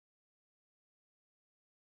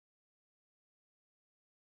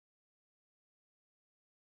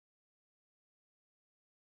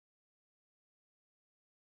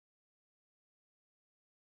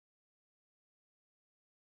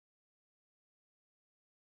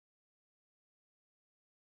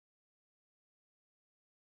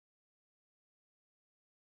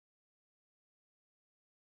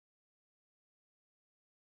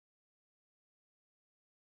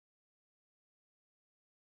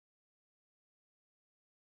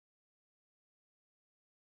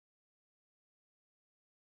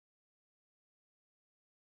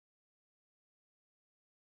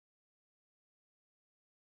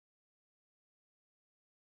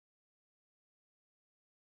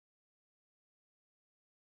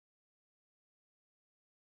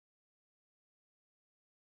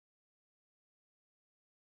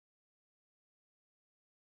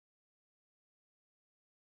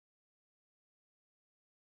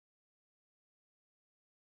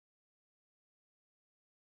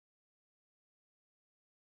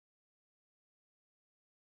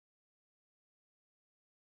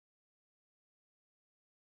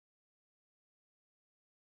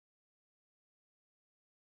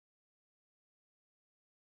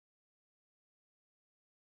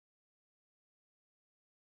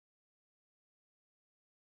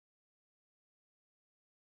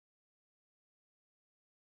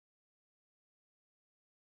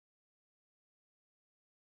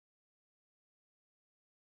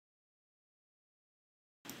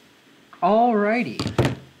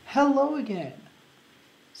Alrighty. Hello again.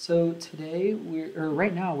 So today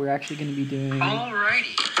right now we're actually going to be doing.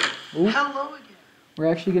 Alrighty. Hello again.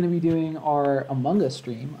 We're actually going to be doing our Among Us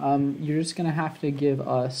stream. You're just going to have to give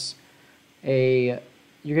us a.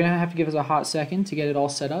 You're going to have to give us a hot second to get it all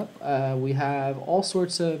set up. We have all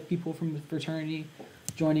sorts of people from the fraternity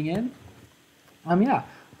joining in. Yeah.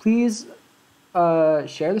 Please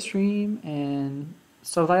share the stream and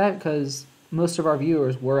stuff like that because most of our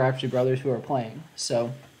viewers were actually brothers who are playing.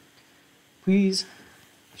 So please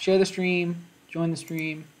share the stream, join the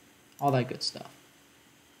stream, all that good stuff.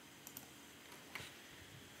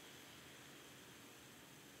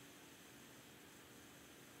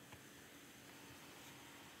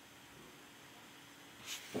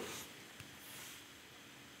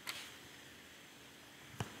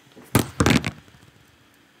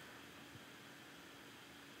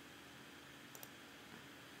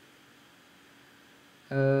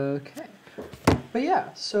 Okay, but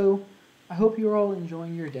yeah, so I hope you're all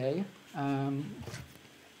enjoying your day.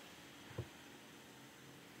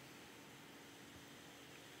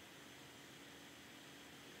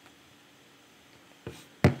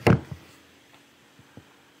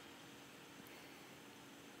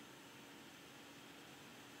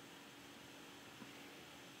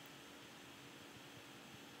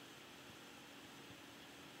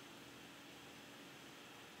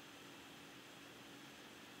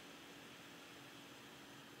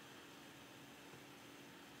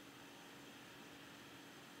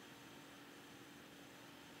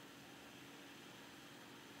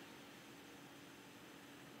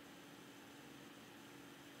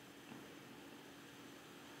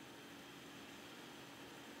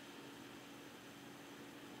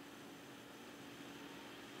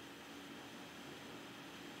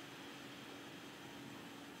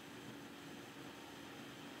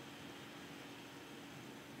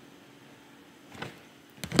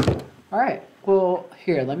 All right, well,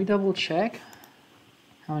 here, let me double check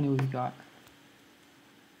how many we've got.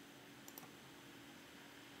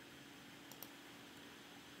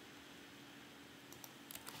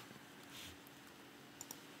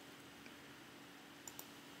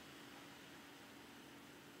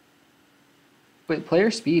 Wait,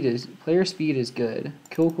 player speed is good.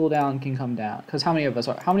 Kill cooldown can come down. Cause how many of us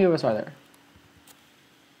are there?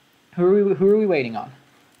 Who are we waiting on?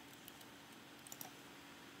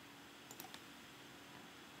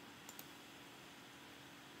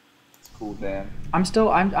 Cool, Dan. I'm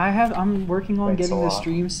working on getting the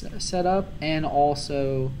stream set up and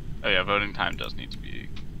also. Oh yeah, voting time does need to be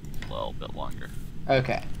a little bit longer.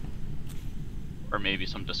 Okay. Or maybe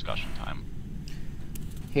some discussion time.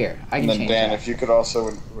 Here, I can change that. And then Dan, if you could also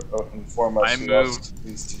inform us who else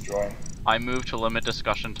needs to join. I move to limit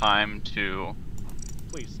discussion time to.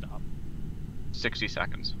 Please stop. 60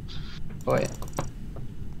 seconds. Oh yeah.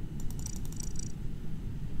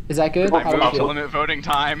 Is that good? I move to limit voting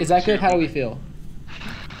time. Is that good? How do we feel?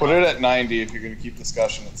 Put it at 90 if you're going to keep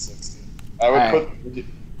discussion at 60. I would put...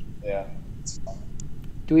 Yeah, it's fine.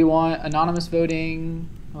 Do we want anonymous voting?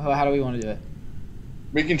 How do we want to do it?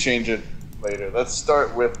 We can change it later. Let's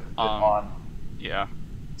start with it on. Yeah.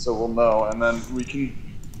 So we'll know, and then we can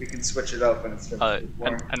switch it up and it's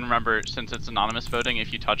and remember, since it's anonymous voting,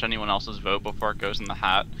 if you touch anyone else's vote before it goes in the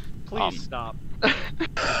hat... Please stop.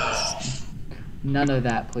 None of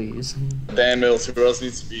that, please. Dan Mills, who else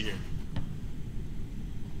needs to be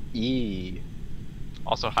here?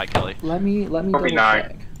 Also, hi Kelly. Let me double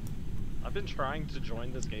check. I've been trying to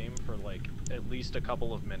join this game for like at least a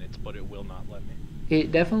couple of minutes, but it will not let me.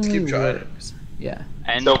 It definitely works. Yeah.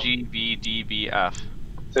 NGBDBF.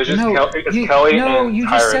 So it's just Kelly no, and you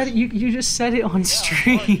Iris. just said it. You just said it on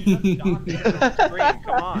stream.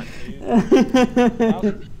 Come on,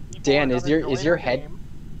 dude. Dan, is your head?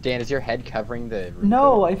 Dan, is your head covering the room?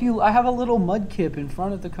 No, I have a little mud kip in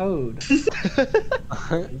front of the code.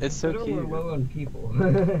 It's so cute. We're low on people.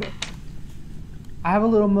 I have a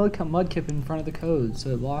little mud kip in front of the code, so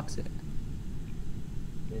it blocks it.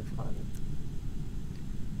 It's fun.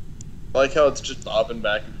 I like how it's just bobbing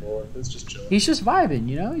back and forth. It's just chilling. He's just vibing,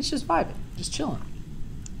 you know? He's just vibing. Just chilling.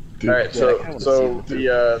 Alright, so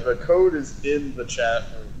the code is in the chat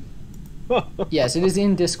room. Yes, it is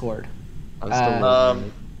in Discord.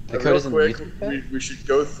 The code is in quick, YouTube? we should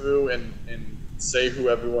go through and say who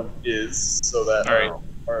everyone is so that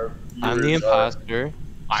our viewers I'm the imposter.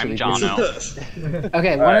 I'm Jono.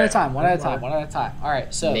 Okay, one at a time. All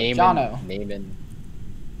right, so Jono. Name and...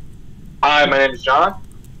 Hi, my name is John.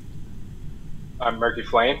 I'm Murky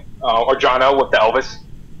Flame, or Jono with the Elvis,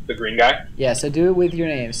 the green guy. Yeah, so do it with your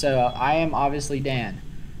name. So I am obviously Dan.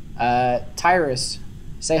 Tyrus,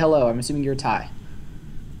 say hello. I'm assuming you're Ty.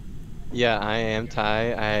 Yeah, I am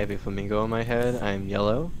Ty. I have a flamingo on my head. I'm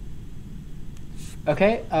yellow.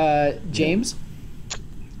 Okay, James.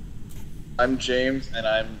 I'm James,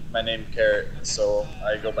 and my name Carrot, so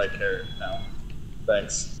I go by Carrot now.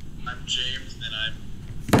 Thanks. I'm James,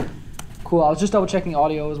 and Cool. I was just double checking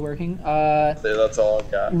audio was working. that's all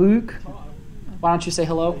I've got. Luke, why don't you say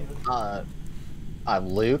hello? I'm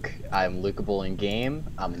Luke. I'm Lukeable in game.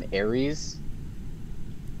 I'm an Aries.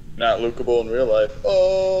 Not Lukeable in real life.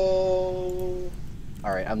 Oh.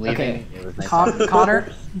 All right, I'm leaving. Okay. It was nice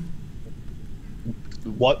Connor,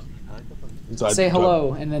 What? say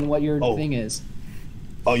hello, and then what your thing is.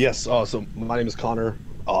 Oh yes. So my name is Connor.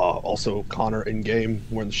 Also Connor in game,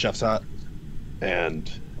 wearing the chef's hat,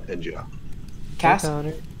 and yeah. Cass.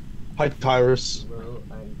 Hi Tyrus. Hello,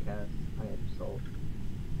 I'm Cass. I am Soul.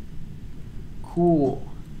 Cool.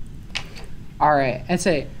 All right, and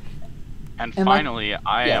say. And And finally,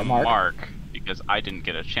 I am Mark. Mark, because I didn't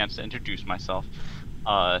get a chance to introduce myself.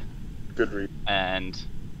 Good read. And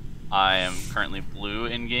I am currently blue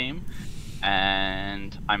in game,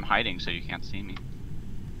 and I'm hiding so you can't see me.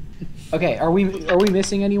 Okay, are we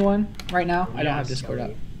missing anyone right now? I don't have Discord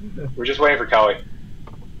up. We're just waiting for Kelly.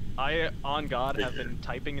 I, on God, have been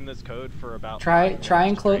typing in this code for about. Try and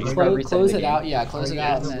Reset close the it game. out. Yeah, close it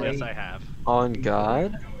out. And then... Yes, I have. On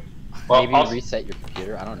God? Well, Maybe also, reset your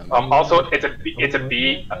computer. I don't know. also, it's a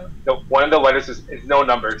B. One of the letters is no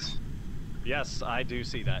numbers. Yes, I do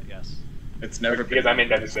see that. Yes. It's never Because I made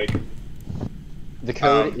that mistake. The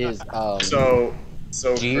code is So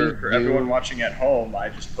G, for U- everyone watching at home, I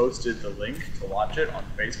just posted the link to watch it on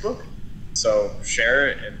Facebook. So share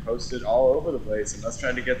it and post it all over the place, and let's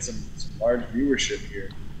try to get some large viewership here.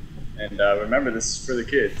 And remember, this is for the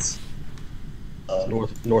kids.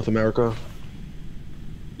 North America.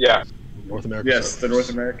 Yeah. North America. Yes, the North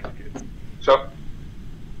American kids. So,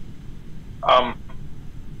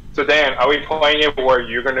 so Dan, are we playing it where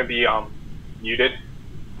you're gonna be muted?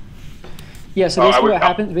 Yeah, so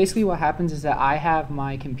Oh, basically what happens is that I have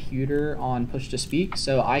my computer on push to speak,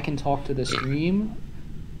 so I can talk to the stream,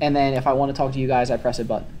 and then if I want to talk to you guys, I press a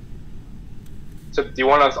button. So, do you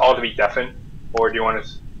want us all to be deafened, or do you want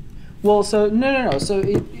us? Well, so no. So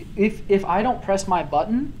if I don't press my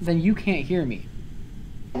button, then you can't hear me.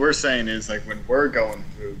 What we're saying is, like, when we're going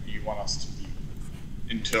through, you want us to mute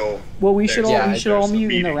until. Well, we should all there's a mute in the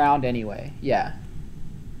meeting. round anyway. Yeah.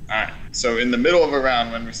 All right. So in the middle of a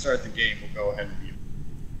round, when we start the game, we'll go ahead and mute.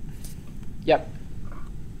 Yep.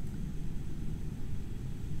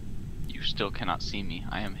 You still cannot see me.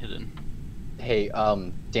 I am hidden. Hey,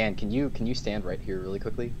 Dan, can you stand right here really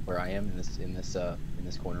quickly where I am in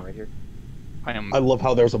this corner right here? I am. I love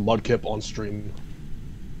how there's a mudkip on stream.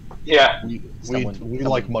 Yeah. We Someone-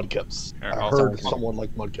 like mudkips. Here, I I'll- heard someone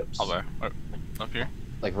like mudkips. I'll there. Up here.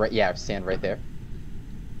 Like right, yeah, stand right there.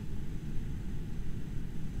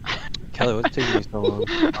 Kelly, what's taking you so long?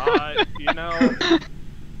 You know,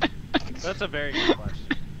 that's a very good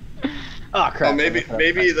question. Oh crap! Oh,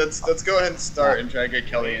 maybe let's go ahead and start and try to get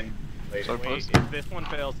Kelly in later. So Wait, close. if this one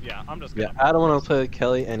fails, yeah, I'm just Yeah, gonna. I don't want to play with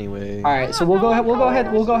Kelly anyway. All right. So we'll go ahead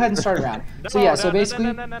and start around. So yeah. So basically,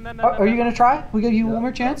 are you gonna try? We give you one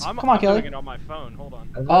more chance. Come on, I'm Kelly. doing it on my phone. Hold on.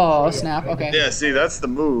 Oh snap. Okay. Yeah, see, that's the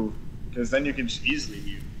move, because then you can just easily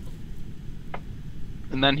mute.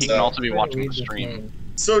 And then he can also be watching the stream.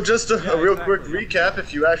 So just a real exactly. quick recap,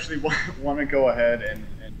 if you actually want to go ahead and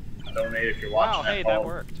donate if you're Wow, watching hey, at that home,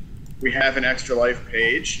 worked. we have an Extra Life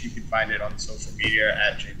page. You can find it on social media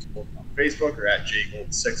at James Golden on Facebook, or at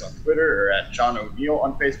JGold6 on Twitter, or at John O'Neill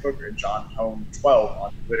on Facebook, or John Home12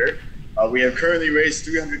 on Twitter. We have currently raised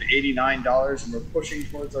 $389, and we're pushing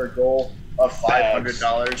towards our goal of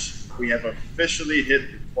 $500. We have officially hit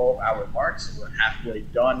the 12-hour mark, so we're halfway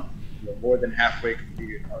done. We're more than halfway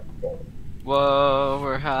completed our goal. Whoa,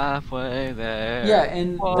 we're halfway there. Yeah,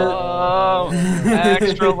 and Whoa,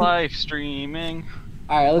 extra life streaming.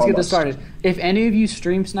 All right, let's get this Almost. started. If any of you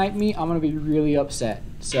stream snipe me, I'm gonna be really upset.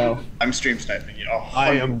 So I'm stream sniping you. Oh,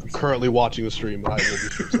 I am currently watching the stream, and I will be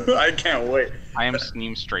stream sniping. I can't wait. I am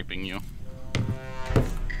sneam striping you.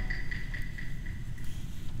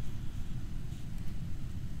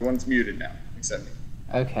 Everyone's muted now, except me.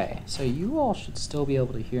 okay, so you all should still be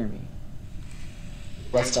able to hear me.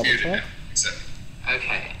 Let's double check. Except me.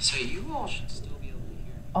 Okay, so you all should still be able to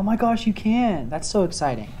hear me. Oh my gosh, you can! That's so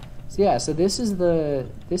exciting. So yeah, so this is the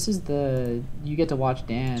you get to watch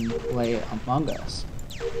Dan play Among Us.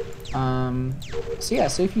 So yeah,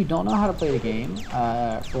 so if you don't know how to play the game,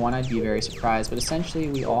 for one, I'd be very surprised. But essentially,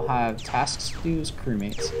 we all have tasks to do as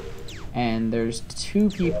crewmates, and there's 2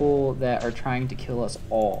 people that are trying to kill us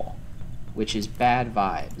all, which is bad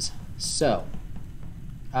vibes. So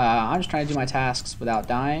I'm just trying to do my tasks without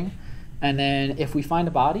dying. And then if we find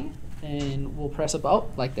a body, then we'll press up. Oh,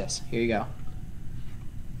 like this. Here you go.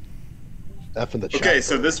 F in the chat. Okay,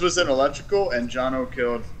 so this was an electrical, and Jono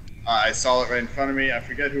killed. I saw it right in front of me. I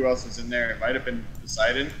forget who else was in there. It might have been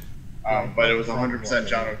Poseidon, but it was 100%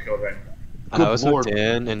 Jono killed right in front of me. I was with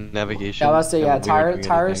Dan in navigation. Yeah, I was say yeah. and we weren't doing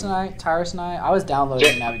Tyrus anything. and I. I was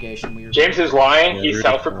downloading navigation. We were. James is lying. Yeah, He we're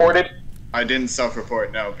self-reported. I didn't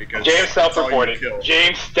self-report, no, because James that's all you self-reported. killed.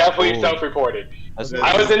 James definitely Oh. self-reported. That's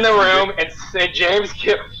I was in the room and said James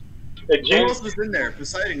killed. And Who James. else was in there?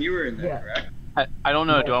 Poseidon, you were in there, Yeah. correct? I don't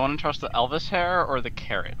know. Do I want to trust the Elvis hair or the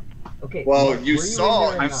carrot? Okay. Well, Mark, you were in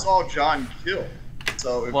saw there or not? John kill.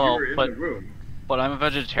 So if Well, you were in but- the room, But I'm a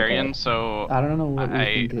vegetarian, Okay. so I don't know what we I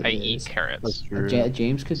think it eat is. carrots. That's true.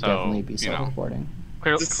 James could So, definitely be you know. self-reporting.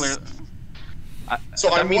 Clear.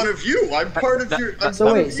 so I'm one of you. I'm part of that- your. that- I'm So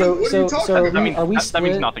one wait, of so you. What are you talking so about? are we that split?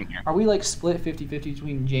 means nothing here. Are we like split 50-50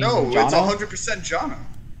 between James No, and it's Jono? 100%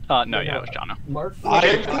 Jono. No, yeah, it was Jono. Mark.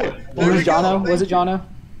 James- It was Jono? Was it Jono?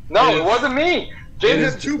 No, it wasn't me. You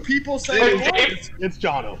James. have two people saying James. It's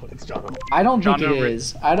Jono. It's Jono. I don't think Jono it re-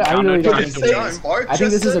 is. I Jono really don't tried think to it win. is. Mark I think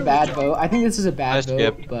just this is said a it was bad Jono. vote. I think this is a bad I vote,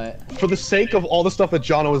 skipped. but For the sake of all the stuff that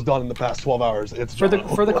Jono has done in the past 12 hours, it's for the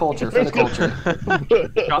Jono. culture, for the culture.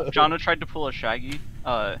 Jono tried to pull a Shaggy,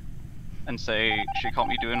 and say she caught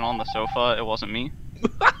me doing it on the sofa. It wasn't me.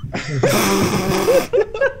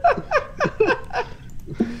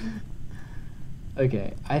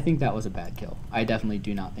 Okay, I think that was a bad kill. I definitely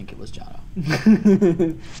do not think it was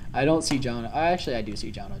Jono. I don't see Jono. Actually, I do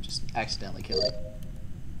see Jono just accidentally killing.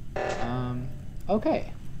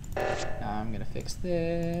 Okay. Now I'm gonna fix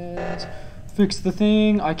this. Fix the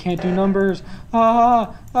thing. I can't do numbers.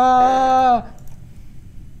 Ah!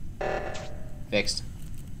 Fixed.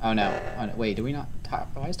 Oh no. Oh, no. Wait, do we not?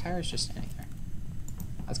 Why is Tyrus just standing there?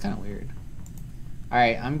 That's kind of weird.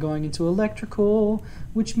 Alright, I'm going into electrical,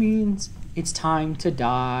 which means it's time to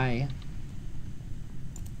die.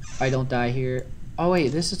 If I don't die here. Oh wait,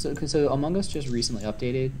 this is so Among Us just recently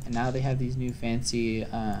updated, and now they have these new fancy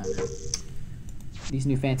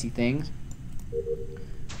things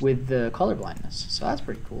with the color blindness. So that's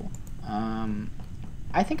pretty cool.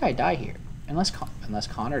 I think I die here, unless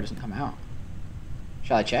Connor doesn't come out.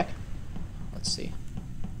 Shall I check? Let's see.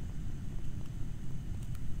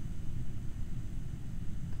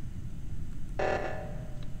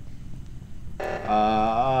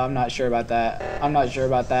 I'm not sure about that. I'm not sure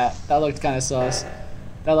about that. That looked kind of sus.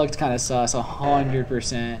 That looked kind of sus,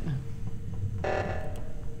 100%.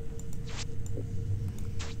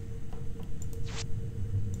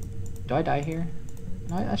 Do I die here?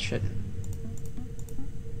 No, I shouldn't.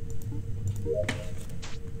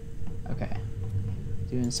 Okay.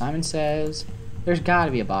 Doing Simon Says. There's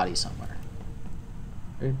gotta be a body somewhere.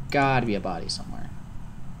 There's gotta be a body somewhere.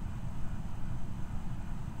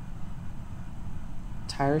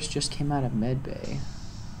 Tyrus just came out of medbay.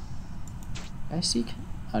 Did I seek?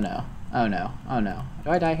 Oh no. Oh no. Oh no. Do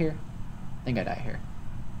I die here? I think I die here.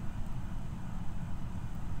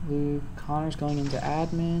 Luke, Connor's going into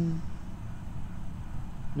admin.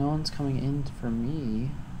 No one's coming in for me.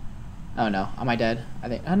 Oh no. Am I dead? I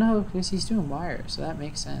think. Oh no, because he's doing wire, so that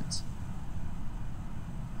makes sense.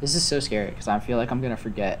 This is so scary because I feel like I'm gonna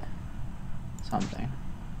forget something.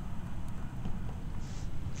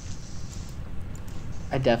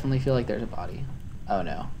 I definitely feel like there's a body. Oh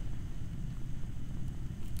no.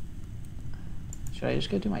 Should I just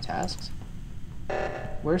go do my tasks?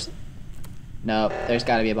 Where's... Nope, there's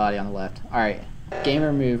gotta be a body on the left. Alright,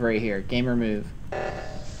 gamer move right here. Gamer move.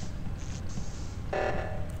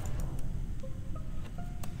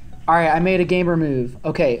 Alright, I made a gamer move.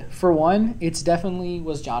 Okay, for one, it's definitely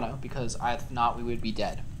was Jono, because if not, we would be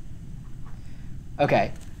dead.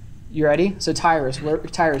 Okay, you ready? So Tyrus,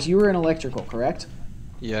 you were in electrical, correct?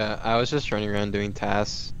 Yeah, I was just running around doing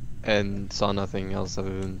tasks and saw nothing else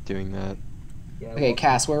other than doing that. Yeah, I Okay, walked-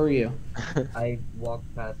 Cass, where were you? I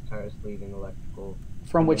walked past Tyrus leaving electrical.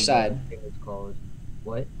 From which side? It was called.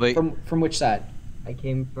 What? Wait, From which side? I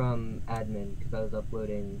came from admin because I was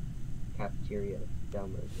uploading cafeteria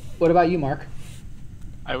downloads. What about you, Mark?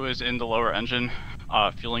 I was in the lower engine,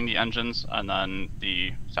 fueling the engines, and then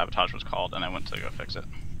the sabotage was called, and I went to go fix it.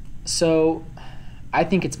 So, I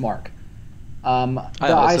think it's Mark.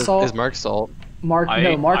 I saw is Mark Salt. Mark. I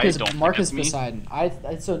No, Mark don't think Mark it's is me.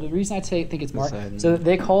 Poseidon. So the reason I think it's Mark. Poseidon. So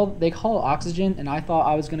they call oxygen, and I thought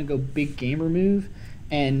I was gonna go big gamer move,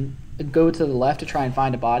 and go to the left to try and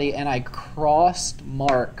find a body, and I crossed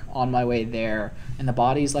Mark on my way there, and the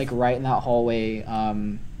body's like right in that hallway,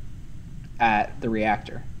 at the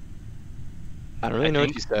reactor. I don't really I know what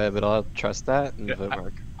think- you said, but I'll trust that and Yeah, vote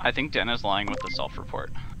Mark. I think Dan is lying with the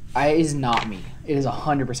self-report. It is not me. It is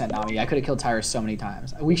 100% not me. I could have killed Tyrus so many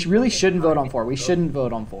times. We really shouldn't vote on 4. We shouldn't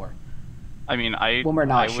vote on 4. I mean, when we're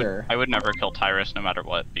not sure. I would never kill Tyrus no matter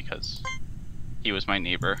what because he was my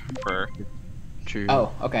neighbor for. True.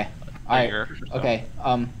 Oh, okay. All right. Okay.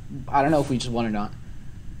 I don't know if we just won or not.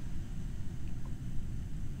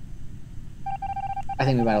 I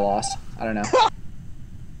think we might have lost. I don't know.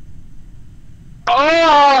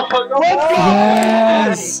 Oh!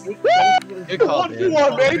 Yes! Good call,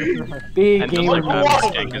 man. Baby. Big And gamer just like that,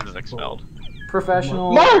 moves. Jenkins is expelled.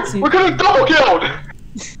 Professional. Mark, we're gonna double killed.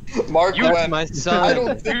 Mark You- went. My son. I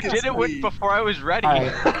don't think You it's did it me. before I was ready.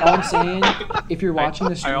 Alright, all I'm saying, if you're watching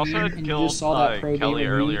the I stream also had and you killed just saw that pro Kelly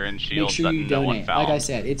gamer earlier move, in make Shields sure that you no one donate. found. Like I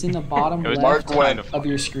said, it's in the bottom It was left Mark went. of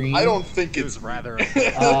your screen. I don't think It it's was rather.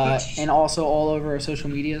 And also all over our social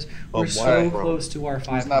medias. We're so bro. close to our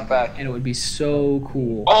 500, not back. and it would be so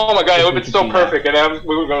cool. Oh my god, it if would we have been could so do that. perfect. And then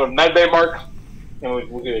we were going to Medbay Mark,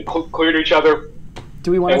 and we cleared each other.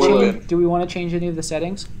 Do we want It to would've change? Do we want to change any of the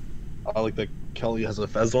settings? I like that Kelly has a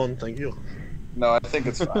fez on. Thank you. No, I think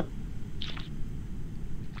it's fine.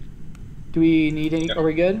 Do we need any? Are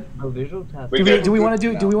we good? Oh, visual test. Do we want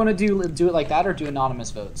to now. do it like that or do anonymous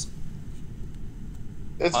votes?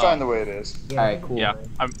 It's fine the way it is. All right, cool. Yeah,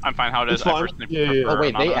 I'm fine how it is. It's I fine. personally Yeah, yeah. prefer Oh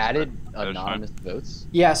wait, they anonymous, added but that was fine. anonymous votes.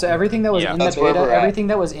 Yeah, so everything that was Yeah. in the That's where beta, we're at. everything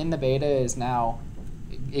that was in the beta is now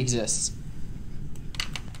exists.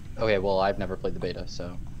 Okay, well I've never played the beta,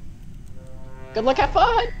 so good luck, have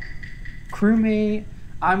fun. Crewmate,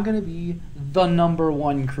 I'm gonna be the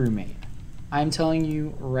 #1 crewmate. I'm telling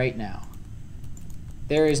you right now.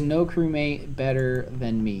 There is no crewmate better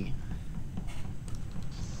than me.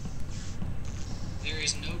 There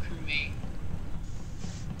is no crewmate.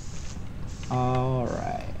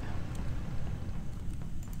 Alright.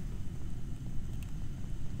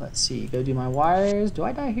 Let's see, go do my wires. Do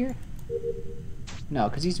I die here? No,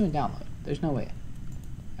 because he's doing download. There's no way.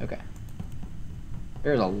 Okay.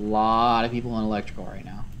 There's a lot of people in electrical right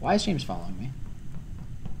now. Why is James following me?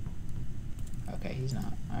 Okay, he's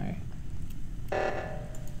not. Alright.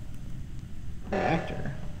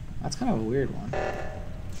 Reactor. That's kind of a weird one.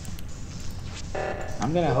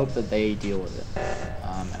 I'm gonna hope that they deal with it.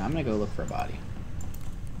 And I'm gonna go look for a body.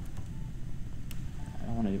 I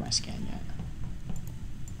don't want to do my scan yet.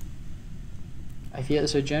 I feel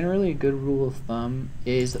so generally a good rule of thumb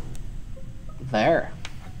is there.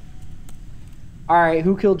 Alright,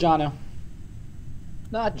 who killed Jono?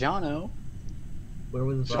 Not Jono. Where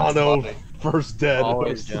was the body? Jono, first dead.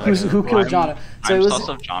 Always Jono. Who killed Jono? So I'm it was. sus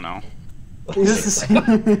of Jono. It was the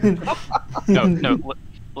same. No,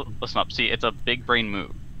 listen up. See, it's a big brain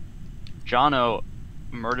move. Jono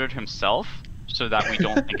murdered himself so that we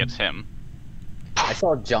don't think it's him. I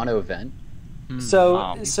saw Jono vent.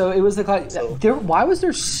 So it was the why was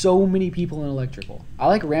there so many people in electrical? I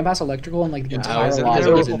like ran past electrical and like the I was entire in lot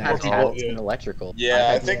there was with in there. tasks in electrical.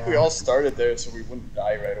 Yeah, I think we all started there so we wouldn't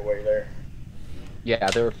die right away there. Yeah,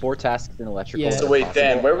 there were 4 tasks in electrical. Yeah. that So are wait, possible.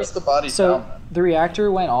 Dan, where was the body So down then? the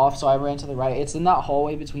reactor went off, so I ran to the right. It's in that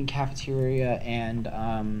hallway between cafeteria and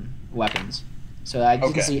weapons. So I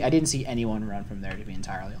didn't see anyone run from there, to be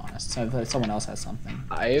entirely honest. So if someone else has something.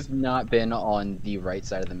 I have not been on the right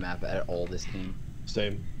side of the map at all this game.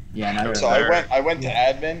 Same. Yeah, no, So I went to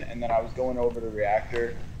admin and then I was going over the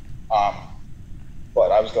reactor,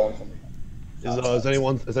 but I was going from the. Is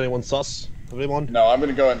anyone sus? Anyone? No, I'm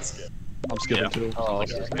gonna go ahead and skip. I'm skipping too. Oh,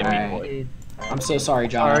 Alright. I'm so sorry,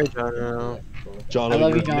 John. Sorry, Jono. Jono, I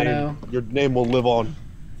love you, your name- Jono. Your name will live on.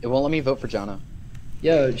 It won't let me vote for Jono.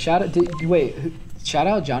 Yo, shout out shout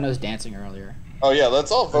out Jono's dancing earlier. Oh yeah,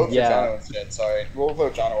 let's all vote for Yeah. Jono instead. Sorry, we'll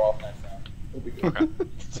vote Jono off next time. It'll be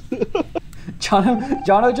good.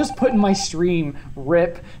 Jono just put in my stream,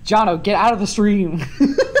 rip. Jono, get out of the stream.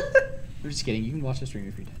 I'm just kidding, you can watch the stream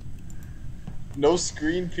if you're dead. No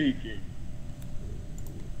screen peeking.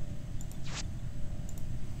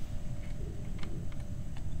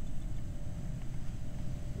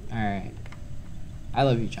 Alright. I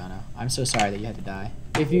love you, Jono. I'm so sorry that you had to die.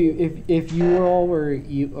 If you all were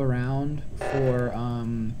around for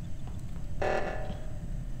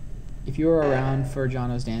if you were around for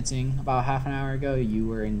Jono's dancing about half an hour ago, you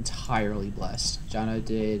were entirely blessed. Jono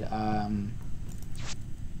did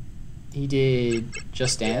he did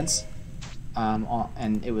Just Dance,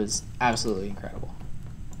 and it was absolutely incredible.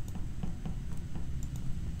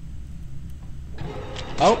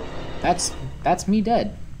 Oh, that's me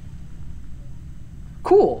dead.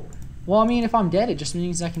 Cool. Well, I mean, if I'm dead, it just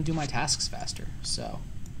means I can do my tasks faster. So,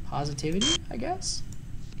 positivity, I guess.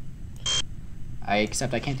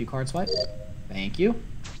 Except I can't do card swipe. Thank you.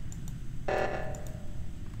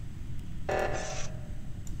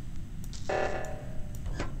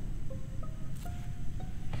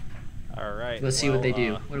 Let's see what they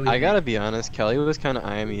do. What do we I think? gotta be honest, Kelly was kind of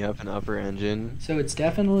eyeing me up in upper engine. So it's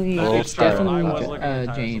definitely Oh, it's sorry. definitely I was looking at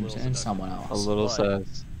Tyrus James a and little someone else. A little But-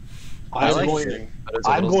 sus. I'm like going. it, but it's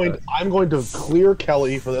a little sus. I'm going to clear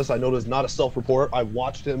Kelly for this. I know it's not a self-report. I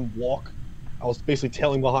watched him walk. I was basically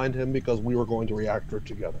tailing behind him because we were going to reactor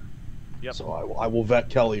together. Yep. So I will vet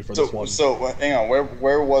Kelly for this one. So hang on.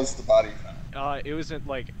 Where was the body found? It was in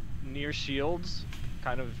like near shields,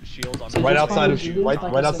 kind of shields on So Right just outside follow of Julie, right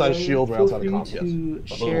like right I outside of said, Shield, right feel outside of free comp. Yes. to A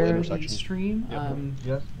little share the intersection. stream. Yep.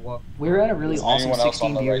 Just walk. We're at a really Is awesome anyone else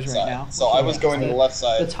on 16 the viewers right right side? now. So I was going to the left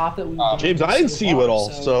side. The top that we've James, I didn't see you at all,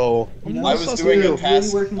 so you know, I was doing a really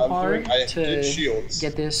task. working I hard did to shields,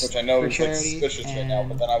 get this which I know for is like charity, suspicious right now.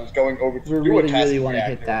 But and then I was going over to we do a really, task really in want to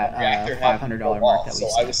hit reactor. that Reactor had $500 no mark wall, that we so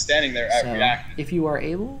set. I was standing there at So reactor, if you are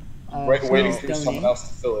able, waiting please for someone donate. else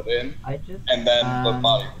to fill it in, I just. and then the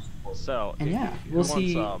body was. So And yeah, who we'll wants,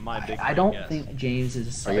 see. my big I brain don't guess? think James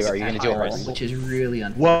is. Are you gonna do it right all, now? which is really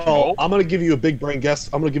unfortunate. well, I'm gonna give you a big brain guess.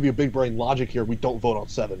 I'm gonna give you a big brain logic here. We don't vote on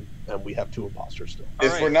 7, and we have 2 imposters still. All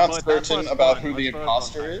If right, we're not but that's certain what's about fun. who the Let's vote on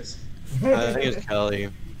imposter Tyrus. is, I think it's Kelly.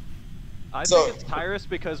 I So- think it's Tyrus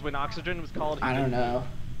because when Oxygen was called, he I don't didn't know.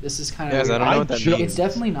 This is kind Guys, of. I don't know what that ju- means. It's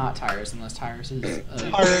definitely not Tyrus unless Tyrus is.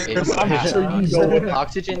 Tyrus, It's, I'm sure you know what.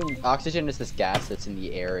 oxygen is this gas that's in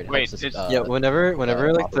the air. It Wait, helps us, it's- Yeah, whenever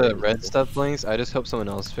like the operate red people. stuff blinks, I just hope someone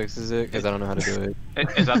else fixes it because I don't know how to do it.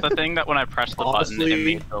 Is that the thing that when I press the button, Honestly, it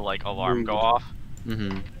makes the like alarm go off?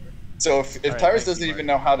 Mm-hmm. so if Alright, Tyrus thank doesn't you, even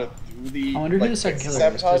Mark. know how to do the I wonder who like, the second fix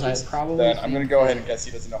killer is, 'cause I sabotages, probably then I'm gonna think go ahead and guess he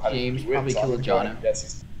doesn't know how James to do it. probably so I'm killed gonna go ahead Jono. and guess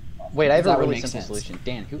he's. Wait, I have That a would really make simple sense. solution.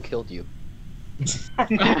 Dan, who killed you?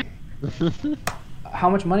 How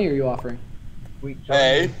much money are you offering? Wait,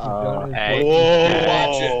 Hey. Hey.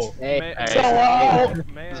 Whoa! Hey, May, Hey. Sell out!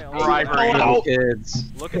 may I Bribery. also Out. Kids.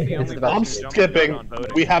 look at the only about- I'm person jumping skipping. on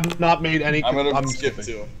voting. We have not made any. I'm gonna I'm skip skipping.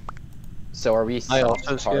 too. so are we? I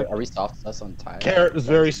also skip. Are we soft sus on Tyler? Carrot is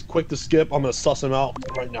very quick to skip. I'm gonna suss him out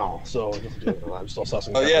right now. So I'm still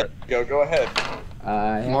sussing. Oh yeah, Carrot. go ahead.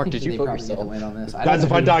 I Mark, think did you they vote probably yourself? didn't win on this. Guys, don't if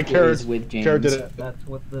know I who die, is Carrot- with James. Carrot did it. That's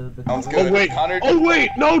what the. Sounds Oh good. wait! Connor, Oh wait!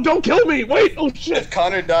 No! Don't kill me! Wait! Oh shit! if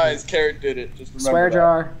Connor dies, Carrot did it. Just remember Swear that.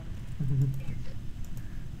 jar.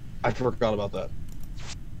 I forgot about that.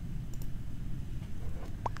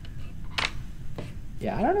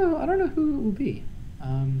 Yeah, I don't know. I don't know who it will be.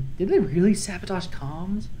 Did they really sabotage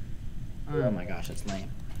comms? Oh my gosh, that's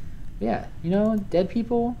lame. But yeah, you know, dead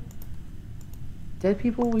people. Dead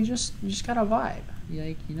people, we just gotta vibe.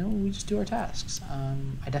 Like, you know, we just do our tasks.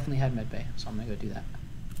 I definitely had medbay, so I'm gonna go do that.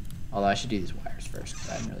 Although I should do these wires first because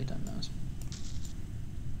I haven't really done those.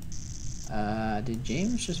 Did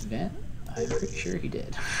James just vent? I'm pretty sure he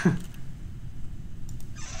did. Who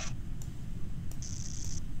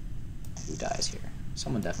dies here?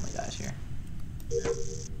 Someone definitely dies here.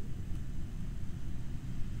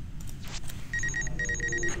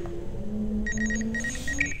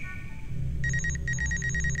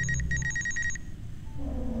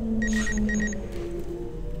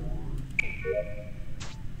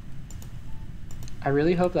 I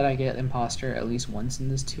really hope that I get imposter at least once in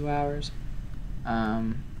this 2 hours,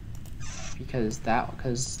 because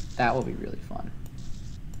that will be really fun.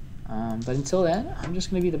 But until then, I'm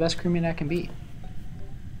just gonna be the best crewman I can be.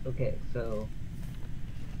 Okay, so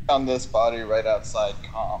Found this body right outside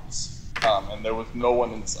comms, and there was no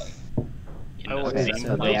one in sight. In the Okay, same so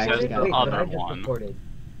they place actually as got the it. other I just one. reported.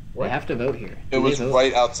 They have to vote here. It Do they was vote?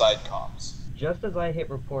 right outside comms. Just as I hit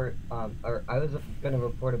report, or I was gonna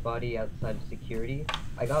report a body outside of security,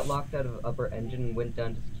 I got locked out of upper engine and went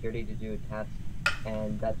down to security to do a task,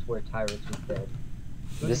 and that's where Tyrus was dead.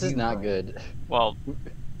 Who This did is you not find? good. Well,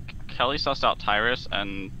 Kelly sussed out Tyrus,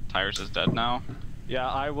 and Tyrus is dead now. Yeah,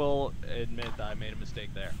 I will admit that I made a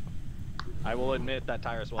mistake there. I will admit that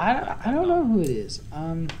Tyrus was. I don't know who it is.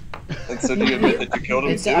 And so do you admit that you killed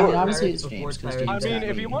him It's, too? I mean, or- obviously it's Before James. 'Cause Tyrus I James mean, got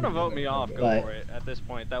if me. you want to vote me off, go But- for it. At this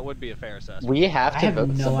point, that would be a fair assessment. We have I to have vote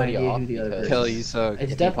no somebody idea off who the other because person Kelly, you suck.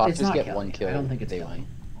 It's if def- imposters it's not get Kelly. one kill, I don't think it's they Kelly. win.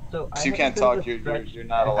 So, So you can't talk, you're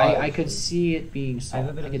not allowed. I could see it being I have a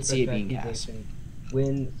salt. bit I of a could see it stretch being Cass. accusation.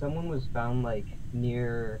 When someone was found like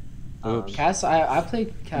near, Oops. Cass, I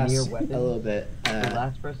played Cass Near a weapons, little bit. the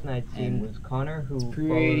last person I'd seen and was Connor, who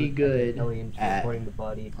pretty followed good Kelly into at reporting the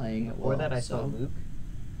body. playing it Before well. that, I saw So Luke.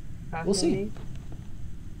 we'll see. Me.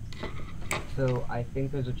 So I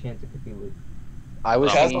think there's a chance it could be Luke. I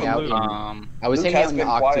was Cass hanging been out. Luke. I was Luke hanging has out in been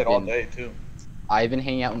quiet all oxygen. day too. I've been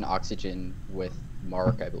hanging out in oxygen with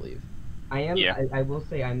Mark, I believe. I am. Yeah. I will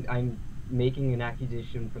say I'm making an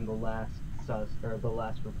accusation from the last the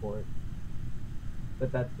last report.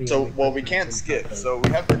 But that's the. So, only well, we person can't who's skip. been So we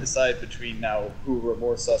have to decide between now who we're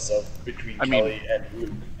more sus of between I mean- Kelly and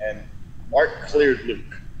Luke. And Mark cleared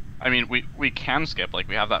Luke. I mean, we can skip. Like,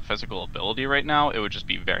 we have that physical ability right now. It would just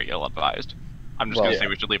be very ill-advised. I'm just gonna say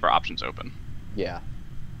we should leave our options open. Yeah.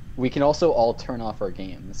 We can also all turn off our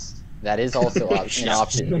games. That is also an option.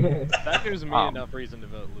 That gives me enough reason to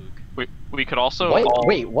vote Luke. We could also all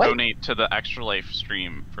donate to the Extra Life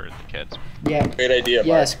stream for the kids. Yeah. Great idea, Mark.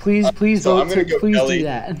 Yes, please so vote. Please Kelly. do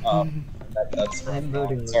that. That's I'm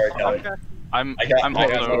voting Sorry, Luke. Kelly. I'm Wait,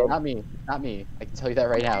 also not me. Not me. I can tell you that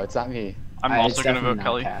right now. It's not me. I'm also gonna vote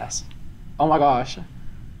Kelly. Pass. Oh my gosh.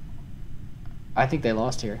 I think they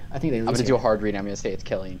lost here. I think they lose. I'm gonna do a hard read. I'm gonna say it's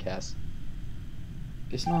Kelly and Cass.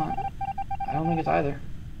 It's not. I don't think it's either.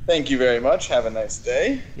 Thank you very much. Have a nice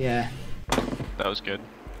day. Yeah. That was good.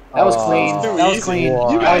 That was clean. That was clean.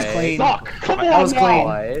 That was clean. Come on, that was clean.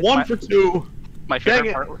 What? 1 for 2. My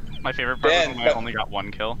favorite part was when I only got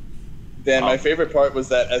 1 kill. Dan, my favorite part was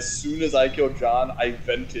that as soon as I killed John, I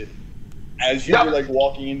vented. As you were like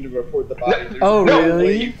walking in to report the body. Oh,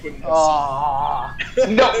 really?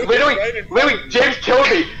 No, literally, James killed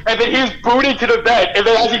me, and then he was booting to the vent, and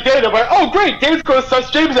then as he did, I'm like, oh great, Dave's gonna suss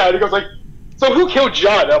James out. He goes like, so who killed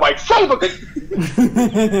John? And I'm like, son of a bitch.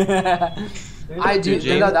 I do.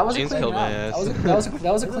 James, No, that was a James clean killed my round. ass. That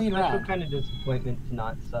was a clean There's round. kind of disappointment to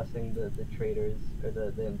not sussing the traitors or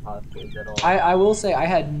the imposters at all. I will say I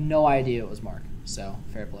had no idea it was Mark. So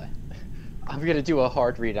fair play. I'm gonna do a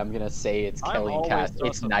hard read. I'm gonna say it's Kelly and Cass.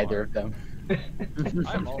 It's neither of them.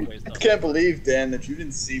 I'm always I can't believe, Dan, that you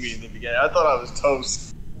didn't see me in the beginning. I thought I was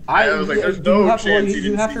toast. I was like, there's no chance you you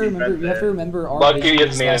didn't have see to me remember. vent You have to there. remember our Luckiest vision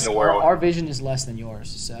is man in less. the world. Our vision is less than yours.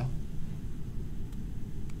 So. All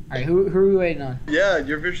right, who are we waiting on? Yeah,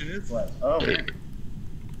 your vision is less. Oh.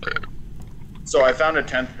 So I found a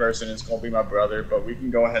 10th person. It's gonna be my brother, but we can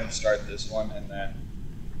go ahead and start this one, and then.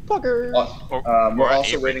 Fucker. We're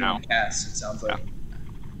also waiting on Cass. It sounds like.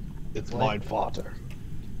 It's mine father.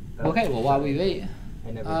 Okay, well while we wait,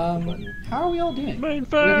 I never hit the button. how are we all doing? My I'm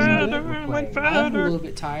father. a little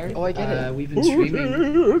bit tired. Oh, I get it. We've been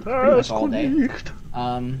streaming pretty much all day.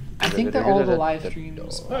 I think that all the live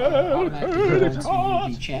streams automatically go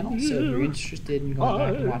onto the channel, so if you're interested in going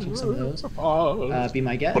back and watching some of those, be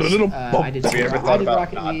my guest. I did Have you ever thought about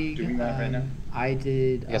Rocket not League. doing that right now? I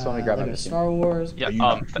did guess when we grab Lego it, Star Wars. Yeah,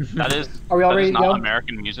 that is. Are we all that ready is to not go?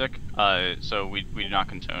 American music, so we do not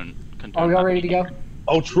condone. Are we all ready to go?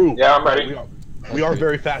 Oh, true. Yeah, I'm ready. We are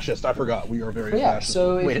very fascist. I forgot. We are very But yeah, fascist.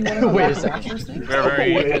 so if Wait- you want to wait a watch second. first thing,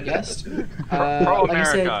 Very- be my guest. Pro Like I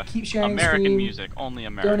said, America. keep sharing the American stream. music, only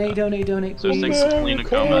America. Donate, So please. sing Selena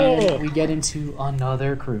Gomez. And we get into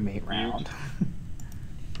another crewmate round.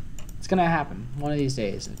 It's gonna happen one of these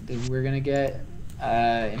days. We're gonna get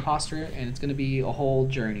imposter, and it's gonna be a whole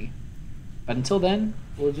journey. But until then,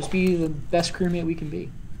 we'll just be the best crewmate we can be.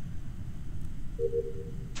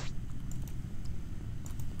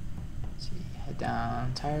 Let's see, head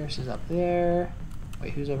down. Tyrus is up there.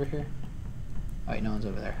 Wait, who's over here? Oh, wait, no one's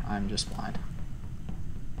over there. I'm just blind.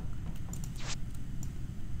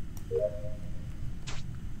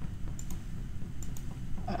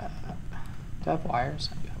 Do I have wires?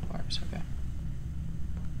 I do have wires, okay.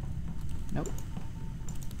 Nope.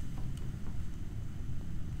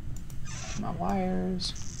 My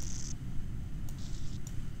wires.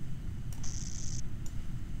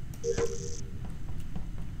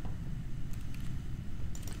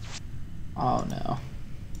 Oh no.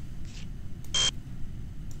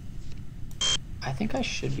 I think I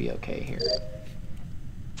should be okay here.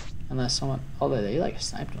 Unless someone... Oh, they like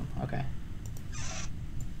sniped him. Okay.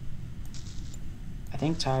 I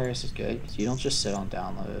think Tyrus is good, because you don't just sit on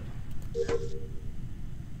download.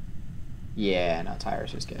 Yeah, no,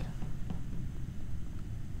 Tyrus is good.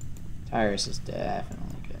 Tyrus is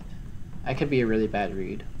definitely good. I could be a really bad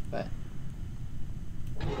read, but...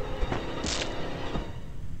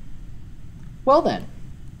 Well then.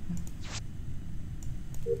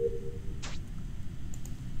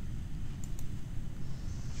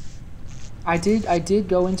 I did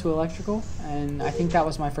go into electrical, and I think that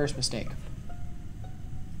was my first mistake.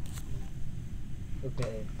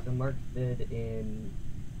 Okay, so Mark did in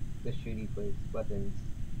the shooty place weapons.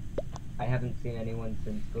 I haven't seen anyone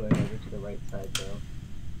since going over to the right side though.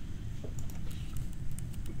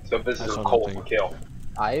 So this is a That's cold something. kill.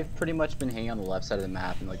 I've pretty much been hanging on the left side of the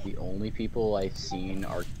map, and like the only people I've seen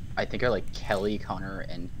are, I think, are like Kelly, Connor,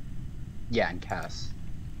 and and Cass.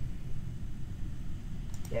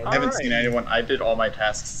 Yeah, I haven't seen anyone. I did all my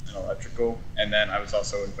tasks in electrical, and then I was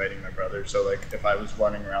also inviting my brother. So like, if I was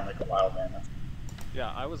running around like a wild man, that's...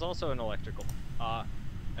 Yeah, I was also in electrical.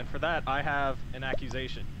 And for that, I have an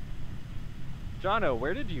accusation. Jono,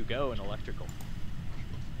 where did you go in electrical?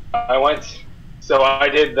 I went, so I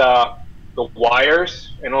did the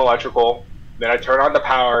wires in electrical. Then I turned on the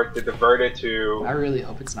power to divert it to I really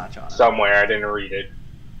hope it's not John. somewhere. I didn't read it.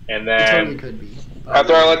 And It then totally could be.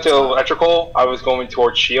 after I went to electrical, I was going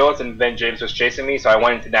towards shields, and then James was chasing me, so I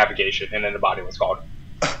went into navigation, and then the body was called.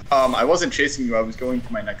 I wasn't chasing you. I was going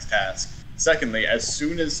to my next task. Secondly, as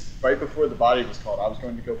soon as right before the body was called, I was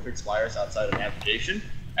going to go fix wires outside of navigation,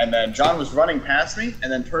 and then John was running past me,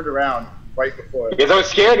 and then turned around right before. Because I was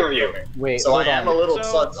scared of you. Wait, So I hold am on. a little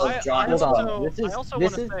sus of John as well. Hold on. I also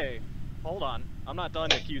want to say, hold on. I'm not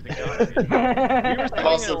done accusing John. We were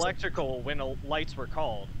sitting in electrical when lights were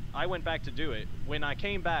called. I went back to do it. When I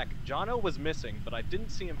came back, Jono was missing, but I didn't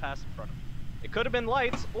see him pass in front of me. It could have been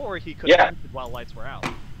lights, or he could have entered while lights were out.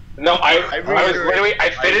 No, I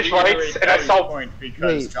finished lights, and I saw. Point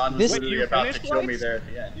because John was literally about to kill me there at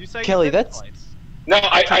the end. You say Kelly, you finished that's- lights. No,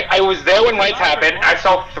 I was there when lights happened. I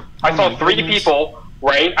saw three people,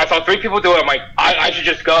 right? I saw 3 people do it. I'm like, I should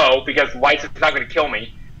just go because lights is not going to kill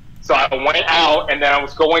me. So I went out, and then I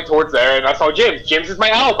was going towards there, and I saw James. James is my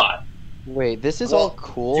alibi. Wait, this is all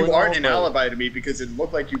cool. You and aren't all, an but alibi to me because it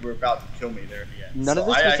looked like you were about to kill me there at the end. None of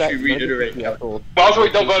this I was actually reiterate. cool. Also,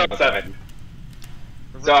 we don't vote on 7.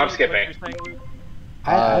 So I'm skipping.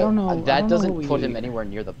 I don't know. I That don't know doesn't what we put do. him anywhere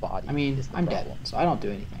near the body. I mean, is the I'm problem. dead, so I don't do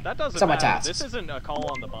anything. That doesn't It's on my matter. tasks. This isn't a call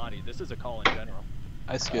on the body. This is a call in general.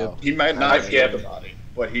 I skip. He might I not have skipped. killed the body,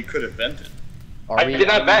 but he could have vented. Are we- I did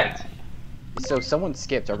not vent. So someone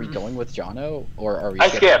skipped. Are we going with Jono, or are we? I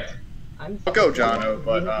skipping? skipped. I'll go Jono,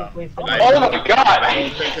 but Oh my god!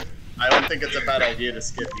 I don't think it's a bad idea to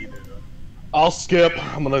skip either, though. I'll skip.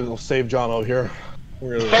 I'm gonna go save Jono here.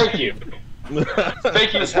 Thank you.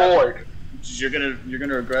 Thank you, Lord. You're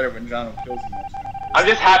gonna regret it when Jono kills you next time. I'm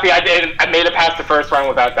just happy I made it past the first round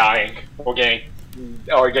without dying or getting.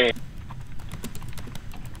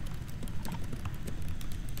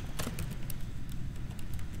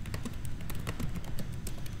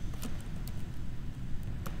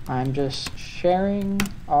 I'm just sharing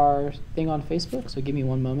our thing on Facebook, so give me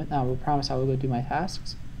one moment. I will promise I will go do my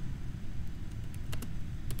tasks.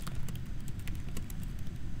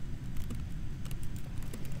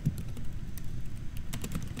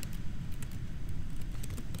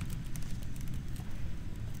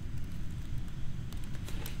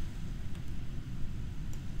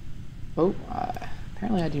 Oh,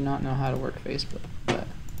 apparently I do not know how to work Facebook, but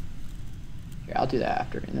here, I'll do that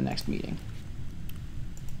after in the next meeting.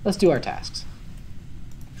 Let's do our tasks.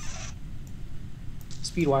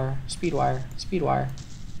 Speed wire, speed wire, speed wire.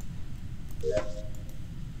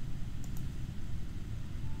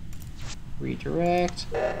 Redirect.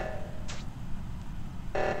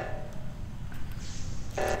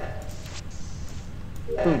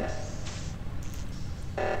 Boom.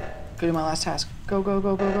 Go do my last task. Go, go,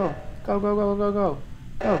 go, go, go. Go, go, go, go, go.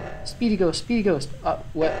 Go. Speedy ghost, speedy ghost.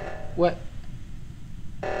 What? What?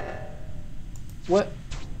 What?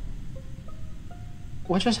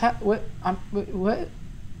 What just happened? What?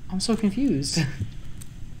 I'm so confused.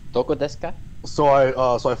 Doko desu ka? So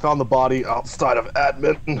I found the body outside of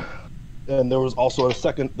admin, and there was also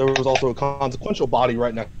a consequential body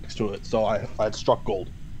right next to it. So I had struck gold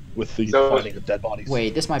with the finding of dead bodies.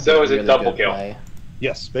 Wait, this might be So a it was a really double good kill. play.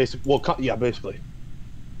 Yes, basically. Well, yeah, basically.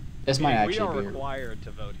 This might We actually are be. required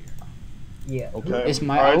to vote here. Yeah. Okay. This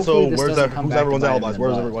might. All right. Hopefully So this who's doesn't come back to everyone's bite him alibis? in the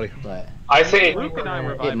Where's butt, everybody? But I say Luke and I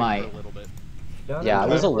revived might. him for a little bit. Yeah, I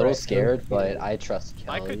was a little Right. scared, but I trust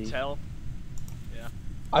Kelly. I could tell.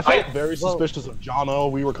 I felt very suspicious of Jono.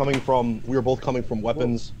 We were both coming from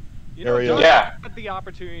weapons You know, area. John Yeah. had the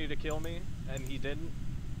opportunity to kill me, and he didn't.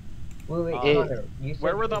 Wait, Uh, Connor, you said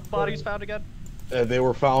Where were the you bodies said- found again? They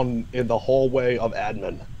were found in the hallway of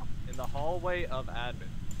admin. In the hallway of admin.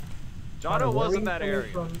 Connor, Jono where was were in you that coming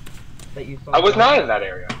area. from that you saw I was Connor? not in that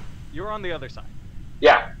area. You were on the other side.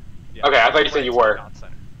 Yeah. Yeah, Okay, I thought you said you were. not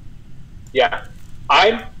center. Yeah.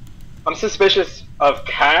 I'm suspicious of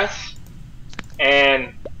Cass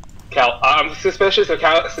and I'm suspicious of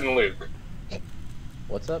Cass and Luke.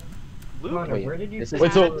 What's up? Luke Connor, Wait, where did you this say is- Wait,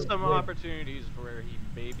 you so- were- had some wait, opportunities where he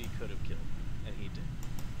maybe could have killed, and he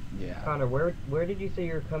didn't. Yeah. Connor, where did you say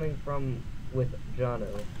you were coming from with Jono?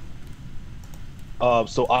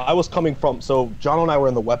 So I was coming from. So Jono and I were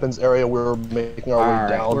in the weapons area. We were making our way Alright,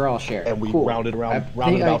 down, we're all sharing. and we Cool. rounded I-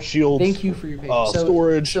 about shields. Thank you for your patience.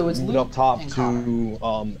 Storage. So it's moved Luke up top and to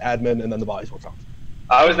Connor. admin, and then the bodies were found.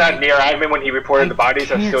 I was not near admin when he reported the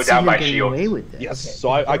bodies. I was can't still see down him by getting shields. away with this. Yes. Okay, So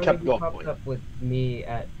I Jono, kept you going. popped up with me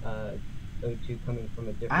at O2 coming from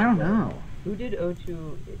a different. I don't way. know. Who did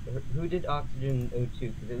O2? Who did oxygen O2?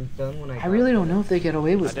 Because it was done when I. I really don't know if they get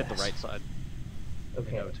away with I did the this. right side.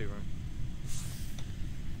 Okay. In the O2 room.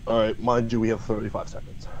 All right, mind you, we have 35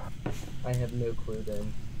 seconds. I have no clue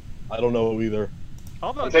then. I don't know either.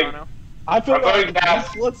 I'll vote Take- Jono. I feel I'm voting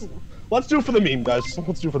Cass. let's do it for the meme, guys.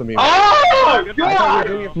 Let's do it for the meme. Oh, I thought we were God!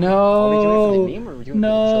 doing it. No. Are we doing it for the meme or are we doing it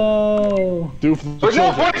No. Do it for the Vote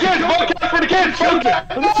children. for the kids! Vote Cass for the kids! Vote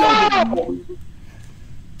Cass for the children!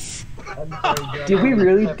 I'm sorry, John. Did we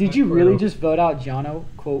really? Did you really just vote out Jono?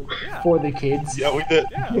 Quote Yeah. for the kids. Yeah, we did.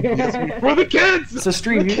 Yeah. For the kids. So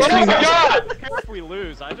stream. You, Oh stream my God! I don't care if we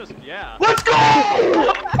lose. I just, yeah. Let's go!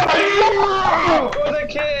 For the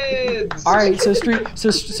kids! all right. So stream. So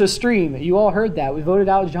stream. You all heard that. We voted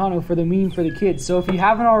out Jono for the meme for the kids. So if you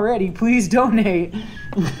haven't already, please donate. Do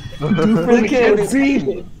for the kids. We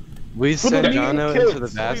For the sent meme Jono kids. into the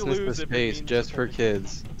vastness lose of if it space means just the for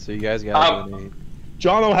kids. kids. So you guys gotta donate.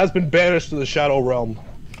 Jono has been banished to the Shadow Realm.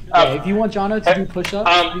 Yeah, if you want Jono to do push-ups,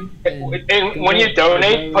 And when you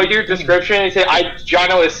donate, put your description and say,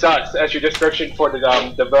 Jono is sus as your description for the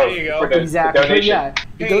vote. There you go. For the Exactly. donation. Yeah.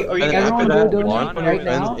 Hey, are you And guys everyone after go that, launch donate your right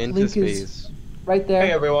now. friends into Link is space. right there.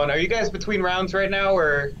 Hey everyone, are you guys between rounds right now,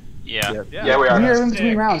 or? Yeah. Yeah, we We are. are in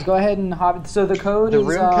between rounds. Go ahead and hop. So the code The is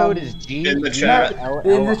room code is G in the chat.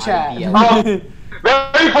 in the chat.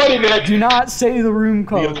 Very funny, Nick. Do not say the room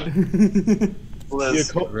code. Liz.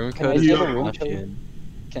 The room Can I code is say the room launch code? in.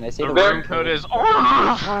 Can I say The the room code is.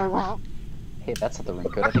 Hey, that's not the room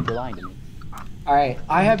code. I think you're lying to me. All right,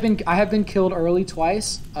 I have been killed early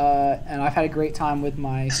twice, and I've had a great time with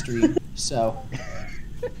my stream. So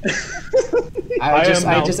I just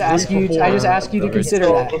ask you to consider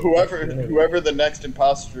So that. whoever the next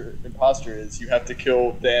imposter is, you have to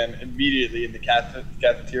kill Dan immediately in the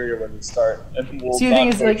cafeteria when we start, and we'll See, the thing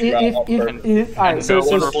not is, like, vote you out on purpose. if all right, so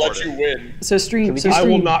We'll just so let you win. so stream. So I will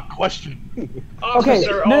stream. not question. Okay,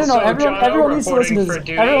 Officer, no. also Everyone Jono needs to listen to reporting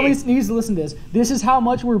this. for Everyone duty. needs to listen to this. This is how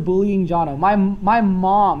much we're bullying Jono. My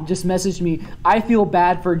mom just messaged me. I feel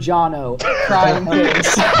bad for Jono, crying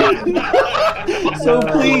face. So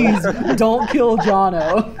please don't kill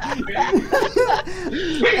Jono.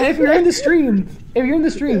 And if you're in the stream,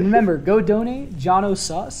 remember, go donate Jono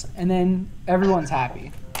sus, and then everyone's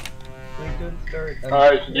happy. Wait, don't start.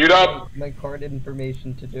 Alright, mute up. My card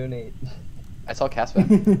information to donate. I saw Cass back.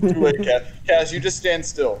 Too late, Cass. Cass, you just stand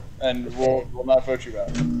still, and we'll not vote you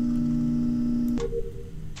out.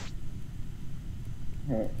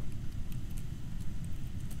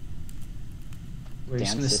 We're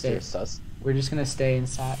just Damn, gonna sister stay. sus. We're just gonna stay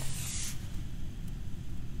inside.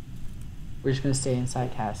 We're just gonna stay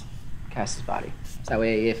inside Cass's body. So that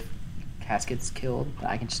way, if Cass gets killed,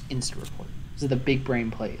 I can just instant report. These are the big brain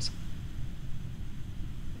plays.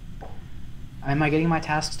 Am I getting my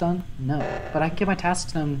tasks done? No, but I can get my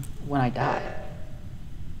tasks done when I die.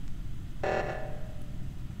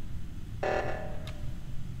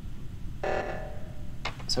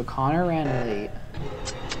 So Connor ran late.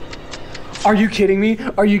 Are you kidding me?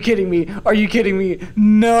 Are you kidding me? Are you kidding me?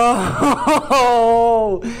 No!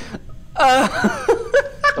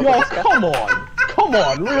 Yo, come on. Come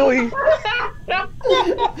on, really?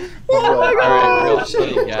 Oh my gosh!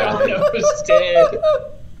 Jono is dead.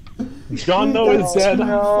 Jono is dead.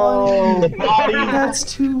 No. The body. That's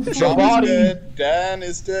too The John's body. dead. Dan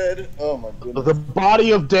is dead. Oh my goodness. The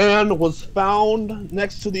body of Dan was found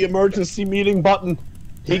next to the emergency meeting button.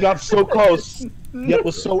 He got so close, yet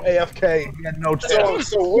was so AFK. He had no chance.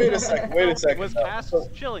 So wait a second. Was now. Cass So,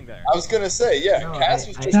 chilling there? I was gonna say, yeah, No, Cass I-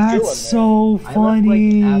 was I- just chilling there. That's so I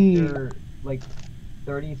funny. left, after,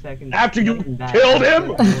 30 seconds. After you and that- killed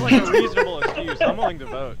him? It's like a reasonable excuse. I'm willing to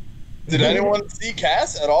vote. Did anyone see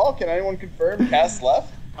Cass at all? Can anyone confirm Cass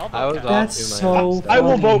left? I'll vote I was Cass. off That's doing my so own stuff. I will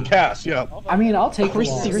funny. vote Cass, yeah. I'll vote I mean, I'll take We're the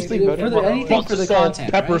ball. seriously For voting the, for anything for the salt,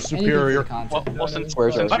 content, pepper right? Anything for superior. the content. Well, since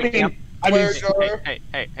Where's since our- we can't. I mean,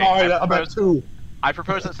 Hey, alright, I'm at 2. I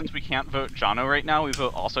propose that since we can't vote Jono right now, we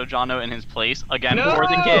vote also Jono in his place again No! for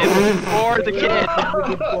the kid. For the kid.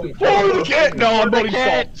 For the kid! No, I'm For the voting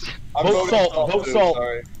kid. Salt. I'm Vote voting Salt, Salt. vote too, Salt.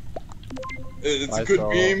 Sorry. It's Why a good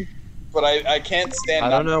Salt? meme, but I can't stand. I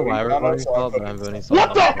not don't know why we're voting voting Jono, so I'm Salt, but I'm voting voting Salt.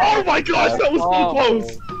 Salt. What the? Oh my gosh, that was so close!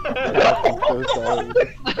 I'm so sorry.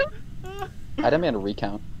 I demand a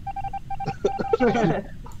recount.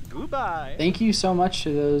 Goodbye. Thank you so much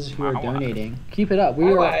to those who are Wow. donating. Keep it up.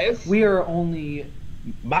 Alright. We are only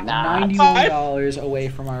 $91 away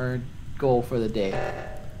from our goal for the day.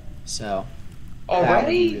 So that would be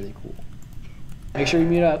Already? really cool. Make sure you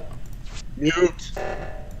mute up. Mute.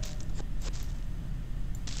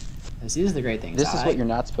 'Cause these are the great things. This is what you're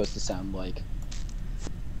not supposed to sound like.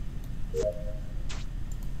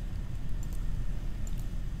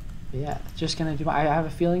 Yeah, just gonna do. I have a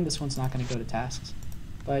feeling this one's not gonna go to tasks,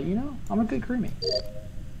 but you know, I'm a good crewmate.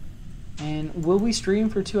 And will we stream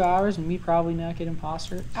for 2 hours and me probably naked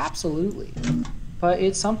imposter? Absolutely. But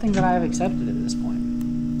it's something that I have accepted at this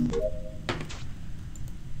point.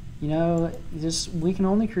 You know, we can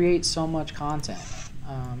only create so much content,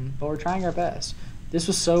 but we're trying our best. This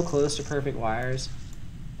was so close to perfect wires.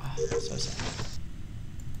 Oh, so sad.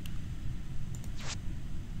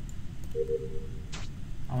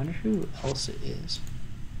 I wonder who else it is.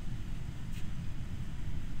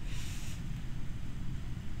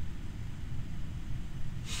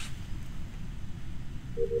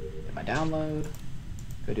 Get my download.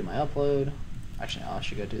 Go do my upload. Actually, no, I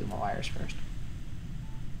should go do my wires first.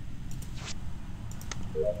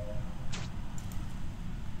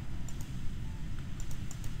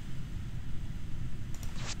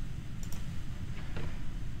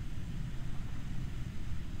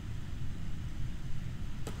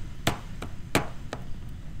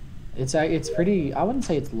 It's pretty. I wouldn't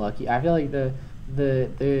say it's lucky. I feel like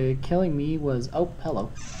the killing me was. Oh,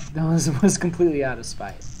 hello. That was completely out of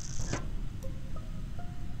spite.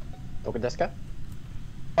 Okadeska?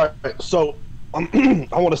 Alright, so I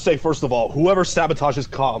want to say first of all, whoever sabotages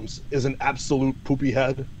comms is an absolute poopy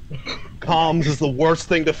head. Comms is the worst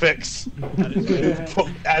thing to fix.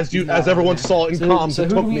 As everyone saw in comms, it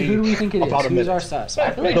took me who do we think it is? about a Who's minute. our sus?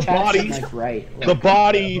 I feel like The Chad's body, like right. the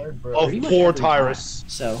body of Pretty much poor every time. Tyrus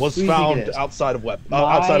So, was who do you think it found is? outside of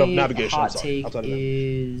outside of My navigation. hot Sorry, take outside of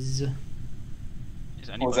is.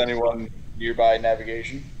 Was anyone nearby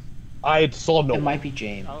navigation? I saw no It one. might be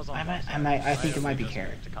James. I think it might be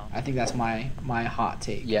Karen. I think that's my hot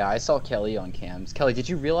take. Yeah, I saw Kelly on cams. Kelly, did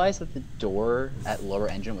you realize that the door at lower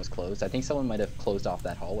engine was closed? I think someone might have closed off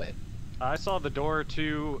that hallway. I saw the door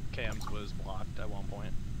to cams was blocked at one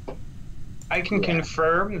point. I can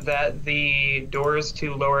confirm that the doors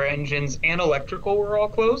to lower engines and electrical were all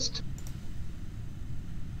closed.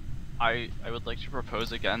 I would like to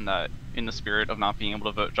propose again that, in the spirit of not being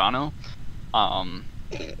able to vote Jono,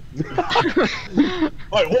 Wait,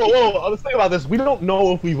 whoa! Let's think about this. We don't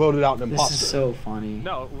know if we voted out an imposter. This is so funny.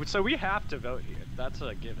 No, so we have to vote here. That's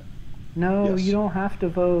a given. No, Yes. you don't have to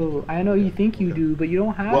vote. I know you think you do, but you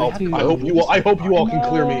don't have Well, to. I hope you all can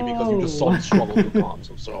clear me because you just saw the struggle with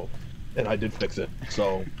comms. So, and I did fix it.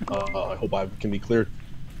 So I hope I can be cleared.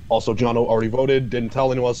 Also, Jono already voted. Didn't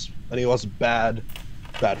tell any of us bad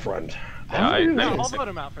friend. I'll vote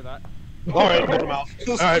him out for that. All right, vote him out.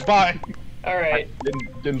 All right, bye. All right.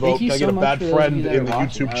 Didn't vote. Thank you Can I so get a much bad for those friend of you that in the are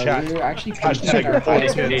watching. YouTube chat? We're actually Hashtag our reporting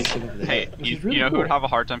highest kids. rating of the day, hey, which is you really know who would cool. have a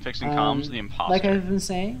hard time fixing comms? The imposter. Like I've been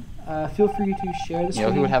saying, feel free to share this. You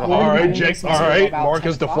know who would have a We're hard gonna All be right, doing Jake. this All until right, about Mark 10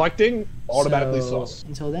 is o'clock. deflecting. Automatically So, sus.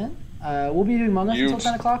 until then, we'll be doing Among Us until Mute.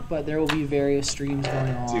 10 o'clock, but there will be various streams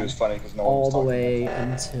going on It was funny because no one all was the talking. way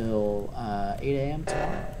until 8 a.m.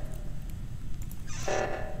 tomorrow.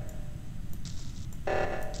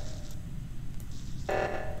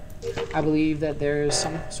 I believe that there's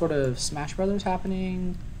some sort of Smash Brothers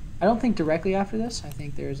happening. I don't think directly after this. I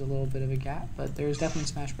think there's a little bit of a gap, but there's definitely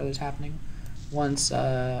Smash Brothers happening once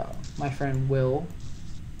my friend Will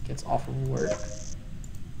gets off of work.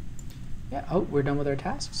 Yeah, oh, we're done with our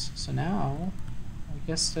tasks. So now, I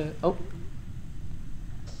guess oh.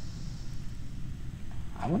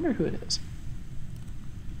 I wonder who it is.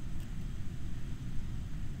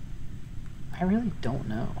 I really don't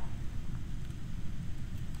know.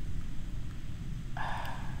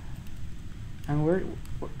 And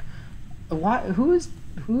who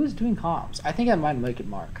is doing comms? I think I might make it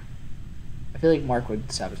Mark. I feel like Mark would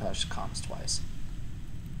sabotage comms twice.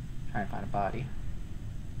 Trying to find a body.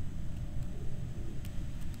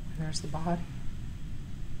 Where's the body?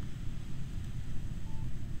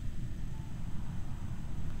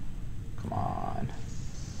 Come on.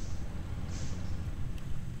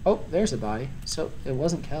 Oh, there's the body. So it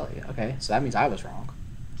wasn't Kelly. Okay, so that means I was wrong.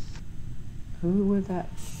 Who would that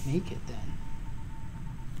make it then?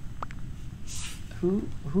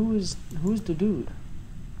 Who's the dude?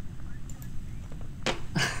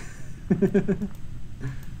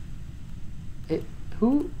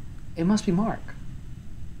 It must be Mark.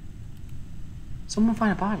 Someone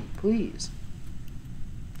find a body, please.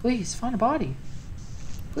 Please find a body.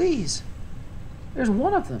 Please. There's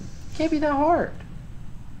one of them. Can't be that hard.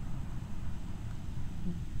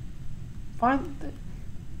 Find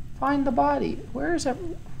the body. Where is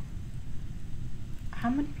everyone? How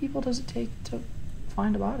many people does it take to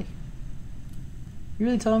find a body? You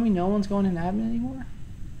really telling me no one's going in admin anymore?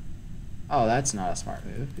 Oh, that's not a smart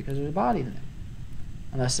move because there's a body in it.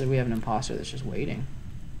 Unless we have an imposter that's just waiting.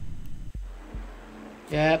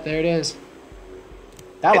 Yep, there it is.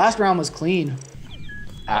 That last round was clean.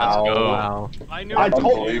 Ow. Wow. I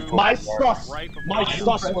told you, my sus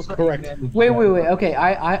was correct. Wait. Okay,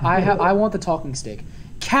 I want the talking stick.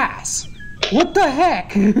 Cass, what the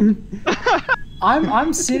heck?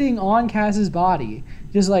 I'm sitting on Cass's body,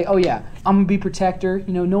 Just like, oh yeah, I'm gonna be protector.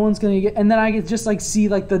 You know, no one's gonna get. And then I get just like see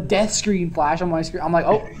like the death screen flash on my screen. I'm like,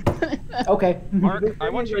 oh, okay. Mark, I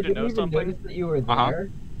want you to know something. Notice that you were there.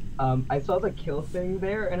 I saw the kill thing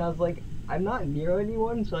there, and I was like, I'm not near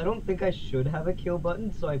anyone, so I don't think I should have a kill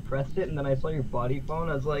button. So I pressed it, and then I saw your body phone.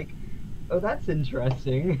 I was like, oh, that's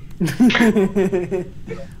interesting. What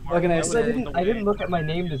can I say? I didn't look at my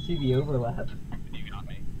name to see the overlap. You got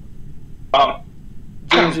me.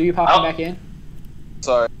 James, are you popping back in?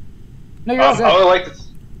 Sorry. No, you're all good.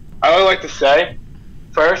 I would like to say,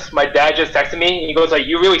 first, my dad just texted me, and he goes like,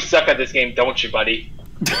 "You really suck at this game, don't you, buddy?"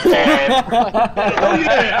 And, Oh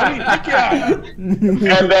yeah, I mean, heck yeah.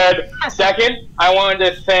 and then, second, I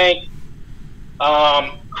wanted to thank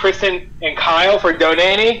Kristen and Kyle for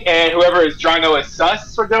donating, and whoever is Drongo is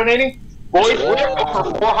Sus for donating. Boys, we're up for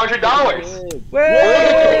 $400.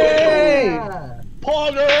 Way! Yeah.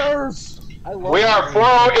 Poggers! We are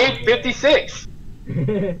 408.56.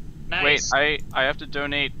 Wait, I have to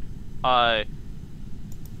donate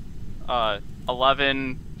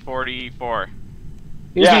 11.44.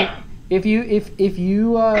 Yeah. If you kill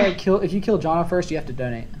Jono first, you have to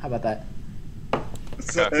donate. How about that?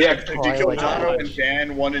 So, Yeah. if you kill Jono and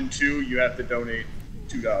Dan 1 and 2, you have to donate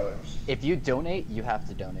 $2. If you donate, you have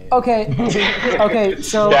to donate. Okay. Okay.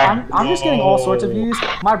 So I'm just getting all sorts of views.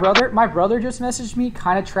 My brother just messaged me.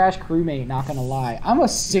 Kind of trash crewmate. Not gonna lie. I'm a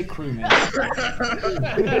sick crewmate.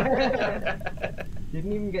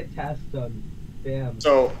 Didn't even get tasks done. Damn.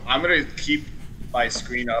 So I'm gonna keep my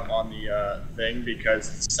screen up on the thing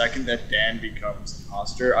because the second that Dan becomes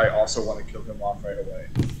imposter, I also want to kill him off right away.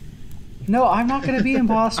 No, I'm not gonna be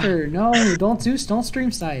imposter. No, don't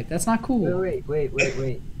stream snipe. That's not cool.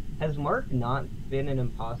 Wait. Has Mark not been an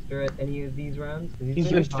imposter at any of these rounds?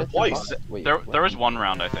 He's been twice. Wait, There was one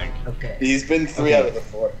round, I think. Okay. He's been 3 out of the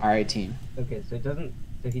 4. All right, team. Okay, so he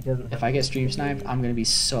doesn't. If I get stream sniped, I'm gonna be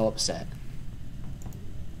so upset.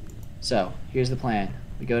 So here's the plan.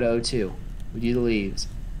 We go to O2. We do the leaves.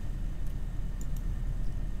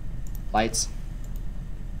 Lights.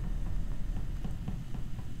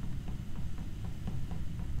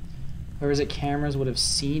 Whoever's at cameras would have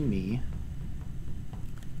seen me.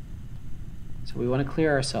 So we want to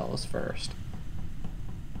clear ourselves first.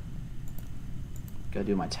 Go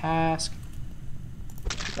do my task.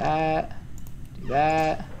 Do that. Do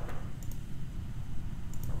that.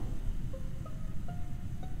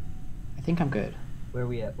 I think I'm good. Where are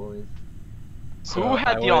we at, boys? Who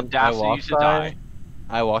had the audacity to die?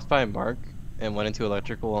 I walked by Mark and went into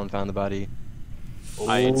electrical and found the body.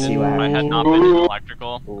 I had not been in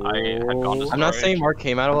electrical. I had gone to storage. I'm not saying Mark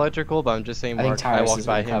came out of electrical, but I'm just saying I think I Tyrus walked is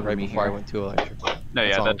by gonna him right cover me before I here. went to electrical. No,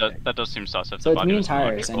 That's yeah, all that does seem sus if So the it's body me and was in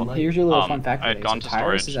Tyrus, electrical. and here's your little fun fact I had today. gone So to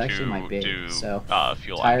Tyrus storage is actually my to big, do so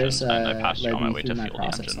fuel Tyrus engines, and I passed you led on my me way through to my fuel the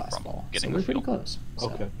process engine last from fall. So getting we're the pretty fuel. close. So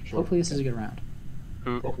Okay, sure. hopefully this is a good round.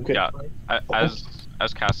 Who? Okay. Yeah,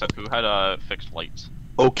 as Cass said, who had fixed lights?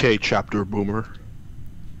 Okay, chapter boomer.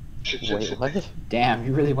 Wait, what? Damn,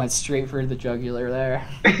 you really went straight for the jugular there.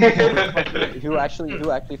 Who actually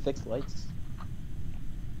fixed lights?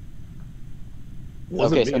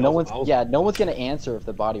 Wasn't Okay, so me, no I was- no one's gonna answer if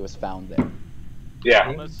the body was found there. Yeah.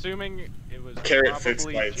 I'm assuming it was Carrot fixed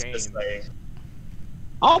probably lights. James. Just saying.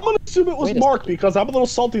 I'm gonna assume it was Wait a Mark second. because I'm a little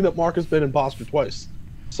salty that Mark has been imposter twice.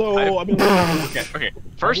 So I mean, Okay.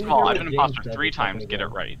 First of all, I've been James imposter said 3 this times. second Get it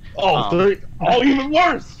ago. right. even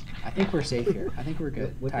worse. I think we're safe here. I think we're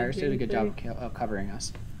good. What did Tyrus did a James good job of covering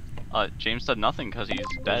us. James said nothing because he's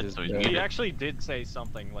dead, so he's He muted. actually did say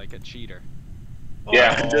something like a cheater.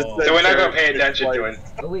 Yeah. Oh. So we're not gonna pay attention to it.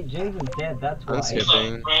 Oh wait, James is dead. That's why. I'm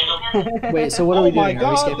skipping. Wait, so what are Oh we my doing?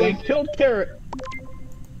 Are we god, they skipping? killed Carrot.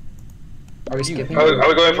 Are we skipping? Are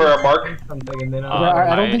we going for a Mark? Something and then Uh,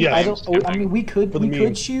 I don't think. yeah, I don't. skipping. I mean, we could For the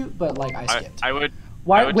meme. shoot, but like I skipped. I would.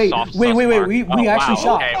 Why? I would Wait, soft wait, sus wait, wait. Mark. We Oh, actually wow,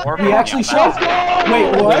 shot. okay, we're We fine. actually shot.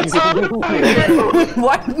 Wait, what?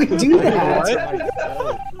 Why did we do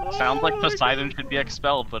that? Sounds like Poseidon should be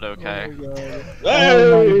expelled, but okay. Oh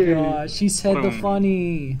Hey! my gosh, she said the Boom.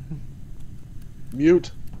 funny. Mute.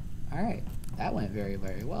 All right, that went very,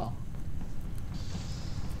 very well.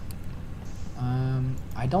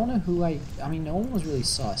 I don't know who I mean, no one was really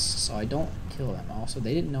sus, so I don't kill them. Also,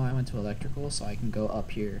 they didn't know I went to electrical, so I can go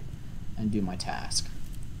up here and do my task.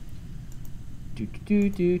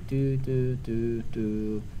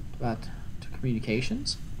 About to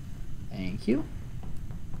communications. Thank you.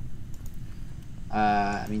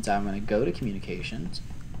 That means I'm gonna go to communications,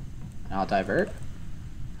 and I'll divert.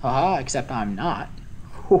 Haha, except I'm not.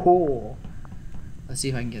 Ho-ho. Let's see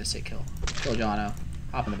if I can get a sick kill. Kill Jono.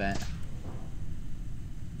 Hop in the vent.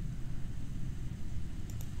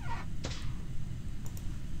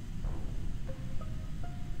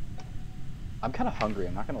 I'm kind of hungry.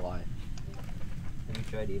 I'm not gonna lie. Have you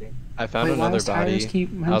tried eating? I found Wait, why another does Tyrus body. keep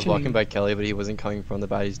I was mentioning- walking by Kelly, but he wasn't coming from the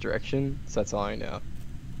body's direction, so that's all I know.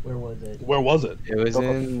 Where was it? Where was it? It was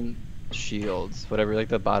in Shields, whatever, like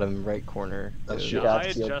the bottom right corner. That's So- Shields. I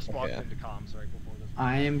had just walked Yeah. into comms right before this.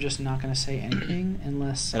 I am just not gonna say anything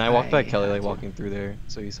unless. And I walked by Kelly, have like to. walking through there,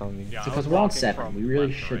 so he saw me. Yeah, I Because was we're on walking 7, from we really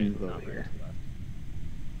left to shouldn't right, go not here. right to left.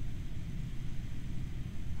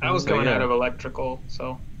 I was going yeah. out of electrical,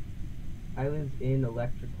 so I was in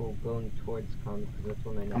electrical going towards comms because that's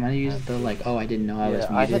when I know. I'm gonna use the like, oh, I didn't know I was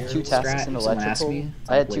Yeah, I muted. had 2 tasks strat. in If someone asked electrical. me, it's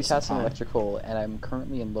I had like 2 wasting tasks in time. electrical, and I'm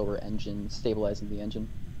currently in lower engine, stabilizing the engine.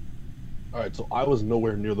 Alright, so I was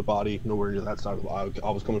nowhere near the body, nowhere near that side of the body. I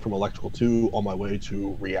was coming from electrical 2 on my way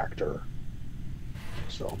to reactor.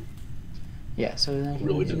 So, Yeah, so then he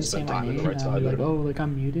Really didn't didn't say spend my time in name, the right and I'll be side like, there. oh, like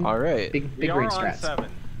I'm muted. Alright. Big We brain are on strats. 7,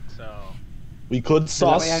 so we could So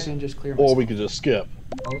that sus, way I can just clear or myself. we could just skip.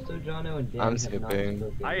 Also, Jono and Dan I'm have not skipping.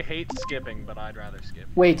 spoken. I hate skipping, but I'd rather skip.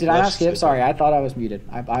 Wait, did I not Let's skip? skip Sorry, it. I thought I was muted.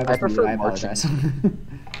 I was muted. prefer I marching. apologize.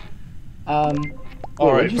 Wait,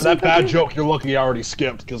 Alright, what'd you for say, that bad Cookie? joke, you're lucky I already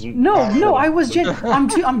skipped, because... No, I was just.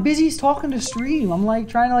 I'm busy talking to stream. I'm like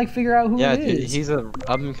trying to like figure out who Yeah, it dude, is. he's a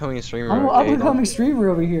up-and-coming streamer. I'm an okay? up-and-coming streamer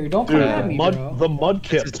over here. Don't come Dude, at the me, mud, bro. the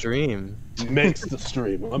mudkip It's a dream. makes the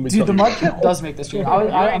stream. Let me Dude, the tell you. mudkip does make the stream. You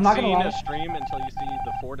I'm ain't not gonna seen lie. a stream until you see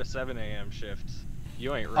the 4 to 7 a.m. shifts.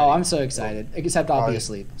 You ain't ready. Oh, I'm so excited. Except I'll be Alright.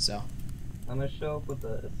 asleep. So. I'm gonna show up with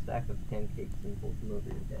a stack of pancakes and hold them over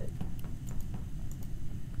your head.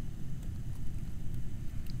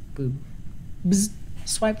 Boom. Bzz.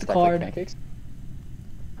 Swipe the Stack like card. pancakes?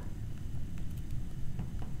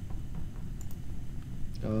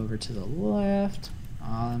 Go over to the left.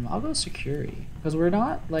 I'll go security because we're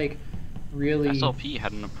not like really SLP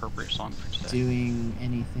had an appropriate song for today. doing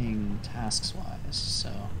anything tasks wise. So,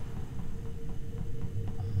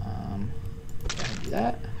 go ahead and do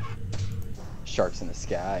that. Sharks in the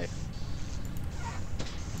sky.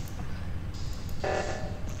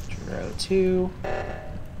 Row 2.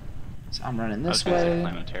 So I'm running I was this gonna say way.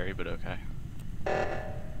 planetary, but okay.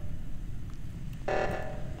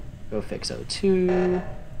 Go fix O2.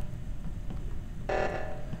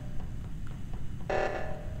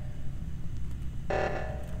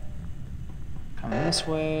 Coming this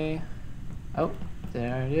way. Oh, did I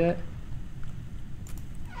already do it?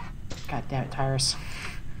 God damn it, Tyrus.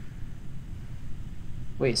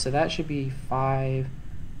 Wait, so that should be 5.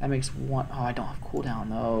 That makes 1. Oh, I don't have cooldown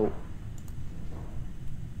though.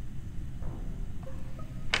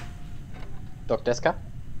 Doc Deska?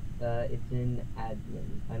 It's in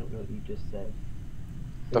admin. I don't know what you just said.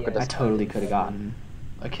 Look at I this. totally could have gotten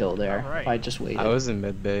a kill there Alright. if I just waited. I was in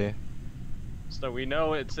mid bay. So we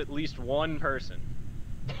know it's at least one person.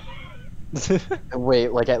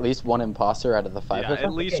 Wait, like at least one imposter out of the 5 Yeah, of at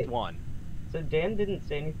them? least Okay. one. So Dan didn't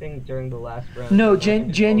say anything during the last round. No, so I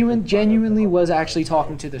can just genuinely also- was actually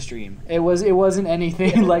talking to the stream. It wasn't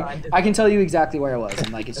anything Yeah, like I'm just- I can tell you exactly where I was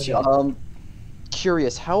and like it's chill.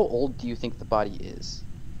 Curious, how old do you think the body is?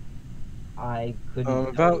 I couldn't.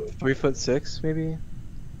 About 3'6", maybe.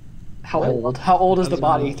 How old? How old is the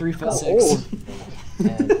body? 3'6". old?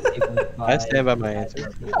 And it was I stand by my by-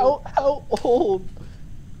 answer. How old?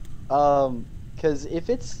 Because if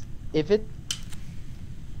it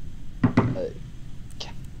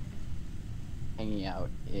hanging out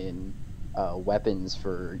in weapons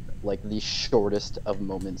for like the shortest of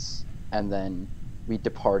moments, and then we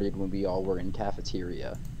departed when we all were in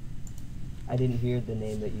cafeteria. I didn't hear the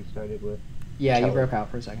name that you started with. Yeah, you Kelly. broke out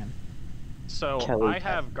for a second. So Kelly I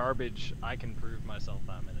have garbage. I can prove myself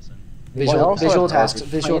I'm innocent. Visual, Well, I also visual have tasks.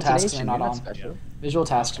 garbage. Visual My tasks are intonation, not you're on. special. Visual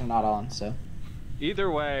tasks are not on. So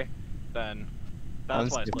Either way, then that's I'm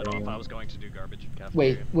why I split skipping. off. I was going to do garbage in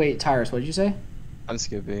cafeteria. wait, Tyrus, what did you say? I'm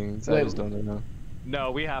skipping, so I Wait. just don't know.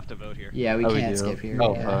 No, we have to vote here. Yeah, we Oh, can't do. skip here.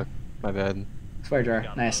 Oh, yeah. fuck. My bad. Swear jar.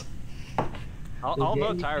 Gotta Nice. I'll So Dan, vote you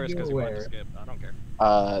should Tyrus be because he wanted to aware. skip. I don't care.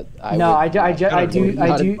 No, I do.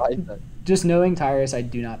 not advise that. Just knowing Tyrus, I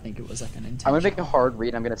do not think it was like an intention. I'm gonna make a hard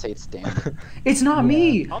read. I'm gonna say it's Dan. It's not Yeah.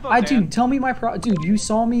 me. I'll vote Dan. Dude, tell me my dude, you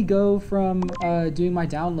saw me go from doing my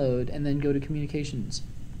download and then go to communications.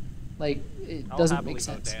 Like it I'll doesn't happily make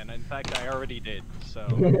vote sense, Dan. In fact, I already did. So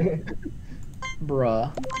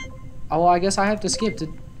bruh. Oh, well, I guess I have to skip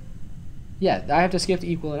to. Yeah, I have to skip to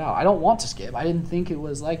equal it out. I don't want to skip. I didn't think it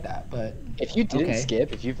was like that, but If you didn't Okay.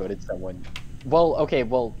 skip, if you voted someone, well, okay,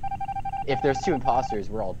 well, if there's 2 imposters,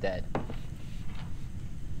 we're all dead.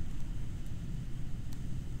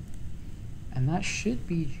 and that should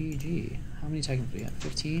be GG. How many seconds do we have?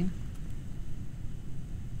 15.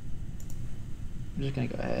 I'm just gonna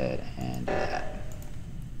go ahead and do that.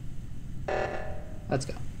 Let's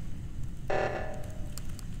go.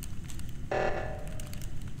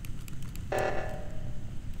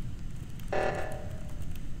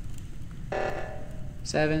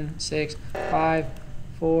 7, 6, 5,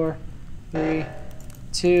 4, 3,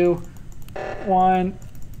 2, 1.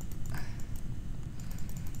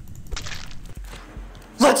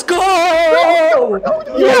 Let's go!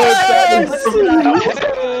 Yes!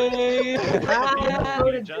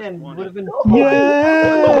 Yes!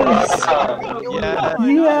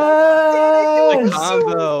 Yes!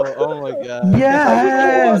 Combo. Oh my god.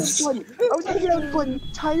 Yes! I was hanging out the button the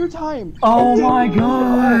entire time. Oh my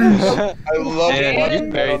gosh! I love Dan,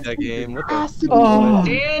 you buried that game. What the Oh.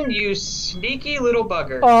 Dan, you sneaky little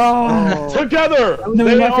bugger. Oh. Together. No,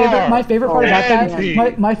 my favorite part about that. Andy.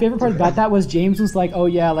 My favorite part about that was James was like, "Oh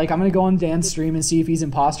yeah, like I'm gonna go on Dan's stream and see if he's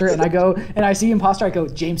imposter." And I go and I see imposter. I go,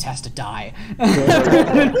 "James has to die."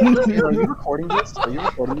 Are you recording this?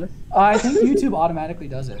 I think YouTube automatically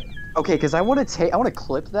does it. Okay, because I want to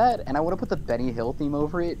clip that, and I want to put the Benny Hill theme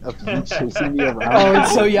over it of you chasing me around.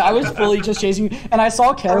 Oh, so yeah, I was fully just chasing you, and I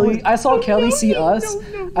saw Kelly. I saw Kelly see us.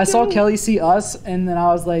 I saw Kelly see us, and then I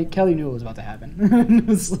was like, Kelly knew what was about to happen.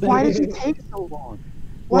 Why did you take so long?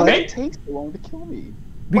 Why did it take so long to kill me?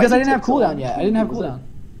 Because I didn't have cooldown yet. I didn't have cooldown.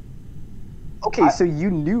 Okay, so you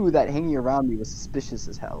knew that hanging around me was suspicious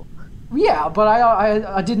as hell. Yeah, but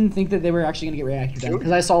I didn't think that they were actually gonna get reactive done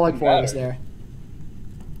because I saw like 4 of us there.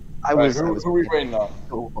 I was. Who are we waiting on?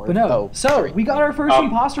 But no, so we got our first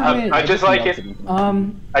imposter win. I just like it.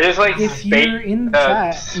 I just like if you're in the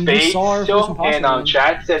chat and you saw our first imposter win,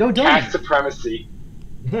 chat said go donate. cat supremacy.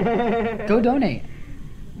 Go donate.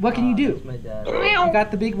 What can you do? You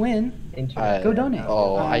got the big win. Go donate.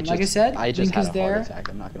 Oh, like I said, I just link had is a there. heart attack.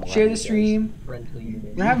 I'm not gonna lie. Share the stream. We're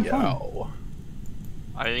having fun.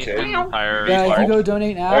 I ate an entire. Yeah, if you go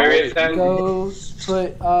donate now, go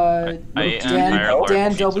put I ate an entire large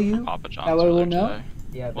Dan pizza W. from Papa John's That way we'll earlier know. today.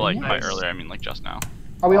 Yeah, Well, like nice. by earlier, I mean like just now.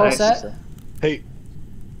 Are we all set? Hey,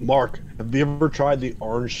 Mark, have you ever tried the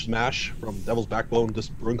Orange Smash from Devil's Backbone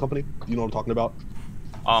Disc Brewing Company? You know what I'm talking about?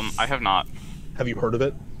 I have not. Have you heard of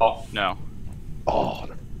it? Oh no. Oh,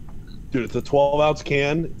 dude, it's a 12-ounce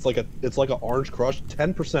can. It's like an Orange Crush,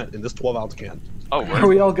 10% in this 12-ounce can. Oh, Are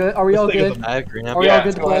we all good? Are we all good? I agree. Are we all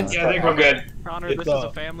good to play? Yeah, I think we're good. Connor, It's, this is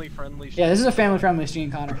a family-friendly show. Yeah, this is a family-friendly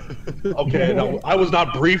stream, Connor. Okay, no, I was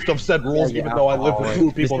not briefed of said rules, even though I live with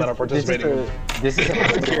 2 people that are participating. This is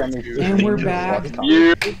a And we're back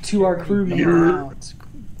to our crewmate round.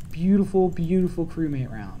 Beautiful, beautiful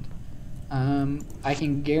crewmate round. I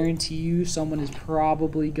can guarantee you someone is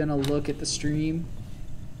probably gonna look at the stream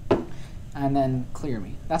and then clear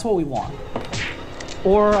me. That's what we want.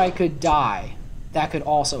 Or I could die. That could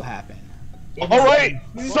also happen. Alright,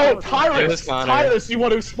 so was Connor. Tyrus, you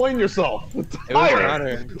want to explain yourself? It was Tyrus!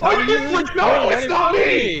 Connor. Oh, no, it's not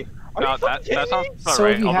me! No, that sounds about So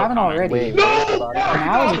right. if you I'll vote haven't Connor. already, Wait, No!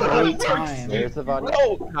 now is a great time. Where's the body?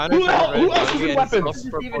 No! Connor Who else is in weapons?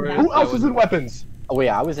 Who else is in weapons? Oh wait,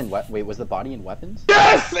 I was in wait, was the body in weapons?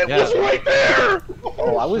 Yes! It was right there!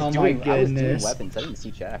 Oh, I was Oh my doing goodness. weapons. I didn't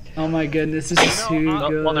see Jack. Oh my goodness, this is too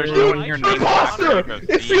good. Well, there's no one in your It's the name. imposter!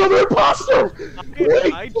 It's the other imposter!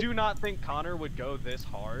 Wait! I do not think Connor would go this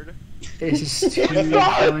hard. This is too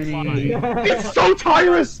not! funny. It's so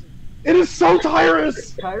Tyrus! It is so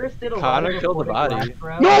Tyrus! Tyrus did a Connor lot of killed the reporting body. last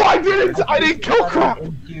round. No, I didn't! I didn't kill crap!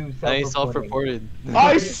 Now he's self-reported.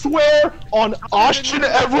 I swear on Austin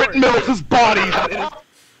Everett Mills' body that it is.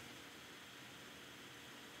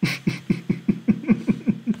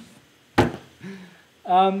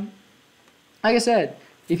 Like I said,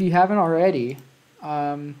 if you haven't already,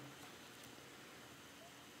 come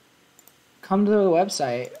to the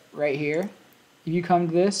website right here. If you come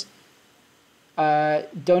to this,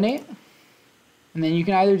 donate, and then you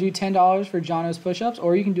can either do $10 for Jono's push-ups,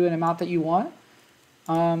 or you can do an amount that you want.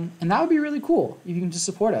 And that would be really cool if you can just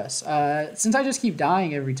support us. Since I just keep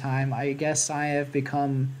dying every time, I guess I have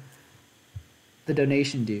become the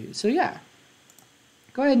donation dude. So yeah,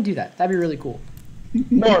 go ahead and do that. That'd be really cool.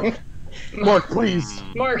 Mark, please.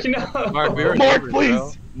 Mark, no. Mark, we were Mark, neighbors, please.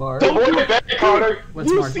 bro. Mark. Don't do it, Connor. What's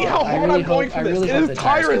You Mark see vote? how I hard really I'm going hope, for I this. really It hope is that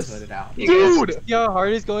Tyrus Tyrus. gets voted out. Dude! See how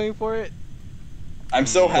hard he's going for it? I'm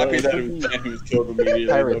so happy that it was Dan who was killed immediately.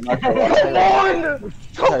 Tyrus. I'm not gonna lie.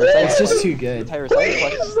 Come on! It's just too good. Tyrus, I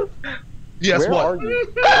have a question. Yes, Where what? are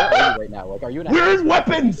you? Where are you right now? Like, are you in a Where's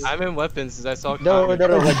weapons? I'm in weapons since I saw No, Connor. no,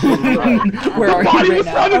 no, like, Where are Body you right was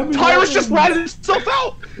now? found I'm and in Tyrus just weapons. ratted himself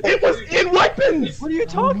out! It was in weapons! What are you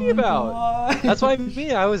talking about? God. That's why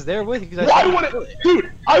I was there with you. 'Cause I Why saw would you. it?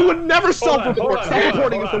 Dude, I would never hold self-report. on,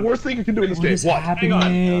 Self-reporting is hold the on. worst thing you can do in this What game. is What?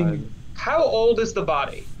 happening? How old is the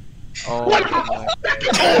body? Oh, What? my.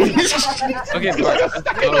 Okay, It's Mark. like a let's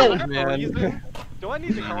second go, old. man. Do I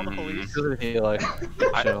need to call the police? Doesn't feel like.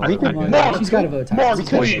 We can Mark, She's got to vote Tyrus. Mark, We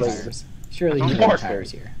can vote please. Tyrus. Surely you can Mark. vote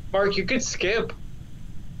Tyrus here. Mark, you could skip.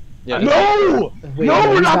 Yeah. No! Wait, No,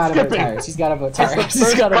 we're he's not gotta vote skipping. Tyrus. He's gotta vote It's the Tyrus. He's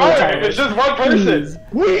first gotta vote time. Tyrus. It's just one person.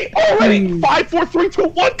 We already 5, 4, 3, 2,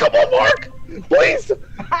 1. Come on, Mark. Please. Oh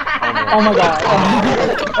my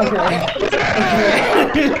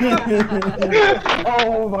god.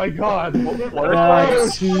 Oh my god.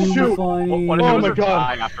 That's too funny. What if Oh it was my a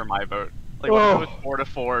God. tie after my vote? Like, what if it was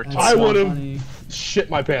 4-4? That's I so would have funny. shit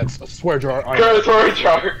my pants. I swear, Jar. Go to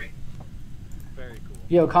jar. Very cool.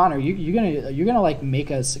 Yo, Connor, you're gonna like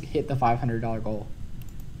make us hit the $500 goal.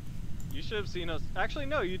 You should have seen us. Actually,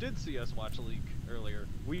 no, you did see us watch a leak earlier.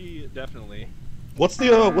 We definitely. What's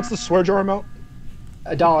the swear jar amount?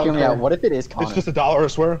 $1. Hear me out. What if it is Connor? It's just $1 a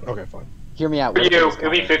swear. Okay, fine. Hear me out. For What if it you, is it'll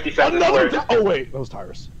be Connor? 50 cents. Another. Oh wait, that was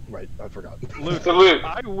Tyrus. Right, I forgot. Luke, Salute.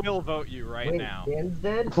 I will vote you right Wait, now. Dan's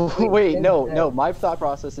dead? Wait, Dan's no, dead. no. My thought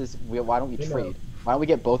process is, why don't we You know. trade? Why don't we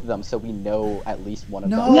get both of them so we know at least one of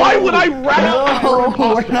No. them? Why would I rat out?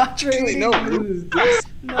 No, we're not trading. No,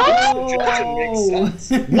 No.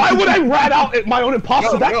 Why would I rat out at my own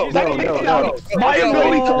imposter? No, that no, takes no, out no, my no,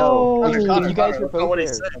 ability to. No, Connor, if Connor, you guys Connor, were know what both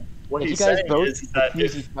he's there, saying. What if he's you guys saying both is that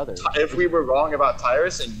accuse each other, if we were wrong about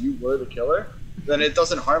Tyrus and you were the killer, then it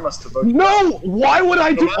doesn't harm us to vote. No, why would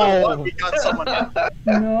I No do? matter what, Oh, we got someone else.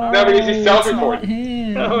 No, No, because he's it's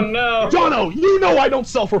self-reporting. not him. Oh no. Jono, you know I don't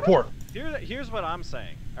self-report. Here's what I'm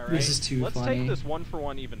saying. All right. This is too Let's funny. take this one for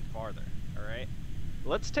one even farther. All right.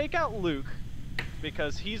 Let's take out Luke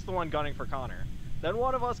because he's the one gunning for Connor. Then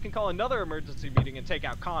one of us can call another emergency meeting and take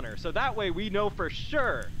out Connor. So that way we know for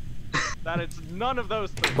sure that it's none of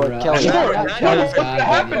those three. But Bruh. Kelly, Sure, that- that- Kelly's what's got gonna it.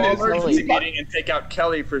 happen Call is emergency meeting and take out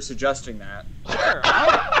Kelly for suggesting that. Sure.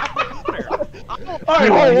 I'll Connor. All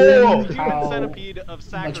right, whoa. Human How centipede of much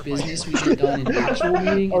sacrifice. business we get done in actual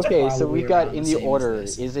meeting. is Okay, so probably we got around in the the same as order.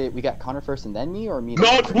 this. Is it we got Connor first and then me, or me? No,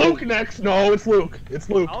 it's Luke next. No, it's Luke. It's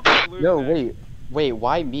Luke. I'll vote Luke No, next. wait.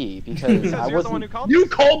 Why me? Because Because I you're the one who wasn't. called You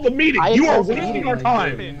this. called the meeting. I You are called the wasting meeting. our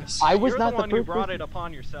time. I was You're not the the one who first brought person. it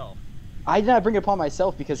upon yourself. I did not bring it upon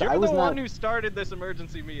myself because You're I the was one not. who started this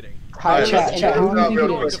emergency meeting. Tyrus Chat, and- who do we think No, it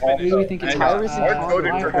real is? quick, Who do we think it is? Tyrus and Mark Connor.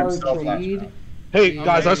 voted My for hard himself last grade. round. Hey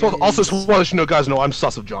guys, I also is- just want to let you know, guys, know I'm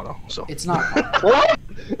sus of Jono. So. It's not. What?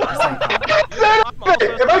 I'm also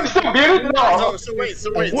Am I still muted? No. So wait.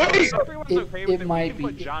 Wait. So- Everyone's It- okay it with it. might We can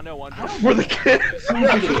put be- Jono on. For the kids. No!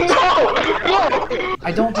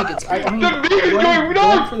 I don't think it's. I mean, The meeting is going going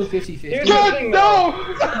on! for the 50-50. Here's the God, thing, no! No,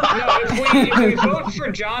 if we vote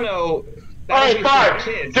for Jono, Alright, that'll fine. be for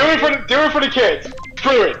kids. Do it for the kids.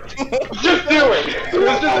 Screw it. Just do it.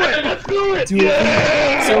 Let's do it. Do it.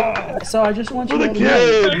 Yeah. So I just want you For all the to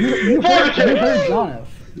know. kids. You For heard the kids. Jono.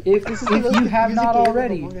 If you have not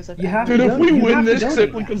already, you have Dude, to if donate. we You win have to this donate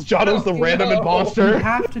simply now. because Jono's the random You imposter.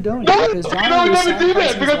 have to donate No, because we Jono don't will never do that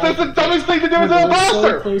sacrifice his because that's the life. dumbest thing to do as We're an so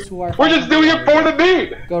imposter. close to our We're just doing it for the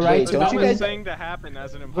meme. Go right Wait, to don't that you one. guys- thing to happen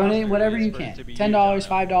as an imposter. Donate whatever is you for it can. to be $10, Jono.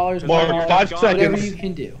 $5, Mark, Because 5 Jono- whatever seconds. you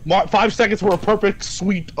can do. Mark, 5 seconds for a perfect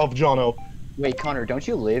sweep of Jono. Wait, Connor, don't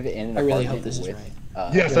you live in an I really apartment hope this is with? right.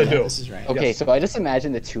 Yes, really I do. hope This is right. Okay, Yes. so I just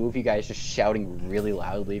imagine the two of you guys just shouting really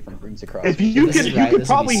loudly from rooms across. If you This could, is you right, could this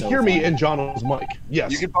would be probably so hear me fun. in Jono's mic. Yes.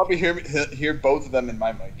 You can probably hear both of them in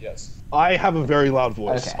my mic. Yes. I have a very loud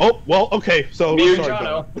voice. Okay. Oh, well, okay. So Me or sorry,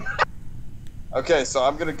 Jono. Okay, so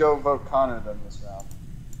I'm gonna go vote Connor then this round.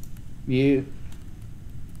 Mute.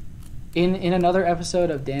 In another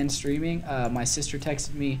episode of Dan streaming, my sister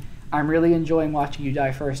texted me, "I'm really enjoying watching you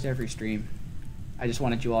die first every stream. I just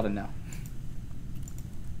wanted you all to know."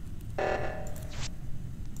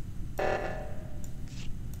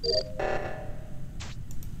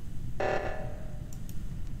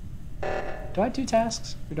 Do I do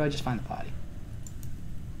tasks or do I just find the potty?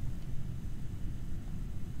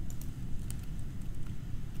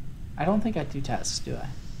 I don't think I do tasks, do I?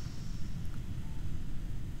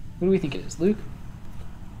 What do we think it is, Luke?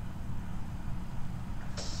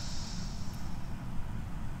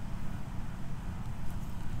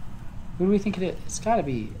 Who do we think it is? It's gotta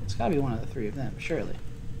be one of the three of them, surely.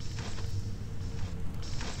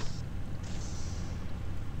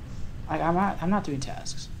 I'm not doing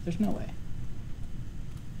tasks. There's no way.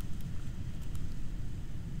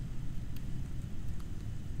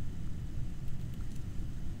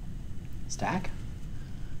 Stack?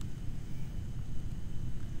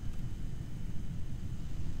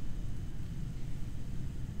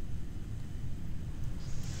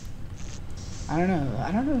 I don't know.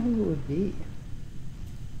 I don't know who it would be.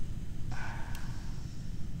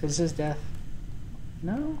 Is this death?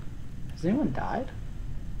 No? Has anyone died?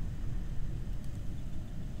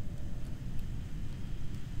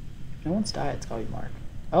 No one's died. It's gotta be Mark.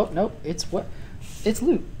 Oh, nope. It's what? It's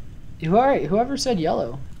Luke. Alright, whoever said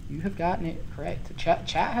yellow, you have gotten it correct. Chat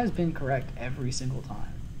has been correct every single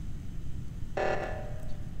time.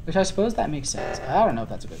 Which I suppose that makes sense. I don't know if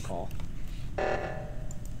that's a good call. I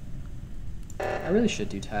really should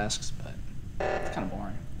do tasks, but it's kind of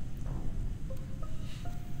boring.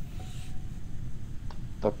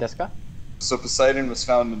 So Poseidon was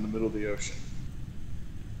found in the middle of the ocean.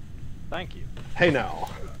 Thank you. Hey now.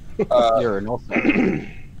 Poseidon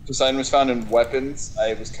was found in weapons.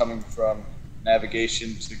 I was coming from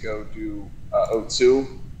navigation to go do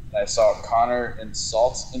O2. And I saw Connor in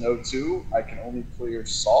salt in O2. I can only clear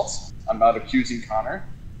salt. I'm not accusing Connor,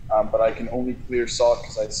 but I can only clear salt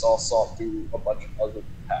because I saw salt do a bunch of other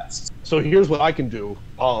tasks. So here's what I can do.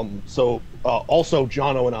 Also,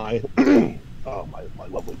 Jono and I, my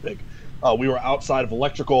lovely pig, we were outside of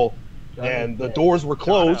electrical, and the doors were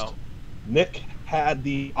closed. Jono. Nick had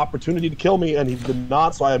the opportunity to kill me, and he did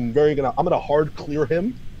not. So I'm gonna hard clear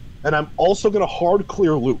him, and I'm also gonna hard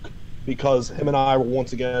clear Luke because him and I were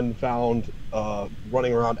once again found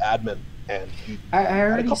running around admin, and he I had a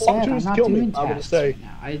already couple said I'm opportunities to not kill me. doing I would tasks say.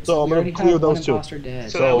 right now. So I'm we gonna already clear have those one two. imposter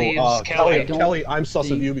dead. So that leaves Kelly. Kelly, I'm sus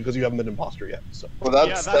of the- you because you haven't been an imposter yet. So. Well,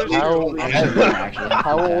 that's Yeah, that is How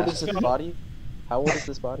old is this body? How old is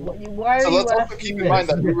this body? Why are So you let's also asking keep in this? mind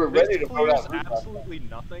that we were ready to This vote clears out Luke. absolutely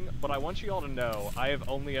nothing, but I want you all to know I have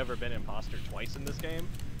only ever been imposter twice in this game.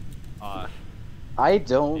 I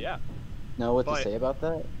don't Yeah. know what to But say about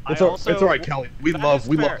that. It's I all also- right, Kelly. We that love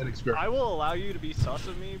is fair. inexperience. I will allow you to be sus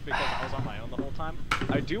of me because I was on my own the whole time.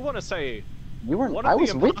 I do want to say You weren't. one I of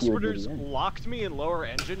was the with you. at the imposters end. locked me in lower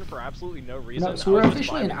engine for absolutely no reason. No, so we're I was just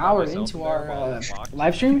officially an vibing by hour myself into in there while I our was locked.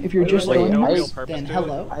 live stream. If you're just Wait, joining no real us, purpose then to it.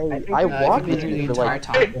 hello. I If walked you've with been here you the for entire like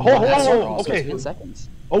time, hold on, that's hold on, also okay. 10 seconds.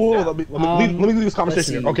 Oh, Yeah. let me leave this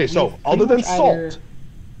conversation here. Okay, so We've other than pretty much either- salt,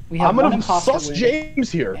 we have I'm one gonna imposter sus win,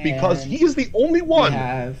 James here because and he is the only we one.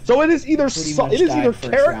 have So it is either pretty much it is died either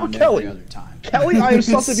first Carrot or round every Kelly. other time. Kelly, I am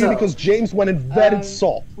sus of you So, because James went and vetted um,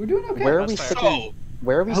 salt. We're doing okay. Where are we That's fair. sticking?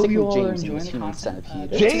 Where are we I hope sticking you all are James in enjoying this the human content.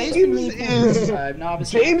 centipede? Today's been really James cool. is No,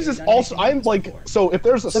 obviously James I've is done also. anything I'm like before. so. If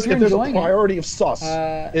there's So if you're a enjoying it, priority of sus,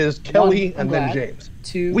 is Kelly one, I'm and then glad. James.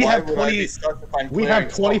 Two, We Why have would I 20 be stuck if I'm we clearing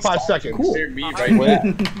have 25 salt? seconds. Cool. Clear me right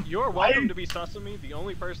now. You're welcome to be sus of me. The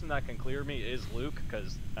only person that can clear me is Luke,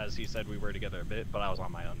 because as he said, we were together a bit, but I was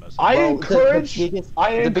on my own most of the I time. encourage biggest-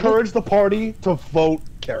 I the encourage the party to vote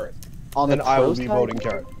Carrot, On the and I will pro be side, voting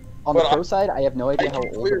Carrot. On the But pro side, I have no I idea how can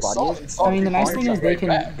old clear the body salt is. and salt I mean, the nice can thing is right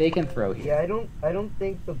back. they can throw here. Yeah, I don't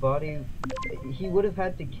think the body. He would have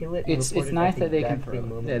had to kill it. and It's report it nice at that the they can exact same throw.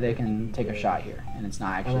 moment Yeah, they that can he take a did. shot here, and it's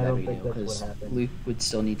not actually I that don't big a think deal that's what because happened. Luke would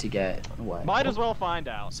still need to get what? Might as well find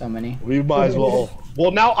out. So many. We might as well.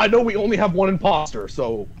 Well, now I know we only have one imposter,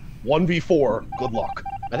 so 1v4. Good luck.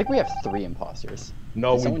 I think we have 3 imposters.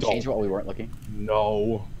 No, Did we someone don't. change while we weren't looking?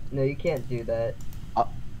 No. No, you can't do that.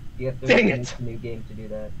 You have to Dang release it. a new game to do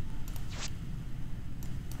that.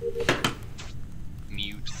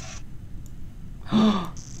 Mute.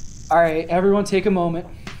 All right, everyone, take a moment.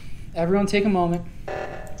 Everyone, take a moment,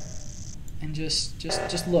 and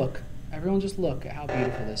just look. Everyone, just look at how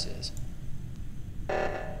beautiful this is.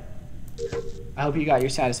 I hope you got your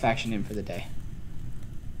satisfaction in for the day.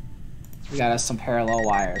 We got us some parallel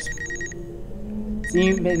wires.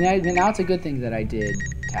 See, but now it's a good thing that I did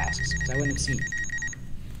tasks, because I wouldn't have seen.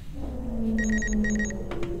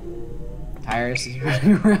 Tyrus is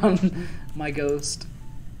running around my ghost.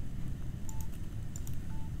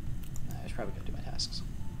 I should probably go do my tasks.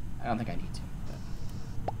 I don't think I need to.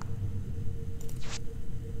 But...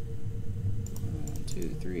 1, 2,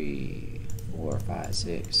 3, 4, 5,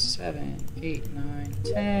 6, 7, 8, 9,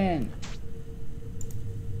 10.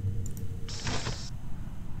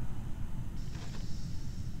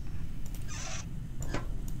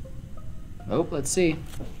 Oh, let's see.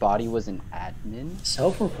 The body was an admin.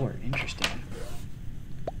 Self-report. Interesting.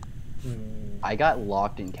 I got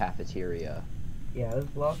locked in cafeteria. Yeah, I was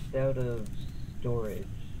locked out of storage.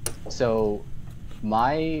 So,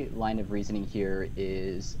 my line of reasoning here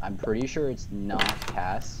is I'm pretty sure it's not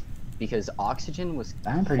Cass because oxygen was.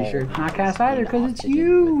 I'm pretty sure it's not called Cass either in because it's oxygen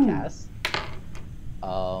you. with Cass.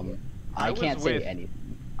 I was can't say with-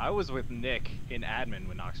 anything. I was with Nick in admin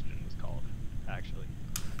when oxygen was called, actually.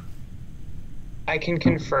 I can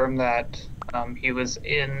confirm that he was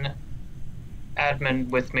in admin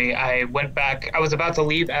with me. I went back. I was about to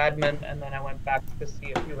leave admin, and then I went back to see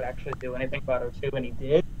if he would actually do anything about O2, and he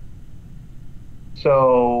did.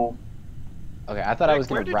 So Okay, I thought I Nick, was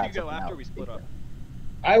where gonna did wrap you go something after out. we split up?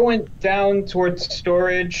 I went down towards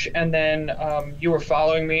storage, and then you were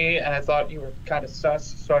following me, and I thought you were kind of sus,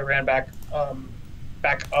 so I ran back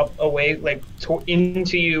up away, like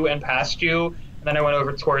into you and past you, and then I went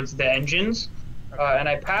over towards the engines, and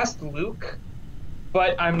I passed Luke,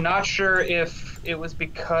 but I'm not sure if it was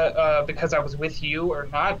because I was with you or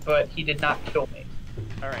not. But he did not kill me.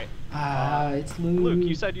 All right. It's Luke. Luke,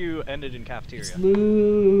 you said you ended in cafeteria. It's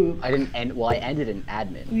Luke. I didn't end. Well, I ended in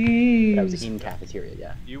admin. Please. But I was in cafeteria.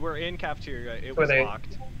 Yeah. You were in cafeteria. It Where was they-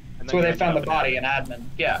 locked. And That's where you they found the ended up body in admin.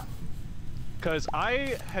 Yeah. Because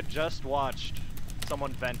I had just watched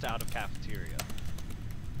someone vent out of cafeteria.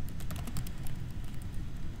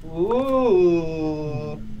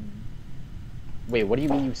 Ooh. Wait, what do you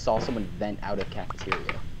mean you saw someone vent out of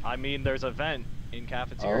cafeteria? I mean, there's a vent in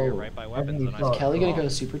cafeteria Oh. right by weapons, you and I saw Is saw Kelly it. gonna go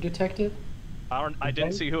super detective? I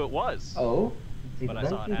didn't see who it was. Oh. But I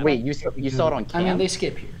saw it. Wait, you saw it on I mean, cam? they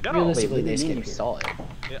skip here. No. Wait, Realistically, what do they you skip mean you here. saw it?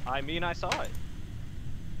 I mean, I saw it.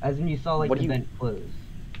 As in you saw like What the do you- vent close.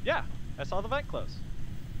 Yeah, I saw the vent close.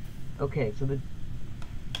 Okay, so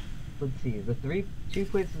let's see. The two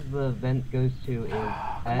places the vent goes to is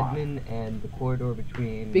admin and the corridor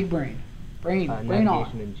between Big brain. Brain on.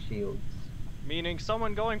 navigation and shields. Meaning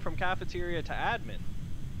someone going from cafeteria to admin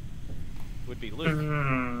would be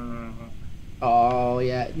Luke. Oh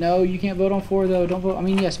yeah. No, you can't vote on 4 though. Don't vote. I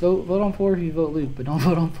mean, yes, vote on 4 if you vote Luke, but don't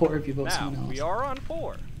vote on 4 if you vote Now, someone else. we are on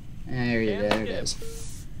 4. There you Can go. There it skip is.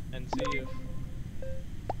 And see if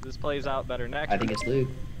this plays out better next I think round. it's Luke.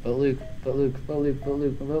 Vote Luke. Vote Luke. Vote Luke. Vote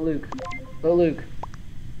Luke. Vote Luke. Vote Luke.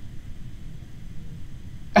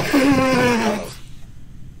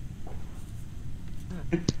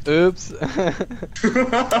 Oops.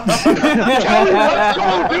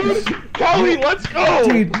 Kelly, let's go!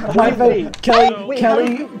 Dude, my vote. Kelly. Wait,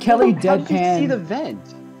 Kelly. Kelly. How did you see Deadpan. the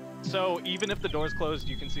vent? So even if the door's closed,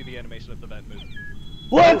 you can see the animation of the vent move.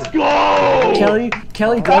 Let's go! Kelly That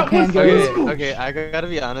Deadpan was goes. Okay, I gotta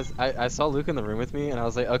be honest. I saw Luke in the room with me, and I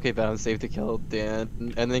was like, okay, but I'm safe to kill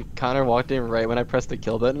Dan. And then Connor walked in right when I pressed the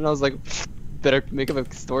kill button, and I was like, better make up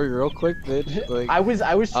a story real quick, bitch. Like, I was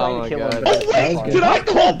oh trying my to kill him. God. But That was good. Did I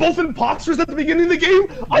call both imposters at the beginning of the game?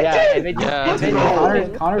 I Yeah, did! and then- Yeah. and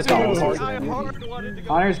then- Connor's got one. I hard wanted to go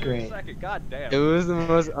Connor's for a great. second. God damn. it was the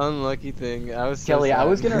most unlucky thing. I was so Kelly, I sad.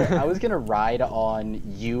 was gonna ride on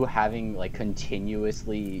you having like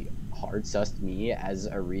continuously hard sussed me as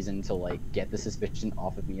a reason to like get the suspicion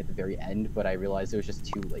off of me at the very end, but I realized it was just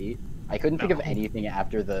too late. I couldn't think of anything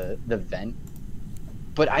after the vent.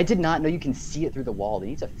 But I did not know you can see it through the wall. They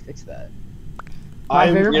need to fix that. My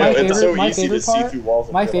favorite see part. through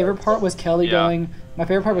walls. My favorite part was Kelly Yeah. going. My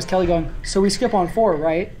favorite part was Kelly going. So we skip on 4,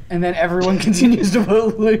 right? And then everyone continues to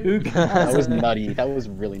vote Luke. That was nutty. That was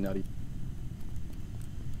really nutty.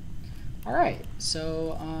 All right.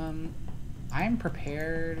 So I am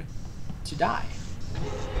prepared to die.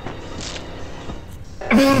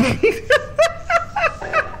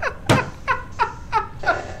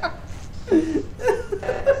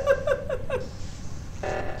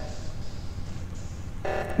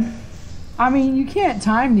 I mean, you can't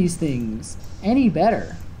time these things any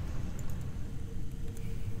better.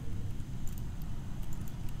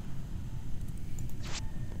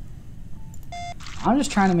 I'm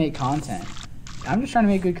just trying to make content. I'm just trying to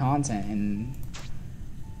make good content, and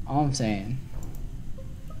all I'm saying.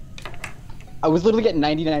 I was literally getting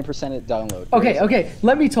 99% at download. Okay,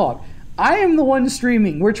 let me talk. I am the one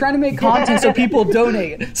streaming. We're trying to make content so people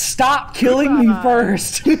donate. Stop killing me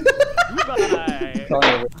first.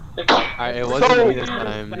 Bye. Alright, it wasn't me this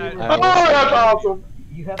time. Oh, that's awesome!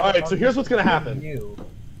 You have Alright, so here's what's gonna happen. You.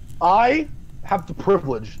 I have the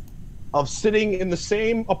privilege of sitting in the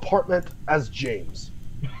same apartment as James.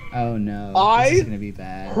 Oh no. I This is gonna be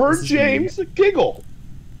bad. Heard This is gonna be- James giggle.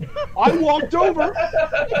 I walked over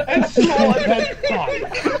and saw it had fun.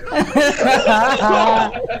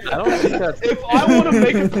 I don't think that's. If I want to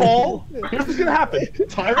make a call, here's what's gonna happen.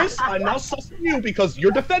 Tyrus, I'm now sussing you because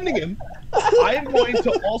you're defending him. I am going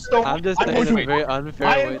to also. I'm just I'm saying going it's a very unfair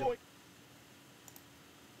I way. am going.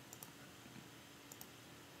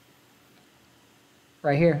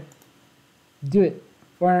 Right here. Do it.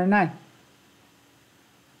 409.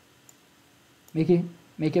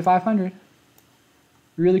 Make it 500.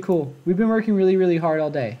 Really cool. We've been working really, really hard all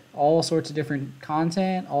day. All sorts of different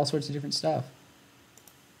content, all sorts of different stuff.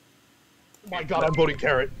 Oh my God, I'm voting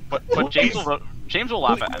Carrot. But James will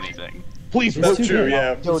laugh at anything. Please It's vote too true, good.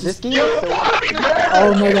 yeah. Yo, this game is so...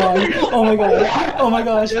 Oh my god. Oh my god. Oh my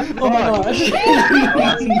gosh. Oh my gosh.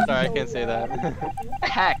 Sorry, I can't say that.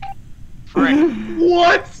 Heck. Frick.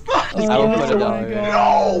 What? I will put Oh it my down. gosh.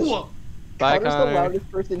 No! Bye, Connor's the Connor.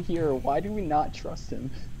 loudest person here. Why do we not trust him?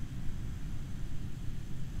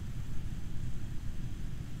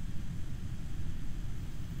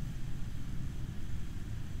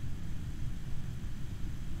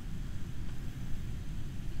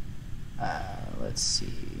 Let's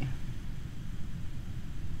see.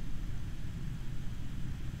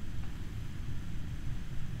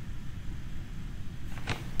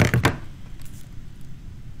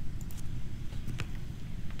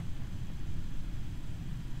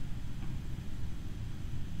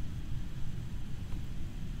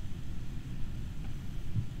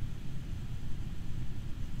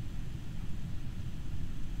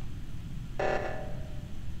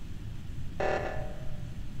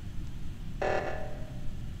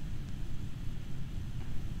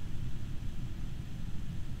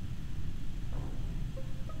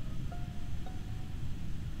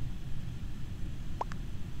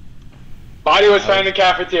 Body was found in the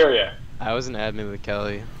cafeteria. I was an admin with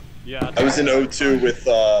Kelly. Yeah. I was in O2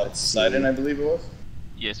 with Sidon, I believe it was.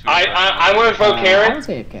 Yes. I want to vote Karen. I was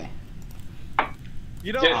AFK.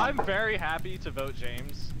 You know, Yeah. I'm very happy to vote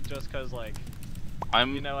James, just cause like,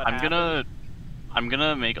 I'm you know what I'm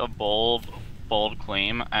gonna make a bold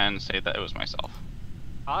claim and say that it was myself.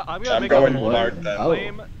 I'm gonna I'm make going a bold hard then.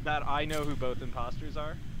 claim that I know who both imposters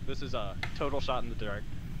are. This is a total shot in the dark.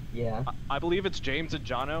 Yeah. I believe it's James and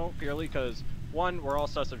Jono purely because one, we're all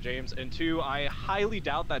sus of James, and two, I highly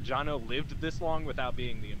doubt that Jono lived this long without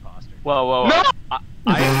being the imposter. Whoa. No!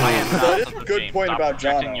 I am not That is sus a of good James. point Stop about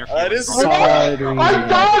projecting Jono. your That is feelings on solid me. reason. I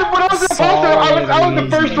died when I was imposter. I was in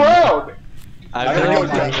the first round. I I'm feel gonna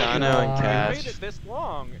like go Jono Jono. and I waited Cash. this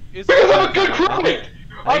long. Is Because I'm a good crewmate.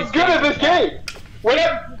 I'm good at this game.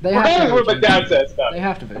 Whatever. They have Regardless to what my vote dad James. says stuff. They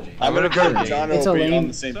have to vote James. I'm gonna go It's Jono a be lame- on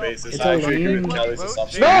the same so basis. it's I a actually agree lame- with Kelly's Vote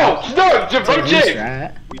assumption. No, It's a vote lame James.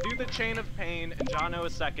 strat. We do the chain of pain, and Jono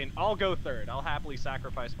is second. I'll go third. I'll happily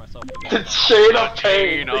sacrifice myself. The chain of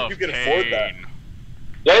pain. I think you can afford that.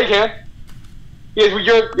 Yeah, you can. Yes,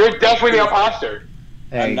 you're definitely the imposter.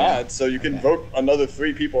 There I'm you go. not, so you can Okay. vote another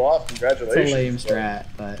 3 people off. It's Congratulations. a lame but- strat,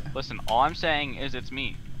 but Listen, all I'm saying is it's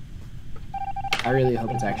me. I really hope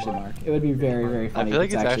it's actually Mark. It would be very, very I funny feel like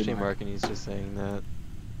if it's it's actually Mark and he's just saying that.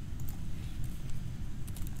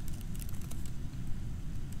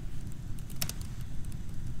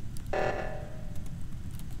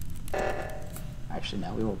 Actually,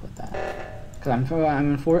 no, we will put that. Because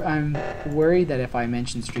I'm worried that if I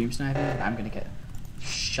mention stream sniping, I'm gonna get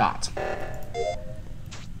shot.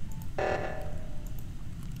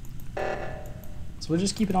 So we'll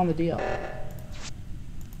just keep it on the DL.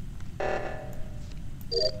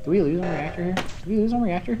 Do we lose on reactor here? Do we lose on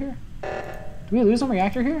reactor here? Do we lose on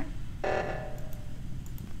reactor here?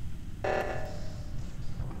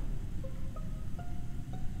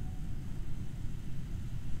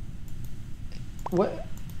 What?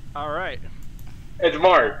 All right. It's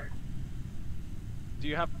Mark. Do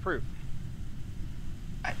you have proof?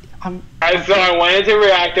 I'm. And so I went into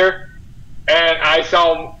reactor, and I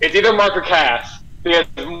saw it's either Mark or Cass. Because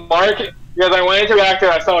I went into reactor,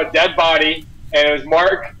 I saw a dead body, and it was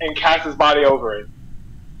Mark and Cass's body over it.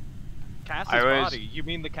 Cass's I was- body? You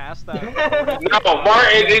mean the Cass that? No,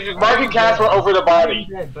 Mark and Cass were over the body.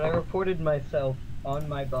 Dead, but I reported myself on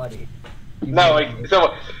my body. You No, know, like,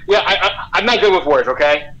 so yeah, I'm not good with words,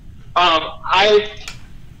 okay? I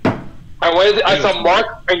saw Mark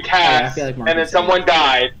and Yeah, I Cass, feel like Mark and then would say someone it.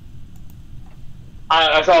 died.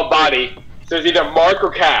 I saw a body, so it's either Mark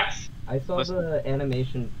or Cass. I saw Listen. the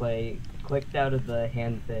animation play, clicked out of the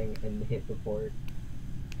hand thing, and hit report.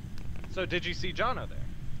 So did you see Jono there?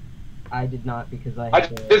 I did not because I I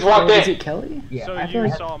had to... just walked Oh, is in. it Kelly? Yeah, So I feel you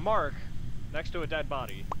like- saw Mark next to a dead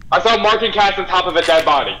body. I saw Mark and Cass on top of a dead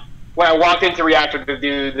body when I walked into reactor to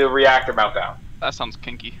do the reactor meltdown. That sounds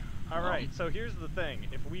kinky. All right. So here's the thing: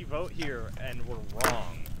 if we vote here and we're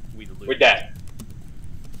wrong, we lose. We're dead.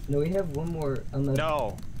 No, we have one more, unless...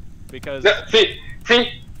 No, because No, see, that's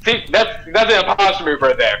an imposter move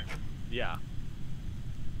right there. yeah,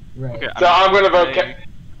 Right. Okay, So I'm gonna vote.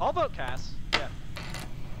 I'll vote Cass. Yeah.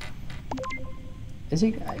 Is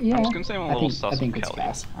he? Yeah. I was gonna say I'm a little sus I think of it's Kelly.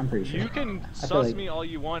 Cass. I'm pretty sure. You can I sus feel like- me all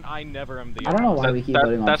you want. I never am the. I don't know why That- we keep that-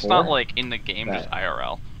 voting on that's 4. not like in the game, but- just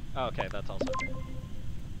IRL. Okay, that's also fair.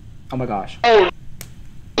 Oh my gosh. Oh,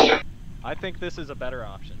 I think this is a better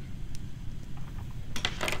option.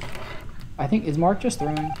 I think, is Mark just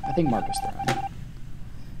throwing? I think Mark is throwing.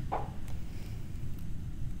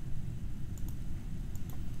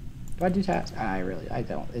 Do I do tasks? I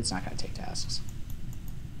don't. It's not gonna take tasks.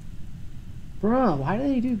 Bruh, why do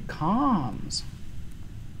they do comms?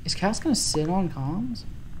 Is Cass gonna sit on comms?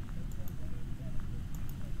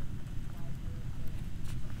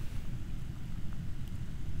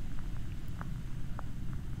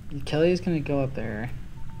 Kelly is gonna go up there.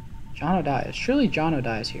 Jono dies. Surely Jono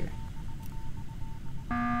dies here.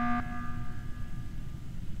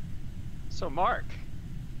 So Mark,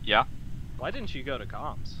 Yeah. why didn't you go to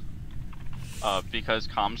comms? Because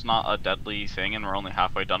comms not a deadly thing, and we're only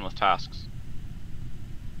halfway done with tasks.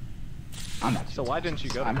 I'm not. So why didn't you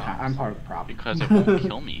go to I'm comms? part of the problem. Because it won't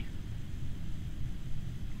kill me.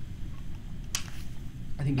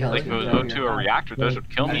 I think Kelly's Like, if it gonna was go go to here. a reactor, those would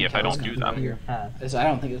kill I me think if I Kelly's don't do gonna go them. here. Pass. I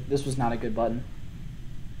don't think this was not a good button.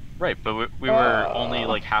 Right, but we were only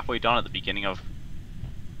like halfway done at the beginning of,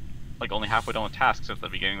 like only halfway done with tasks at the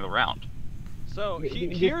beginning of the round. So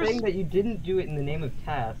You're here's saying that you didn't do it in the name of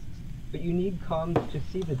tasks, but you need comms to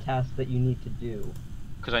see the tasks that you need to do.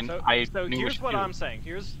 Because I so knew here's what to do. I'm saying.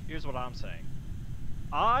 Here's what I'm saying.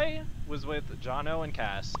 I was with Jono and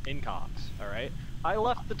Cass in comms. All right. I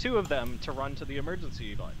left the two of them to run to the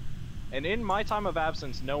emergency button. And in my time of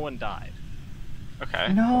absence, no one died.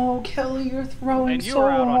 Okay. No, Kelly, you're throwing And you so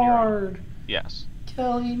were out on your own. hard. Yes.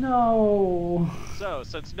 Kelly, no. So,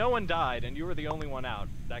 since no one died and you were the only one out,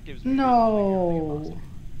 that gives me No.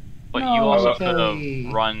 But No, you also could Kelly.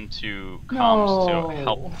 have run to comms No. to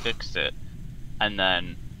help fix it, and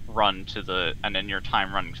then run to the, and in your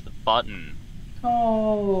time running to the button,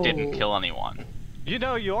 No. didn't kill anyone. You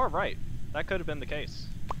know, you are right. That could have been the case.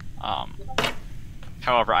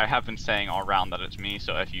 However, I have been saying all around that it's me,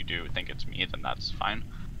 so if you do think it's me, then that's fine.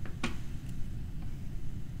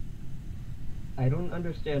 I don't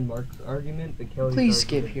understand Mark's argument, but Kelly's Please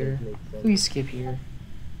skip argument here. does make sense. Please skip here.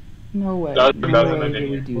 No way. Doesn't No make way any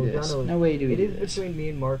do we do Well, this. Jono, No way do we It do is this. between me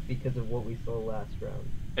and Mark because of what we saw last round.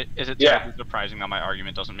 Is it Yeah. terribly surprising that my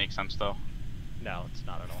argument doesn't make sense, though? No, it's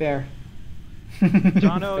not at all. Fair.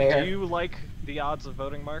 Jono, Fair. do you like the odds of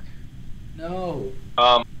voting Mark? No.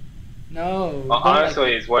 Um, No. well, don't honestly,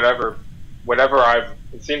 like it's whatever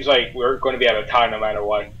it seems like we're going to be out of time no matter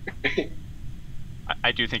what.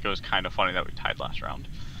 I do think it was kind of funny that we tied last round.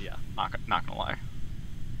 Yeah. Not gonna lie.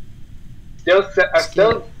 Still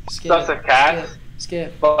sus of cats,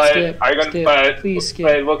 Skip. but Skip. are you gonna? Skip. But, Please skip.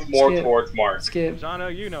 but it looks more Skip. towards Mark. Skip.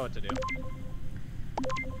 Jono, you know what to do.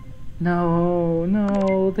 No,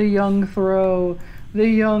 no, the young throw. The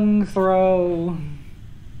young throw.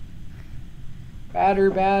 Batter,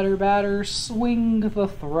 batter, batter, swing the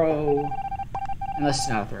throw. Unless it's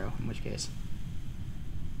not a throw, in which case.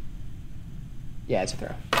 Yeah, it's a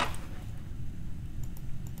throw.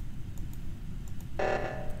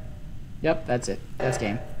 Yep, that's it. That's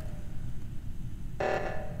game.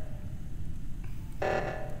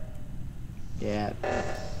 Yeah.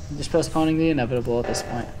 I'm just postponing the inevitable at this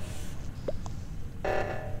point.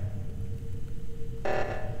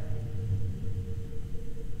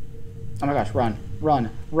 Oh my gosh, run,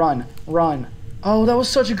 run, run, run. Oh, that was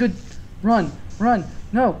such a good run, run,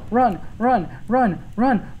 no, run, run, run,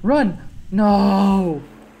 run, run. No.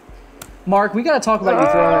 Mark, we gotta talk about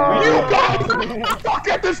you throwing. You guys suck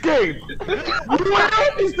at this game!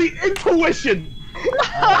 Where is the intuition?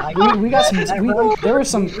 We got some. There was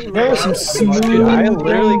some smooth Dude, I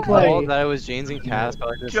literally gameplay. called that it was James and Cass by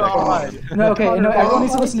like a second. No, okay, no, everyone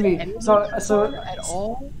needs to listen to me. So at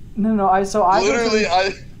all? no, I Literally,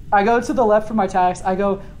 I go to the left for my task. I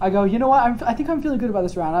go. You know what? I think I'm feeling good about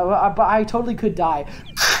this round. But I totally could die.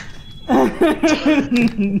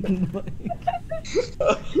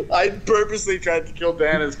 I purposely tried to kill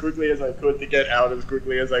Dan as quickly as I could to get out as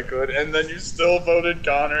quickly as I could, and then you still voted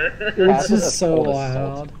Connor. It's just so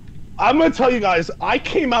wild. I'm gonna tell you guys, I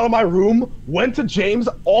came out of my room, went to James,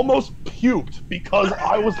 almost puked because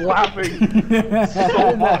I was laughing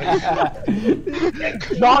so much. And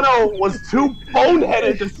Jono was too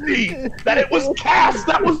boneheaded to see that it was Cass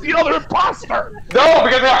that was the other imposter. No,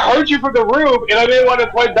 because I heard you from the room, and I didn't want to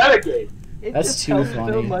play metagame. It That's just too helps so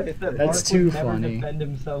funny. much that That's Mark too would never funny. defend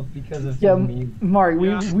himself because of Yeah, his meme. Mark, My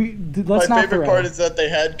let's not favorite throw. part is that they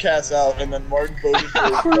had Cass out, and then Mark voted for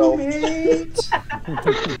himself. Crewmate.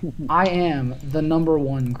 I am the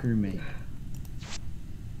 #1 crewmate.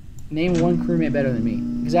 Name one crewmate better than me.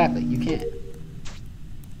 Exactly, you can't.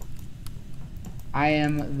 I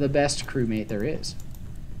am the best crewmate there is.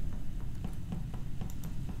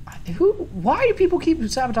 Why do people keep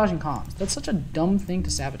sabotaging comms? That's such a dumb thing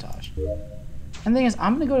to sabotage. And the thing is,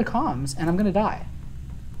 I'm gonna go to comms and I'm gonna die.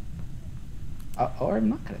 Or I'm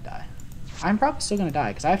not gonna die. I'm probably still gonna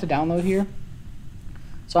die because I have to download here.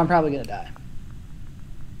 So I'm probably gonna die.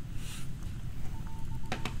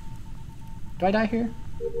 Do I die here?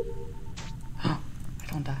 I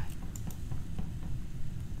don't die.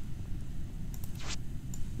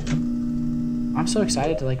 I'm so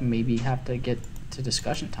excited to like maybe have to get to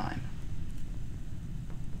discussion time.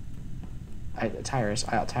 Tyrus,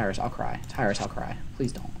 I'll cry. Tyrus, I'll cry.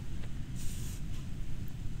 Please don't.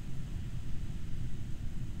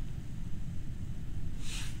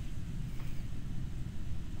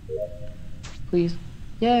 Please.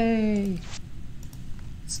 Yay!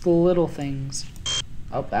 It's the little things.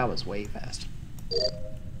 Oh, that was way fast.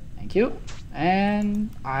 Thank you. And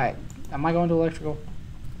am I going to electrical?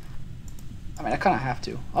 I mean, I kind of have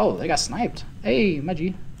to. Oh, they got sniped. Hey, my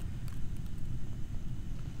G.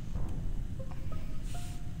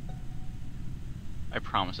 I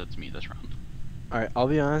promise it's me this round. Alright, I'll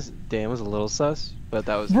be honest, Dan was a little sus, but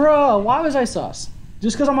that was... Bro, why was I sus?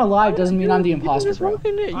 Just because I'm alive doesn't mean I'm the imposter, bro.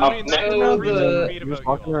 I mean, that's the reason for me to You're just vote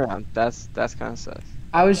walking you off. around. That's kind of sus.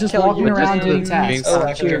 I was just Kelly, walking you were around just doing being tasks.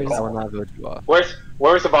 sus. Cheers. I will not vote you off.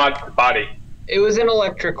 Where's the body? It was in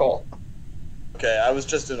electrical. Okay, I was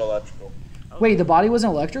just in electrical. Wait, the body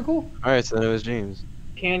wasn't electrical? Alright, so then it was James.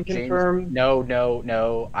 Can confirm. James,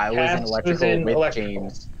 no. I was in Cass was electrical in with electrical.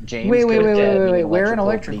 James. James. Wait. could have been Wait. Where in but he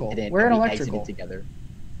electrical? didn't, Where in and we electrical? exited together.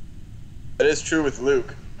 That is true with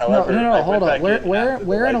Luke. However, No. I Hold went on. back in Where after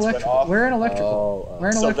the in lights went electrical? off. Where in electrical? Oh, Where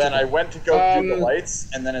in So electrical? then I went to go do the lights,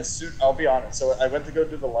 and then as soon I'll be honest. So I went to go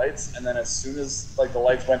do the lights, and then as soon as like the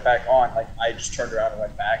lights went back on, like I just turned around and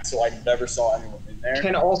went back. So I never saw anyone in there.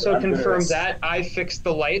 Can also I'm confirm gonna- that I fixed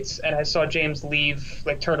the lights and I saw James leave,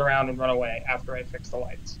 like turn around and run away after I fixed the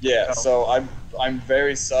lights. Yeah. So I'm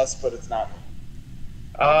very sus, but it's not.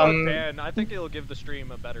 Dan, I think it'll give the stream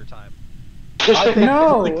a better time.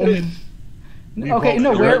 No. Okay,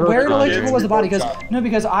 no. Where in both electrical got was the body? it. Because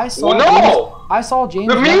because I saw. Well, no! I saw James.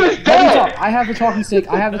 The meme is Let me dead! talk. I have the talking stick.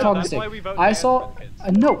 That's why we vote I Dan saw. for the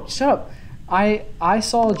kids. No, shut up. I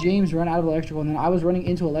saw James run out of electrical, and then I was running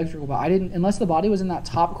into electrical, but I didn't. Unless the body was in that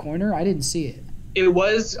top corner, I didn't see it. It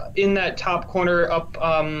was in that top corner up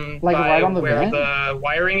Like by right on the where vent? the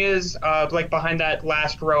wiring is, like behind that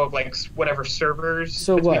last row of like whatever servers.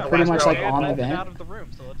 So between what, the pretty last much row like and- on the Bolted vent? out of the room,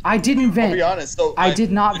 so let's I didn't I'll vent. be honest. So I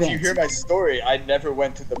did not If vent. you hear my story, I never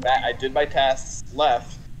went to the back. I did my tasks,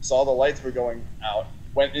 left, saw the lights were going out,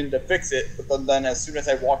 went in to fix it, but then as soon as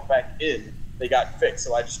I walked back in, they got fixed.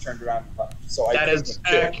 So I just turned around and left. So That I is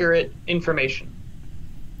accurate information.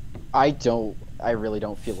 I really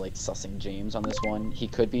don't feel like sussing James on this one. He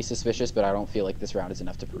could be suspicious, but I don't feel like this round is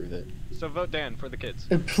enough to prove it. So vote Dan for the kids.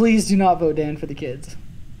 Please do not vote Dan for the kids.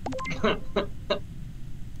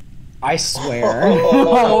 I swear.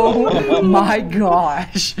 Oh my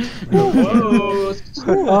gosh. Whoa.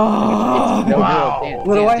 Oh, No, wow. Dan,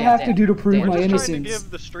 What do Dan, I Dan, have Dan, to do to prove Dan. my We're just trying innocence? to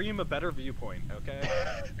give the stream a better viewpoint, okay?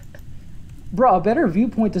 Bro, a better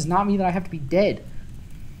viewpoint does not mean that I have to be dead.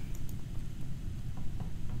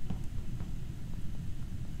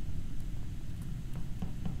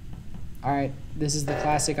 Alright, this is the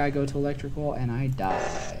classic I go to electrical and I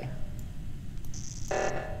die.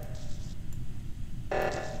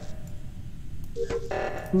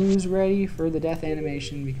 Who's ready for the death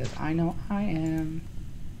animation? Because I know I am.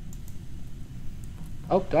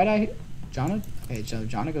 Oh, do I die? Jonna? Okay, so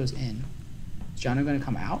Jonna goes in. Is Jonna gonna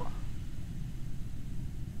come out?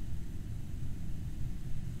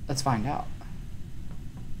 Let's find out.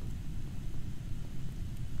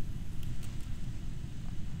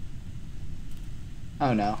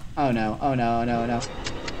 Oh no. Oh no. Oh no. No. No.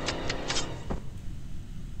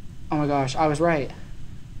 Oh my gosh, I was right.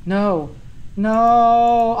 No.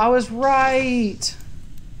 No, I was right.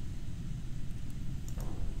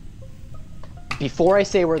 Before I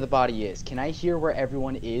say where the body is, can I hear where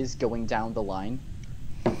everyone is going down the line?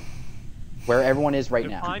 Where everyone is right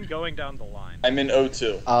now. Define going down the line. I'm in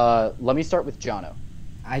O2. Let me start with Jono.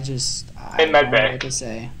 I In don't know medbay. what to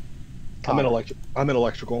say. I'm in Connor,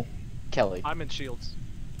 electrical. Kelly, I'm in shields.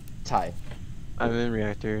 Ty, I'm in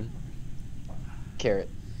reactor. Carrot.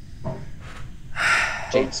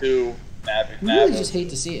 O2. I really just hate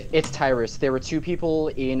to see it. It's Tyrus. There were two people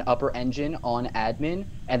in upper engine on admin,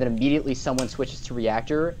 and then immediately someone switches to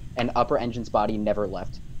reactor, and upper engine's body never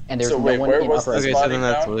left. And there's So no wait, one where in was upper this Okay, engine. so body then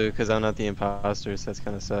that's found? Luke, because I'm not the imposter, so that's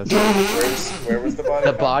kind of sus. Where was the body? The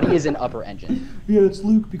found? body is in upper engine, Yeah, it's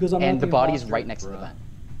Luke because I'm and not the body's imposter. right next to the vent.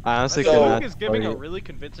 I honestly So- could Luke not is giving a tell you. really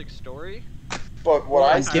convincing story. But what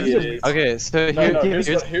I I'm see giving is Okay, so No, here's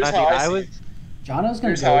here's I how think I see was. it. Jono's gonna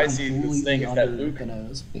Here's go how I see this completely thing is that under Luke the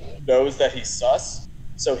nose. knows that he's sus,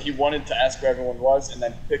 so he wanted to ask where everyone was and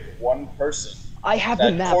then pick one person. I have That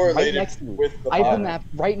the map right correlated next to me. with the I have the body. map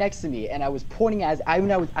right next to me, and I was pointing as I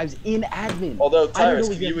was in admin. Although, I don't know Tyrus,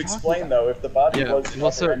 what can you're you talking explain about. though if the body Yeah, was in well,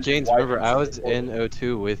 upper so engine, James, why remember didn't I you was report in it?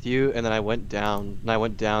 O2 with you, and then I went down, and I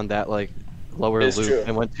went down that like lower It's loop true.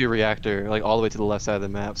 and went to reactor, like all the way to the left side of the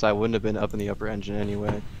map, so I wouldn't have been up in the upper engine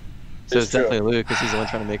anyway. So It's it's true. definitely Luke, because he's the one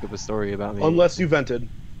trying to make up a story about me. Unless you vented.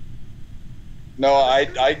 No, I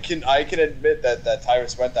can admit that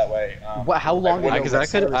Tyrus went that way. How long wouldn't ago? Because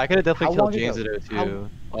have I could have How definitely long killed James ago? at O2.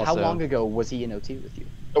 Also. How long ago was he in OT with you?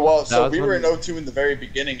 Well, so was we when were in we- O2 in the very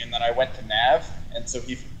beginning, and then I went to Nav, and so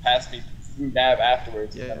he passed me through Nav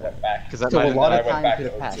afterwards, and then Yeah. went back. 'Cause that So might a have lot been- of I went time back could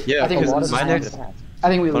have to passed. O2. Yeah, I think a because lot of my time next could have passed. I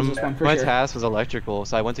think we lose this one for my sure. task was electrical,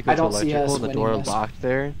 so I went to go I to don't see electrical, us and the door winning was this. locked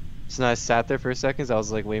there. So then I sat there for seconds. I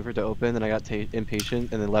was like waiting for it to open. Then I got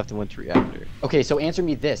impatient, and then left and went to reactor. Okay, so answer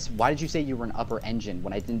me this: why did you say you were in upper engine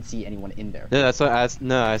when I didn't see anyone in there? No, that's what I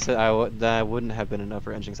said that I wouldn't have been in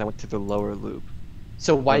upper engine because I went to the lower loop.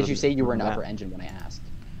 So why did Other you say you were in than that. upper engine when I asked?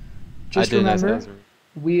 Just I didn't ask remember,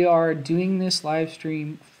 that. we are doing this live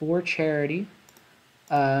stream for charity.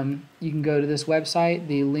 You can go to this website.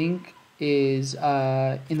 The link is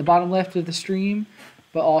in the bottom left of the stream.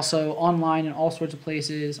 but also online in all sorts of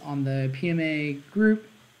places on the PMA group.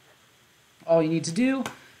 All you need to do,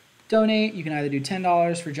 donate. You can either do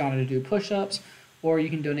 $10 for John to do push-ups, or you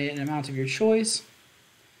can donate an amount of your choice.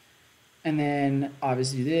 And then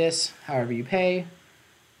obviously do this, however you pay,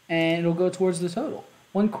 and it'll go towards the total.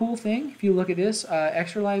 One cool thing, if you look at this,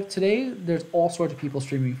 Extra Life today, there's all sorts of people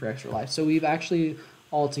streaming for Extra Life. So we've actually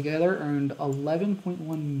altogether earned 11.1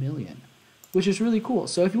 million, which is really cool.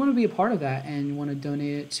 So if you want to be a part of that and you want to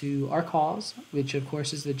donate it to our cause, which of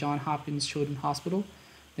course is the Johns Hopkins Children's Hospital,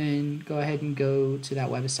 then go ahead and go to that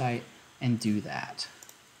website and do that.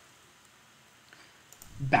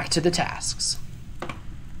 Back to the tasks,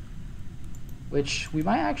 which we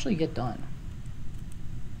might actually get done.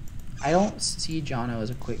 I don't see Jono as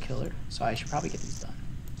a quick killer, so I should probably get these done.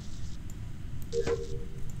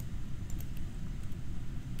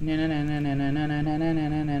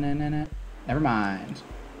 Never mind.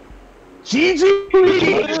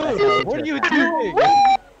 GG! What are you doing?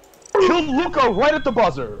 Killed Luca right at the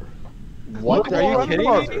buzzer. What? Are you kidding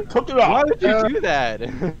me? Took it out. Why would you do that?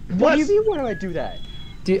 What do you mean? Why do I do that?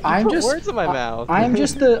 Dude, I'm Put just words in my mouth. I'm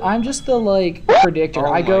just the like predictor.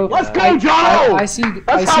 Oh I go. my God. Let's go, Jono! I see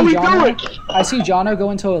Jono. I see Jono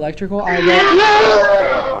go into electrical. I go.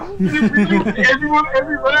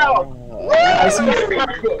 Every round.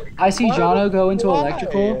 I see Jono go into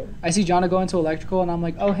electrical. I see Jono go into electrical, and I'm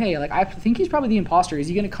like, oh hey, like I think he's probably the imposter. Is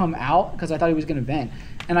he gonna come out? Because I thought he was gonna vent.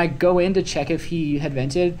 And I go in to check if he had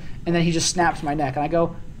vented, and then he just snaps my neck, and I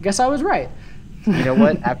go, guess I was right. You know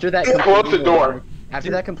what? After that, Close the door.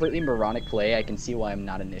 After that completely moronic play, I can see why I'm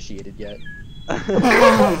not initiated yet.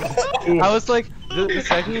 I was like, the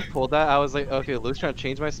second you pulled that, I was like, okay, Luke's trying to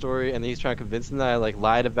change my story, and then he's trying to convince him that I like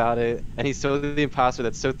lied about it, and he's so the imposter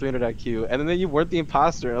that's so 300 IQ, and then you weren't the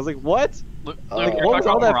imposter. And I was like, what? Luke, Like, you're what was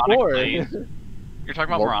talking all about that moronic for? plays. You're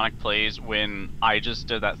talking about moronic plays when I just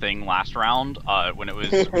did that thing last round, when it was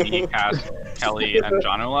me, Cass, Kelly, and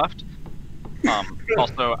Jono left.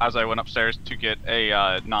 Also, as I went upstairs to get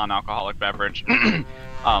a non-alcoholic beverage,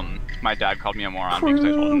 my dad called me a moron because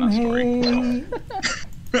I told him that story.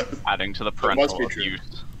 So, adding to the parental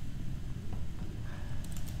abuse.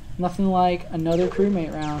 Nothing like another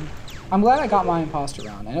crewmate round. I'm glad I got my imposter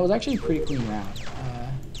round, and it was actually a pretty clean round.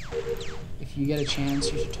 If you get a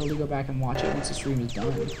chance, you should totally go back and watch it once the stream is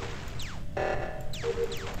done.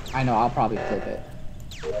 I know, I'll probably clip it.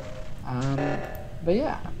 But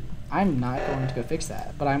yeah, I'm not going to go fix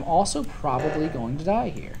that. But I'm also probably going to die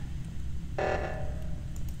here.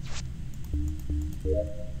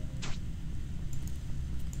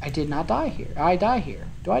 I did not die here. I die here.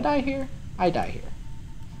 Do I die here? I die here.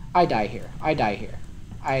 I die here. I die here.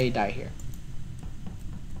 I die here.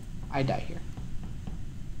 I die here.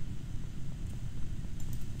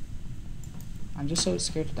 I'm just so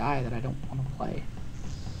scared to die that I don't want to play.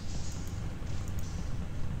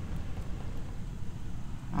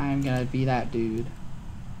 I'm gonna be that dude.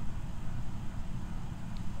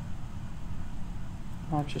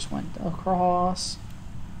 Mark just went across.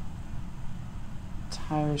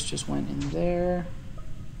 Tires just went in there.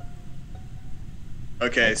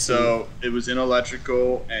 Okay, so it was in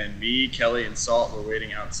electrical, and me, Kelly, and Salt were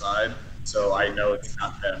waiting outside, so I know it's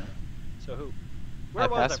not them. So who? I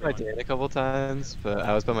passed by Dan a couple times, but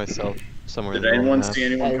I was by myself somewhere. Did anyone see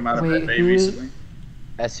anyone come out of that bay recently?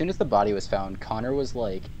 As soon as the body was found, Connor was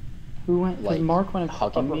like, who went? like Mark went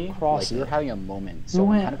hugging me. across. Like we were having a moment. Who So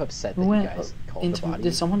went, I'm kind of upset that who you went guys called into, the body.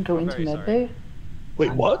 did someone go into medbay?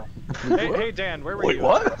 Wait, what? Hey, Dan, where were Wait, you?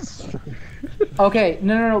 what? Okay,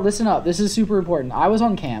 no, listen up. This is super important. I was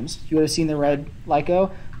on cams. You would have seen the red Lyco.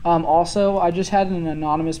 Also, I just had an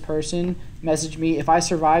anonymous person message me. If I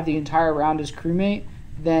survive the entire round as crewmate,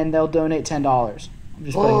 then they'll donate $10. I'm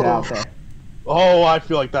just putting it out there. Oh, I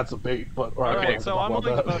feel like that's a bait, but Alright, so I'm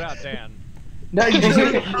willing to vote out Dan. No,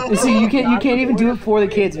 you see, you can't even do it for the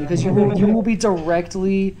kids because you will be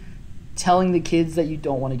directly telling the kids that you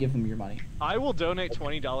don't want to give them your money. I will donate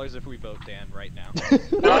 $20 if we vote Dan right now.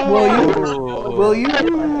 Will you?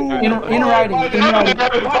 In writing.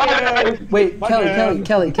 Wait, Kelly,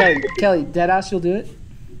 deadass, you'll do it?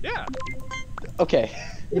 Yeah. Okay.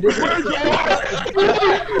 Alright,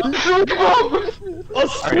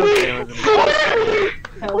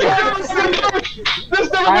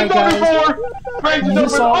 guys. You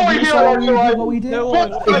saw what we did?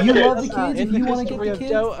 If you love the kids, if you want to get the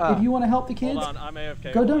kids, if you want to help the kids, Hold on, I'm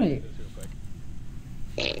AFK. go donate.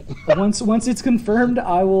 Once it's confirmed,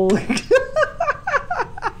 I will.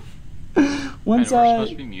 Once I know we're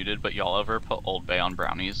supposed to be muted, but y'all ever put Old Bay on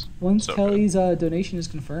brownies? Once So Kelly's donation is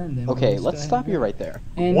confirmed, then Okay, we'll let's stop you right there.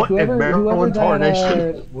 And What in whoever Maryland that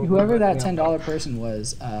tarnation? $10 person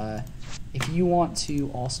was, if you want to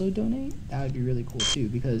also donate, that would be really cool too,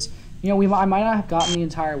 because I might not have gotten the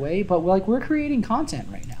entire way, but we're creating content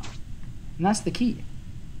right now, and that's the key.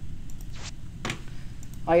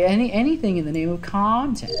 Like anything in the name of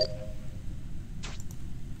content.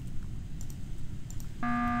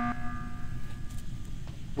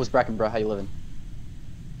 What's Bracken, bro? How you living?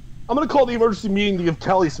 I'm gonna call the emergency meeting to give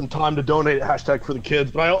Kelly some time to donate hashtag for the kids,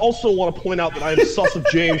 but I also want to point out that I am sus of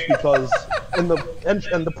James because in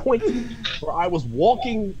the point where I was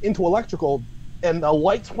walking into electrical and the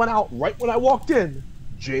lights went out right when I walked in,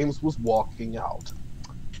 James was walking out.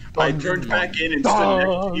 I turned back in and stood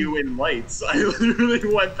next to you in lights. I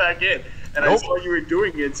literally went back in and I saw you were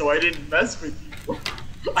doing it, so I didn't mess with you.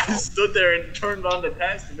 I stood there and turned on the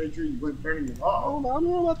task to make sure you weren't turning it off. Oh, I don't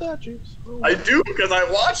know about that, James. I do, because I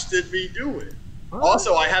watched me do it.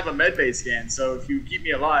 Also, I have a medbay scan, so if you keep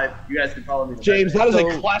me alive, you guys can follow me to James, that is So,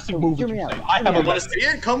 a classic move. hear me out. I have a Want to see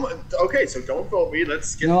it? Come. Okay, so don't vote me.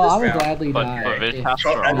 Let's get No, this I would round. gladly But die. Viz if has to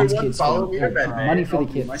roll. these Everyone kids follow don't me to have medbay. money for the I'll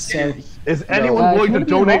do my kids. So, scan. Is anyone if willing you to wanna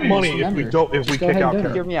be donate anonymous, money if we remember, don't if we just go kick ahead out and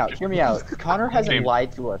Kelly? Hear me out. Hear me out. Connor hasn't James.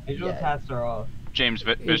 lied to us Visual yet. tasks are off. James,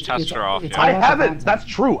 Viz It's- tests are off. it's Yeah. I all about the haven't. content. That's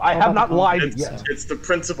true. I All have about not the lied content, yet. so. It's the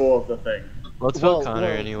principle of the thing. Let's Well, vote Connor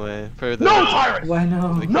well- anyway. For the No, Tyrus! Why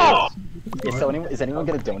no? No! Is anyone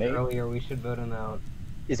gonna donate? Earlier, we should vote him out.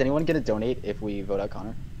 Is anyone gonna donate if we vote out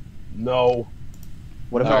Connor? No.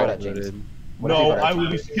 What if No. we vote out James? What if we No, vote out I will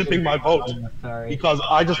be James? skipping my vote Sorry. because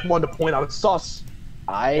I just wanted to point out it's sus.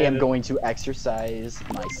 I am going to exercise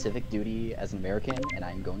my civic duty as an American, and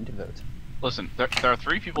I am going to vote. Listen, there are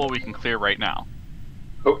 3 people we can clear right now.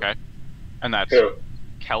 Okay? And that's Who?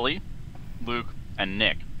 Kelly, Luke, and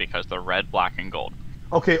Nick, because they're red, black, and gold.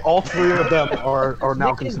 Okay, all 3 of them are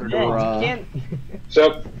now Nick is considered. dead. Bruh. You can't.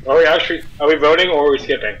 So, are we voting or are we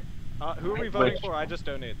skipping? Who are we voting for? I just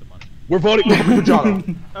donated the money. We're voting for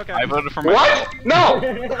John. Okay. I voted for myself. What? No!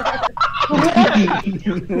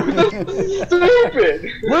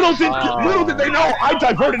 Stupid! Little did they know I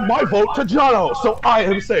diverted my vote to Jono, so I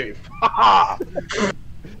am safe. Ha ha!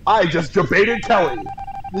 I just debated Kelly.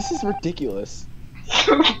 This is ridiculous.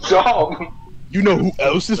 Dumb. You know who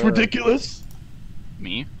else is ridiculous?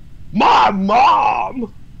 Me? My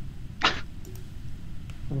mom!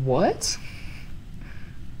 What?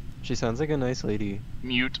 She sounds like a nice lady.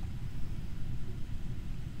 Mute.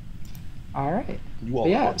 All right. You all But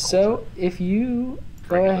yeah. are So if you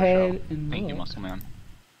go Regular ahead show. and Thank you, look, Muscle Man.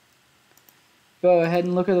 go ahead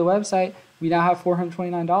and look at the website. We now have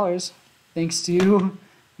 $429 thanks to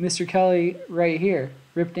Mr. Kelly right here,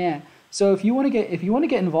 Rip Dan. So if you want to get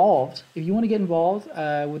involved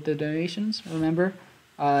with the donations, remember,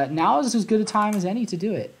 now is as good a time as any to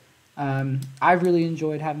do it. I've really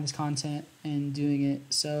enjoyed having this content and doing it.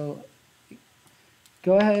 So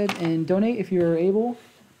go ahead and donate if you are able.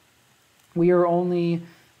 We are only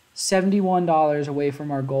 $71 away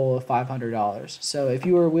from our goal of $500. So if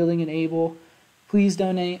you are willing and able, please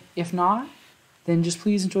donate. If not, then just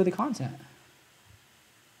please enjoy the content.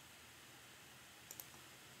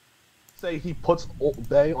 Say he puts Old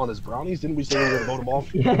Bay on his brownies. Didn't we say we were gonna vote him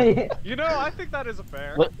off? You know, I think that is a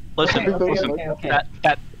fair. Listen, listen. Okay.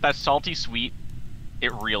 That salty sweet,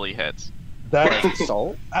 it really hits. That's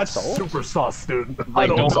Salt? that's Salt? super sus, dude. Like, I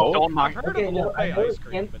don't know. don't knock. I've heard Okay, of no, Old I Bay know ice it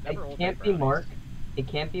cream, can't, but it never Old Bay can't be brownies. Mark. It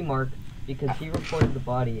can't be Mark because he reported the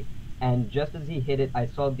body, and just as he hit it, I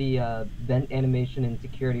saw the vent animation in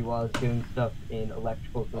security while I was doing stuff in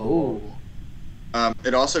electrical. for the walls.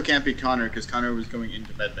 It also can't be Connor because Connor was going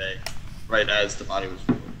into medbay right as the body was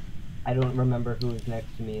falling. I don't remember who was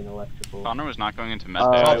next to me in electrical. Connor was not going into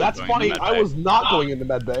medbay. Oh, that's funny. I was not going into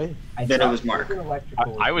medbay. I Then it thought was he Mark. in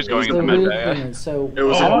electrical. I was So going the into weird medbay. thing is, so It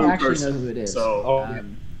was I a don't new actually person, know who it is. so-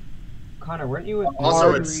 Connor, weren't you with Also,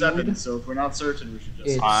 Hard it's read. 7, so if we're not certain, we should just.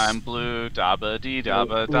 It's- I'm blue, dabba dee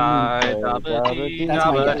dabba die, dabba dee That's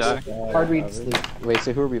my dabba guess. die. Hard read sleep. Wait,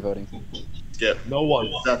 so who are we voting? skip. No one.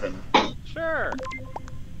 7. Sure.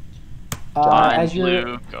 I'm As your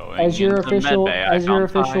blue, going as your into official medbay. I as your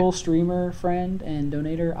found official streamer friend and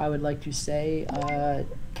donator, I would like to say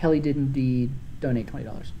Kelly did indeed donate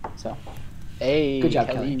 $20. So Hey, Good job,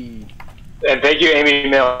 Kelly. And thank you, Amy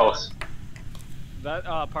Mills. That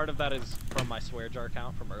part of that is from my swear jar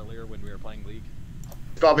count from earlier when we were playing League.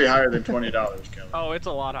 It's probably higher than $20, Kelly. Oh, it's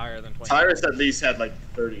a lot higher than 20. Tyrus at least had like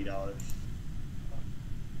 $30.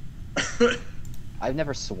 I've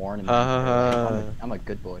never sworn in Uh, I'm a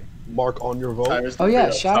good boy. mark on your vote. Oh yeah,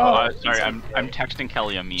 shout out. Sorry, I'm texting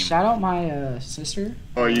Kelly a meme. Shout out my sister.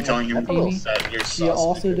 Oh, are you telling him Amy? that you're She sus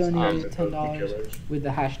also because donated I'm the $10 with the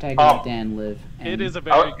hashtag Oh. #LetDanLive. It is a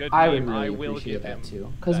very good I would meme. really I will appreciate give that him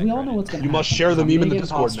too, because that we all know credit. what's gonna You happen. must share the I'm meme in gonna the get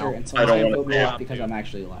Discord imposter, now. and I someone's don't gonna wanna vote me do off it. because I'm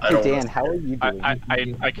actually alive. I don't Dan, wanna- how are you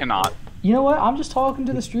doing? I cannot. You know what? I'm just talking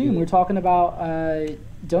to the stream. We're talking about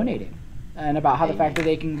donating, and about how the fact that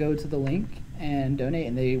they can go to the link and donate,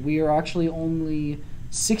 and we are actually only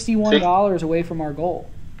 $61 away from our goal.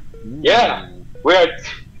 Yeah, we're at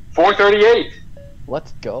 438.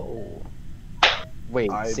 Let's go.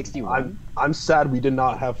 Wait, 61? I'm sad we did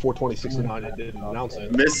not have 42069 and didn't announce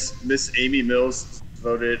it. Miss Amy Mills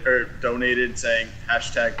voted or donated saying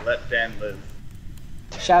 #LetDanLive.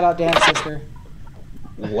 Shout out Dan's sister.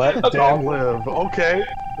 Let Dan live. Okay.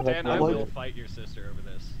 Dan, I will fight your sister over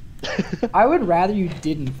this. I would rather you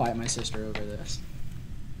didn't fight my sister over this,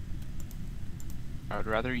 I would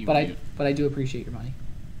rather you. but I do appreciate your money.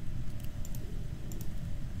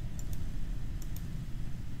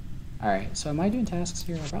 All right, so am I doing tasks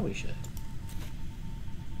here? I probably should.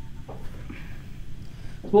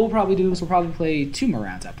 What we'll probably do is we'll probably play 2 more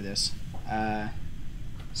rounds after this.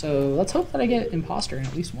 So let's hope that I get imposter in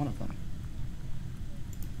at least one of them.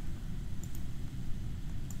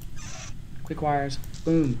 Quick wires.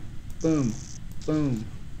 Boom. Boom. Boom.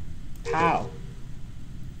 Pow.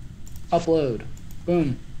 Upload.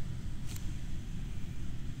 Boom.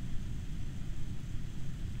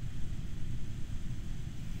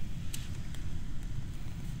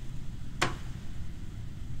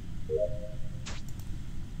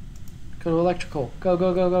 Go to electrical. Go,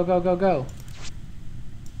 go, go, go, go, go, go.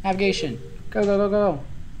 Navigation. Go, go, go, go.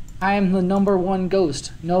 I am the #1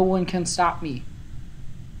 ghost. No one can stop me.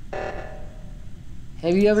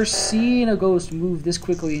 Have you ever seen a ghost move this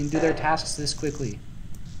quickly and do their tasks this quickly?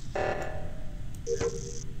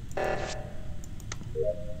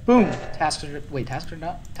 Boom. Tasks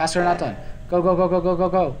are not done. Go, go, go, go, go, go,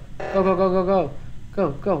 go. Go, go, go, go, go.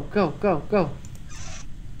 Go, go, go, go, go.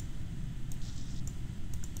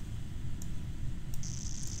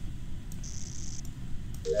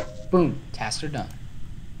 Boom. Tasks are done.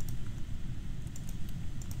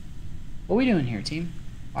 What are we doing here, team?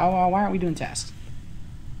 Why aren't we doing tasks?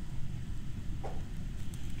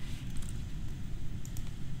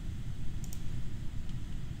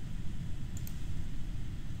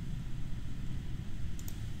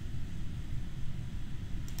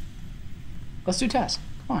 Let's do tasks.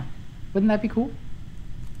 Come on. Wouldn't that be cool?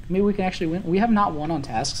 Maybe we can actually win. We have not won on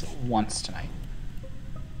tasks once tonight.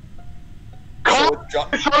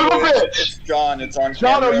 It's John. It's on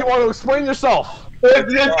Jono, camera. you want to explain yourself?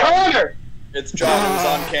 It's Connor. It's John. It was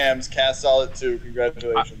on cams. Cast solid 2.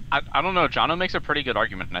 Congratulations. I don't know. Jono makes a pretty good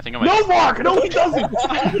argument, and I think I might. No, Mark! No, he doesn't!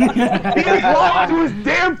 He is lying through his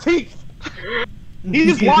damn teeth! He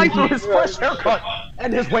is lying through his fresh haircut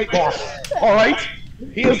and his weight loss. Alright?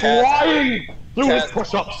 He is lying through his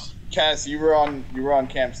push-ups. Cass, you were on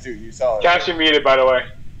cams too. You saw it. Cass, you muted, by the way.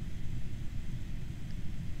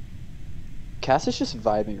 Cass is just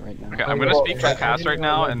vibing right now. Okay, I'm gonna speak for Cass right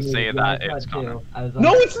now and say that it's Connor.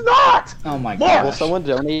 No, it's not! Oh my Mark! god. Will someone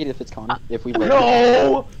donate if it's Connor? If we vote?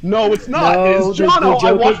 No! No, it's not! It No, is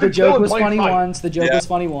Jono! the joke was funny once. The joke was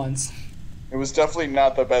funny once. It was definitely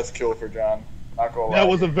not the best kill for John. Not gonna lie. That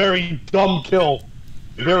was a very dumb kill.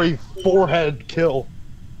 Very forehead kill.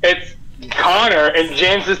 It's Connor, and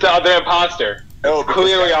James is the other imposter. No, It's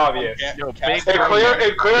clearly obvious.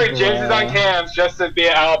 It's clearly James is on cams just to be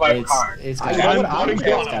an alibi for Connor. It's I gotta, know what I'm it's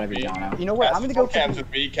going gotta be Jono. You know what? I'm gonna go cams with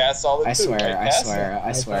me. Cast solid 2. I swear, right, I Cass? swear,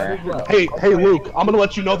 I swear. Hey, Luke, I'm gonna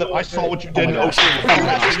let you know that I saw what you did in gosh. Ocean.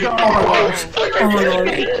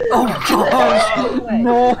 Oh my gosh!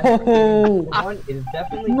 No! One is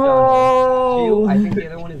definitely No! John. 2, I think the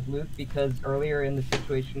other one is Luke because earlier in the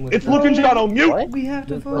situation with It's Luke and Jono, mute! What? We have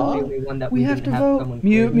to Luke was the vote. only one that We have didn't to vote. someone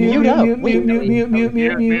Mute, clear. mute, Mute mute, up. mute, mute, mute,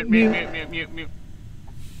 mute, mute, mute, mute.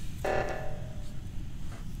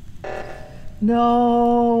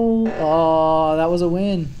 No! Oh, that was a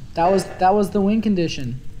win. That was the win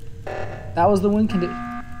condition. That was the win condition.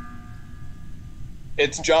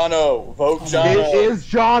 It's Jono. Vote It Jono. is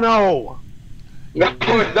Jono! No,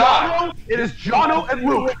 it's not. It is Jono and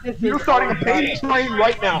Luke! You're starting a paid train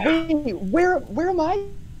right now! Hey, where am I?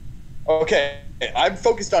 Okay, I'm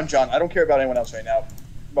focused on John. I don't care about anyone else right now.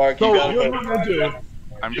 Mark, you So, gotta here's vote. what we're gonna do.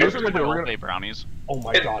 I'm Here's just what we're gonna do. We're gonna gonna... play brownies. Oh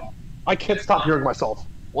my god. I can't stop hearing myself.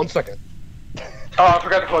 1 second. Oh, I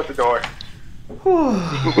forgot to close the door.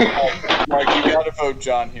 Mark, you gotta vote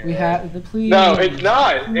John here. We have the please. No, it's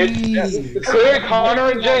not. Please. It's clearly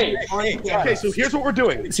Connor and James. Okay, so here's what we're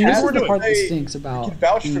doing. See, this is the part that stinks about You can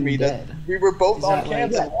vouch for being me dead. that we were both Is on that, like,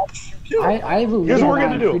 campus and watched you kill. I believe Here's what we're that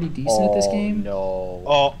gonna I'm do. pretty decent at this game. No.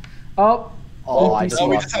 Oh, Oh. Oh, I Luke, just No,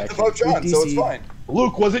 we lost just have to connection. vote John, so it's DC. fine.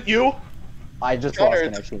 Luke, was it you? I just Connor, lost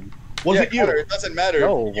it's- connection. Was yeah, it you? Connor, it doesn't matter.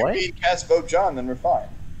 No, if you what? me and Cass vote John, then we're fine.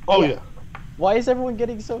 Oh yeah. Why is everyone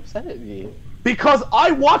getting so upset at me? Because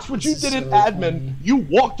I watched what you This did is in so admin. funny. You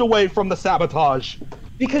walked away from the sabotage.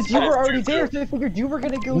 Because you That were is already true, there, too. so I figured you were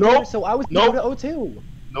gonna go Nope. there, so I was Nope. gonna go to O2.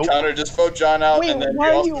 Nope. Connor, just vote John out, Wait, and then why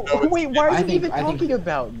we are also you? know it's Wait, why are I you think- even I think talking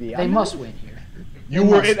about me? They I'm must not- win here. You They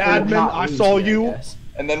were must in admin. not I lose saw here, I you. guess.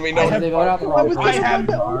 And then we I know have they vote out the I wrong was person. just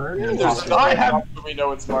about to- Mark. there's I have- John, so we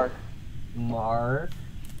know it's Mark. Mark.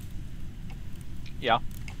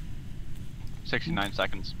 69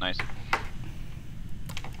 seconds. Nice.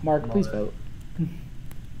 Mark, please vote.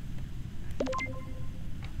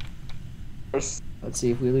 First, Let's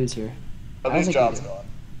see if we lose here. at I least think John's we do. gone.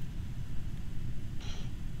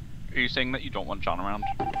 Are you saying that you don't want John around?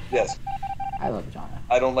 Yes, I love John.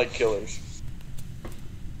 I don't like killers.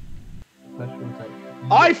 Question type.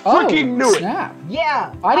 I freaking knew it. Snap.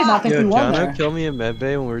 Yeah. I did not think we Yo, won Jono there. killed me in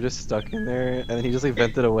medbay when we were just stuck in there, and then he just like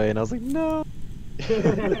vented away, and I was like, no.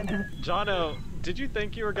 Jono, did you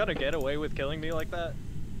think you were gonna get away with killing me like that?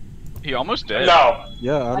 He almost did. No.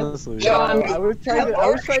 Yeah, honestly. John, I was trying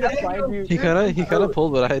to find you. He kind of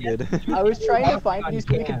pulled what I did. I was trying to find you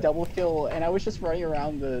so we could double kill, and I was just running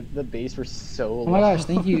around the base for so long. Oh my gosh,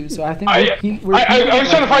 thank you. So I think I was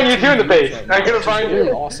trying to find you too in the base. I couldn't find Really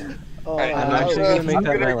you. awesome. Oh, Alright, I'm no. actually gonna make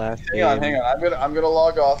that my last Hang on, game. hang on. I'm gonna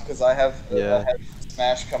log off because I have Yeah.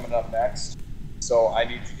 Smash coming up next. So I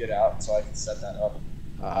need to get out so I can set that up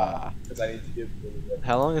because I need to give.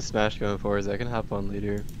 How long is Smash going for? Is I can hop on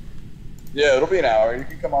later. Yeah, it'll be an hour. You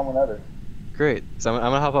can come on whenever. Great. So I'm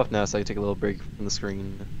gonna hop off now so I can take a little break from the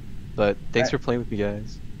screen. But thanks for playing with me,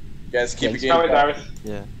 guys. You guys keep Thanks. a game. Come going. Travis.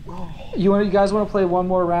 Yeah. You guys want to play one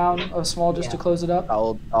more round of small just to close it up?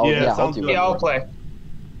 I'll Yeah, I'll sounds do good. it. Yeah, I'll play.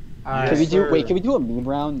 Alright. Can we do? sir. Wait, can we do a meme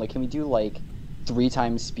round? Like, can we do like 3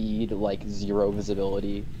 times speed, like 0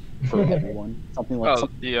 visibility for everyone? Something like. Oh,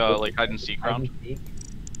 the like hide and seek round.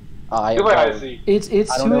 I Good way I see. It's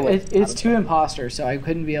I don't know what- it's two imposters, so I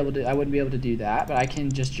wouldn't be able to do that, but I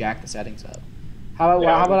can just jack the settings up. How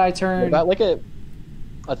about I What turn? about like a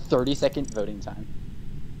 30-second voting time?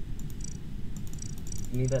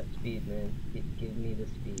 Give me that speed, man. Give me the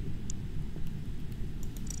speed.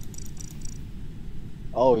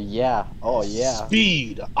 Oh yeah. Oh yeah.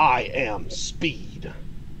 Speed. I am speed.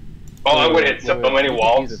 Oh, I would hit Wait, so wait, many I need to fuse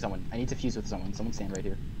walls. with someone. I need to fuse with someone. Someone stand right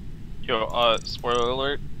here. Yo, spoiler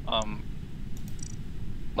alert.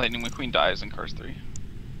 Lightning McQueen dies in Cars 3.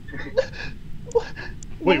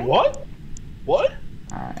 Wait, what? What?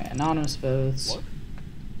 Alright, anonymous votes. What?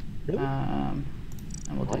 Really? And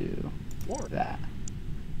we'll do that.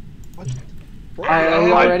 What? Alright, are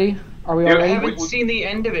we all ready? Are we all Dude, I ready? haven't seen the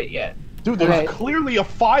end of it yet. Dude, there's Okay. clearly a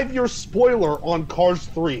 5-year spoiler on Cars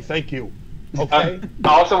 3. Thank you. Okay.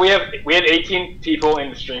 Also, we had 18 people in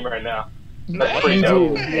the stream right now. That's pretty You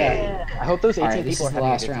dope. do, yeah. I hope those 18 Alright, this people are is the having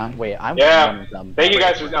a last good time. round. Wait, I'm Yeah. one of them. Thank you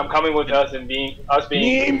guys for coming with us and being.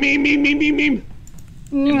 Meme.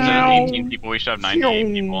 Instead of 18 people, we should have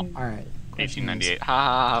 98 people. Alright. 1898. Ha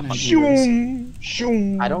ha ha. Fun. Shoom.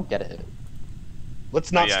 Shoom. I don't get it.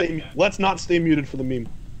 Let's not Yeah. stay. Let's not stay muted for the meme.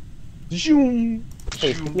 Zoom.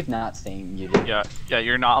 Hey, speaking of not staying muted. Yeah,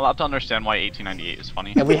 you're not allowed to understand why 1898 is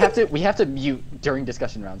funny. And we have to mute during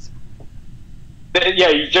discussion rounds. Yeah,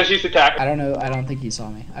 you just used to tap. I don't know. I don't think he saw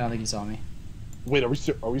me. Wait, are we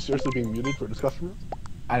seriously being muted for discussion rounds?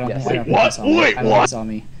 I don't Yes. think. I don't Wait, think he what? saw me. Wait, I don't think what? he saw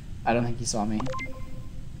me. I don't think he saw me.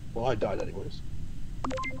 Well, I died anyways.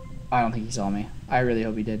 I don't think he saw me. I really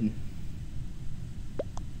hope he didn't.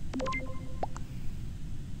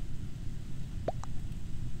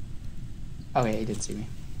 Okay, he did see me.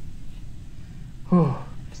 Whew.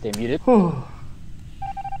 Stay muted. Whew.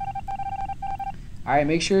 Alright,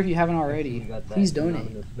 make sure if you haven't You already, got that please donate.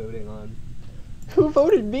 anonymous voting on. Who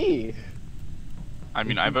voted me? I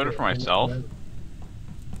mean, I voted for myself.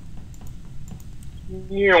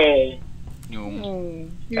 Yeah.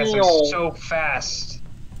 You- Guys, I'm so fast.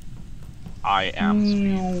 I am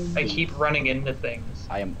speed. I keep running into things.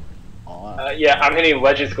 I am on. Yeah, I'm hitting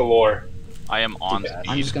legends galore. I am on bad.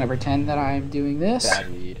 I'm speed. just gonna pretend that I'm doing this, Bad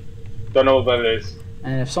read. Don't know what that is.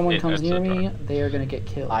 and if someone It- comes it's near a me, drug. they are gonna get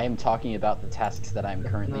killed. I am talking about the tasks that I'm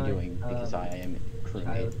currently No, doing because I am I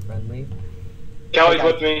crewmate. was friendly. Kelly's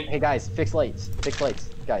Hey, with me. Hey guys, fix lights. Fix lights.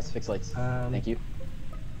 Guys, fix lights. Um, Thank you.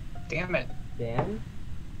 Damn it. Dan?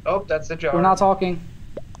 Oh, that's the jar. We're not talking.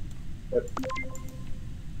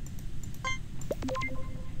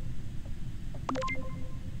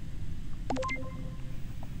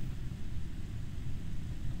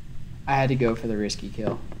 I had to go for the risky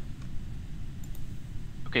kill.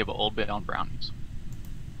 Okay, but Old Bay on brownies.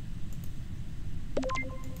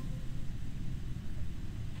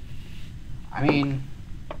 I mean,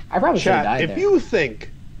 I probably should have Chat, died if there. you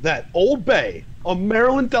think that Old Bay, a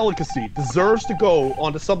Maryland delicacy, deserves to go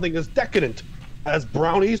onto something as decadent as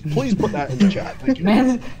brownies, please put that in the chat. Thank you.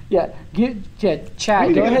 Man, yeah, chat.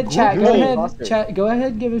 We Go need ahead, a chat. group Go goal. ahead, chat. Go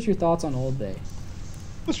ahead. Give us your thoughts on Old Bay.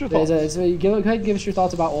 What's your thoughts? So go ahead and give us your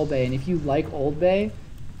thoughts about Old Bay, and if you like Old Bay,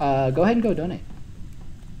 go ahead and go donate.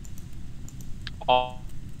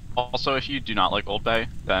 Also, if you do not like Old Bay,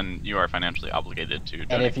 then you are financially obligated to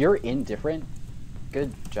donate. And if you're indifferent,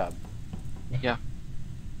 good job. Yeah.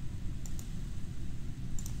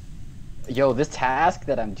 Yo, this task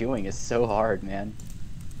that I'm doing is so hard, man.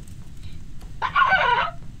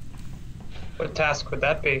 What task would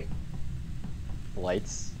that be?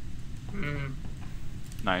 Lights.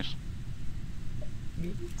 Nice.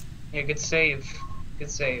 Yeah, good save.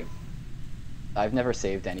 Good save. I've never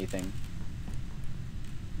saved anything.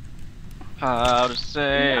 How to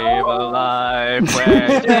save a life when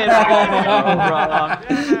it go wrong.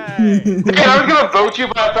 Hey, I was gonna vote you,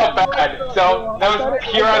 but I felt bad. So that was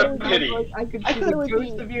pure out of pity. I could see the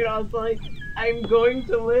ghost of you, and I was like, I'm going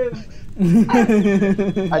to live.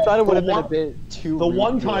 I thought it would have been a bit too. The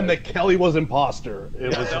one rude, time like- that Kelly was imposter, it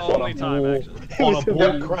was the just only time, actually. on a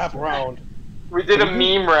bull crap round. We did a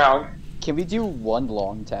meme round. Can we do one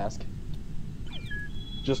long task?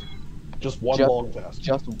 Just one long task.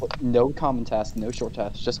 Just no common task, no short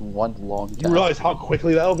task, just one long task. You realize how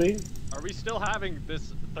quickly that'll be? Are we still having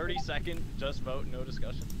this 30-second just vote, no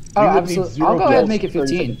discussion? Oh, You would need absolutely. zero I'll go ahead and kills, make it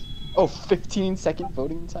 30 15. seconds. Oh, 15-second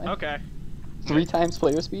voting time? Okay. 3 times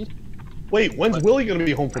player speed? Wait, when's Willie gonna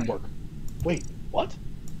be home from work? Wait, what?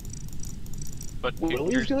 But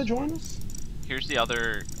Willie's gonna join us? here's the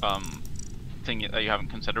other thing that you haven't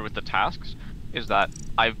considered with the tasks, is that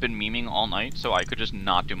I've been memeing all night, so I could just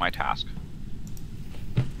not do my task.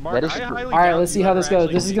 Mark, That is I true. highly All right, doubt let's see you how ever this goes.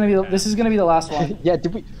 actually This is gonna be the last one. Yeah,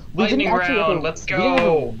 did we Lightning didn't actually round, ever, let's we didn't ever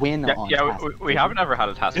go. win Yeah, on yeah, task. we haven't ever had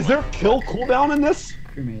a task. Is there kill cooldown in this?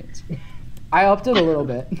 Crewmates. I upped it a little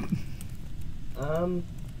bit.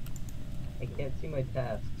 I can't see my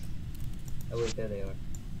tasks. Oh wait, there they are.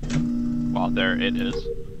 Well, there it is.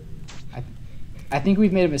 I think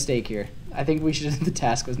we've made a mistake here. I think we should. The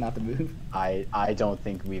task was not the move. I don't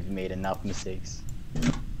think we've made enough mistakes.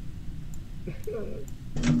 The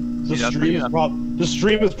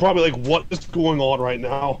stream is probably like, what is going on right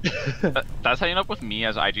now? That's how you end up with me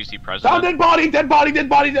as IGC Found president. dead body, dead body, dead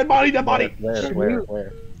body, dead body, dead body.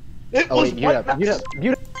 Where? It Oh was wait, mute up.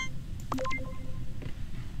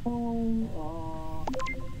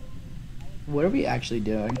 What are we actually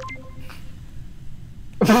doing?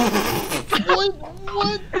 What?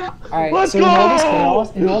 Alright, Let's so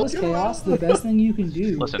go! in all this chaos, the best thing you can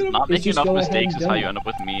do Listen, not is making just enough go ahead mistakes and is how you donate. end up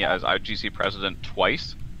with me as IGC president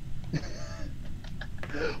twice.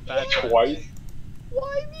 Twice.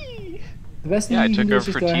 Why me? The best thing Yeah, I you can took do is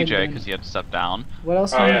over just for go ahead TJ and because donate. he had to step down, What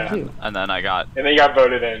else do Oh, you yeah. want to do? and then I got And then you got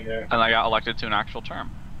voted in, yeah. and I got elected to an actual term.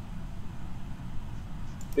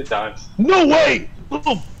 Good times. No way!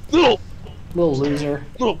 Little Little loser.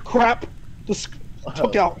 crap. Just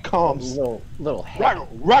took out comms. Little heck.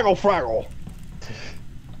 Raggle fraggle.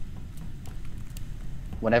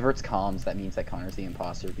 Whenever it's comms, that means that Connor's the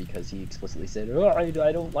imposter because he explicitly said, "Oh, I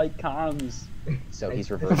don't like comms." So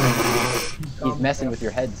he's reversing. He's messing with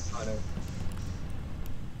your heads.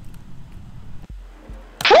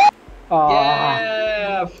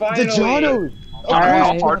 Yeah, finally. The Jono! How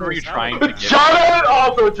Alright. hard were you trying to get? Jono,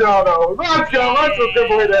 also Jono. Let's go. That's a good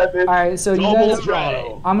way to end it. Alright, so you Double guys,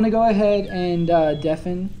 Jono. I'm gonna go ahead and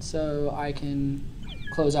deafen so I can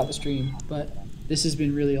close out the stream. But this has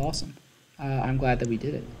been really awesome. I'm glad that we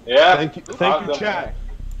did it. Yeah. Thank you, Awesome. chat.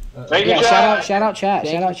 Thank you, Yeah, chat. shout out chat.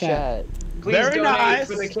 Thank Shout out you, chat. Please Very donate nice.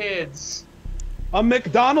 for the kids. A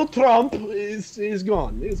McDonald Trump is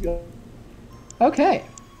gone. He's gone. Okay.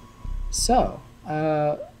 So,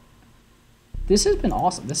 this has been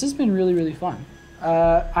awesome. This has been really, really fun.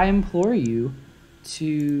 I implore you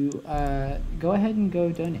to go ahead and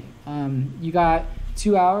go donate. You got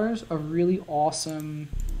 2 hours of really awesome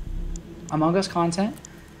Among Us content.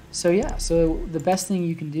 So yeah, so the best thing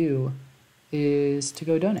you can do is to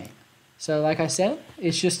go donate. So like I said,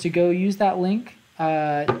 it's just to go use that link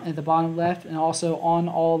at the bottom left and also on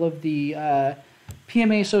all of the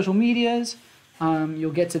PMA social medias.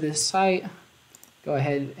 You'll get to this site go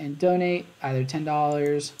ahead and donate either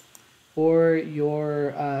 $10 or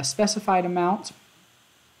your specified amount.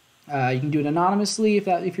 You can do it anonymously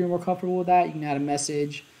if you're more comfortable with that. You can add a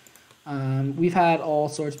message. We've had all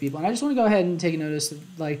sorts of people, and I just want to go ahead and take a notice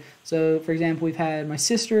of, like, so for example, we've had my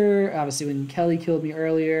sister, obviously when Kelly killed me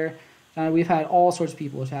earlier. We've had all sorts of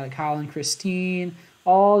people. We've had Kyle and Christine,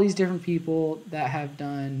 all these different people that have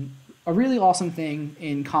done a really awesome thing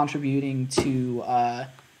in contributing to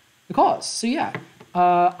the cause. So yeah,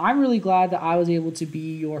 I'm really glad that I was able to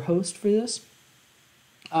be your host for this.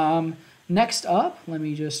 Next up, let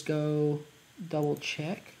me just go double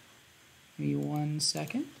check. Give me 1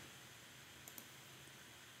 second.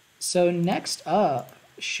 So next up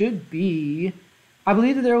should be, I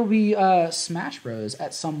believe that there will be Smash Bros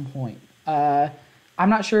at some point. I'm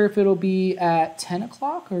not sure if it'll be at 10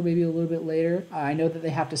 o'clock or maybe a little bit later. I know that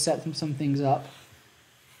they have to set some things up.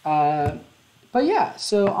 But yeah,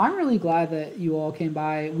 so I'm really glad that you all came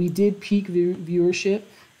by. We did peak viewership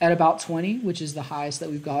at about 20, which is the highest that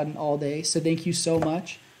we've gotten all day. So thank you so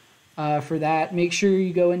much for that. Make sure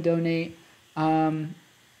you go and donate. And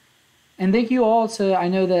thank you all to, I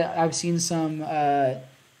know that I've seen some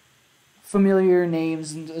familiar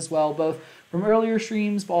names as well, both from earlier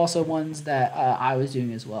streams, but also ones that I was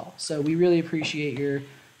doing as well. So we really appreciate your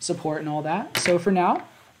support and all that. So for now,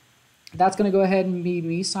 that's going to go ahead and be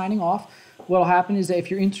me signing off. What'll happen is that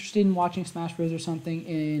if you're interested in watching Smash Bros. Or something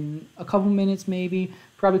in a couple minutes, maybe,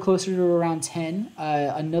 probably closer to around 10,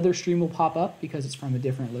 another stream will pop up because it's from a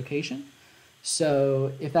different location.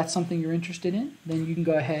 So if that's something you're interested in, then you can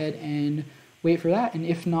go ahead and wait for that. And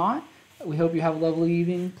if not, we hope you have a lovely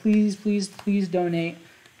evening. Please, please, please donate.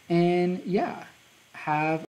 And yeah, have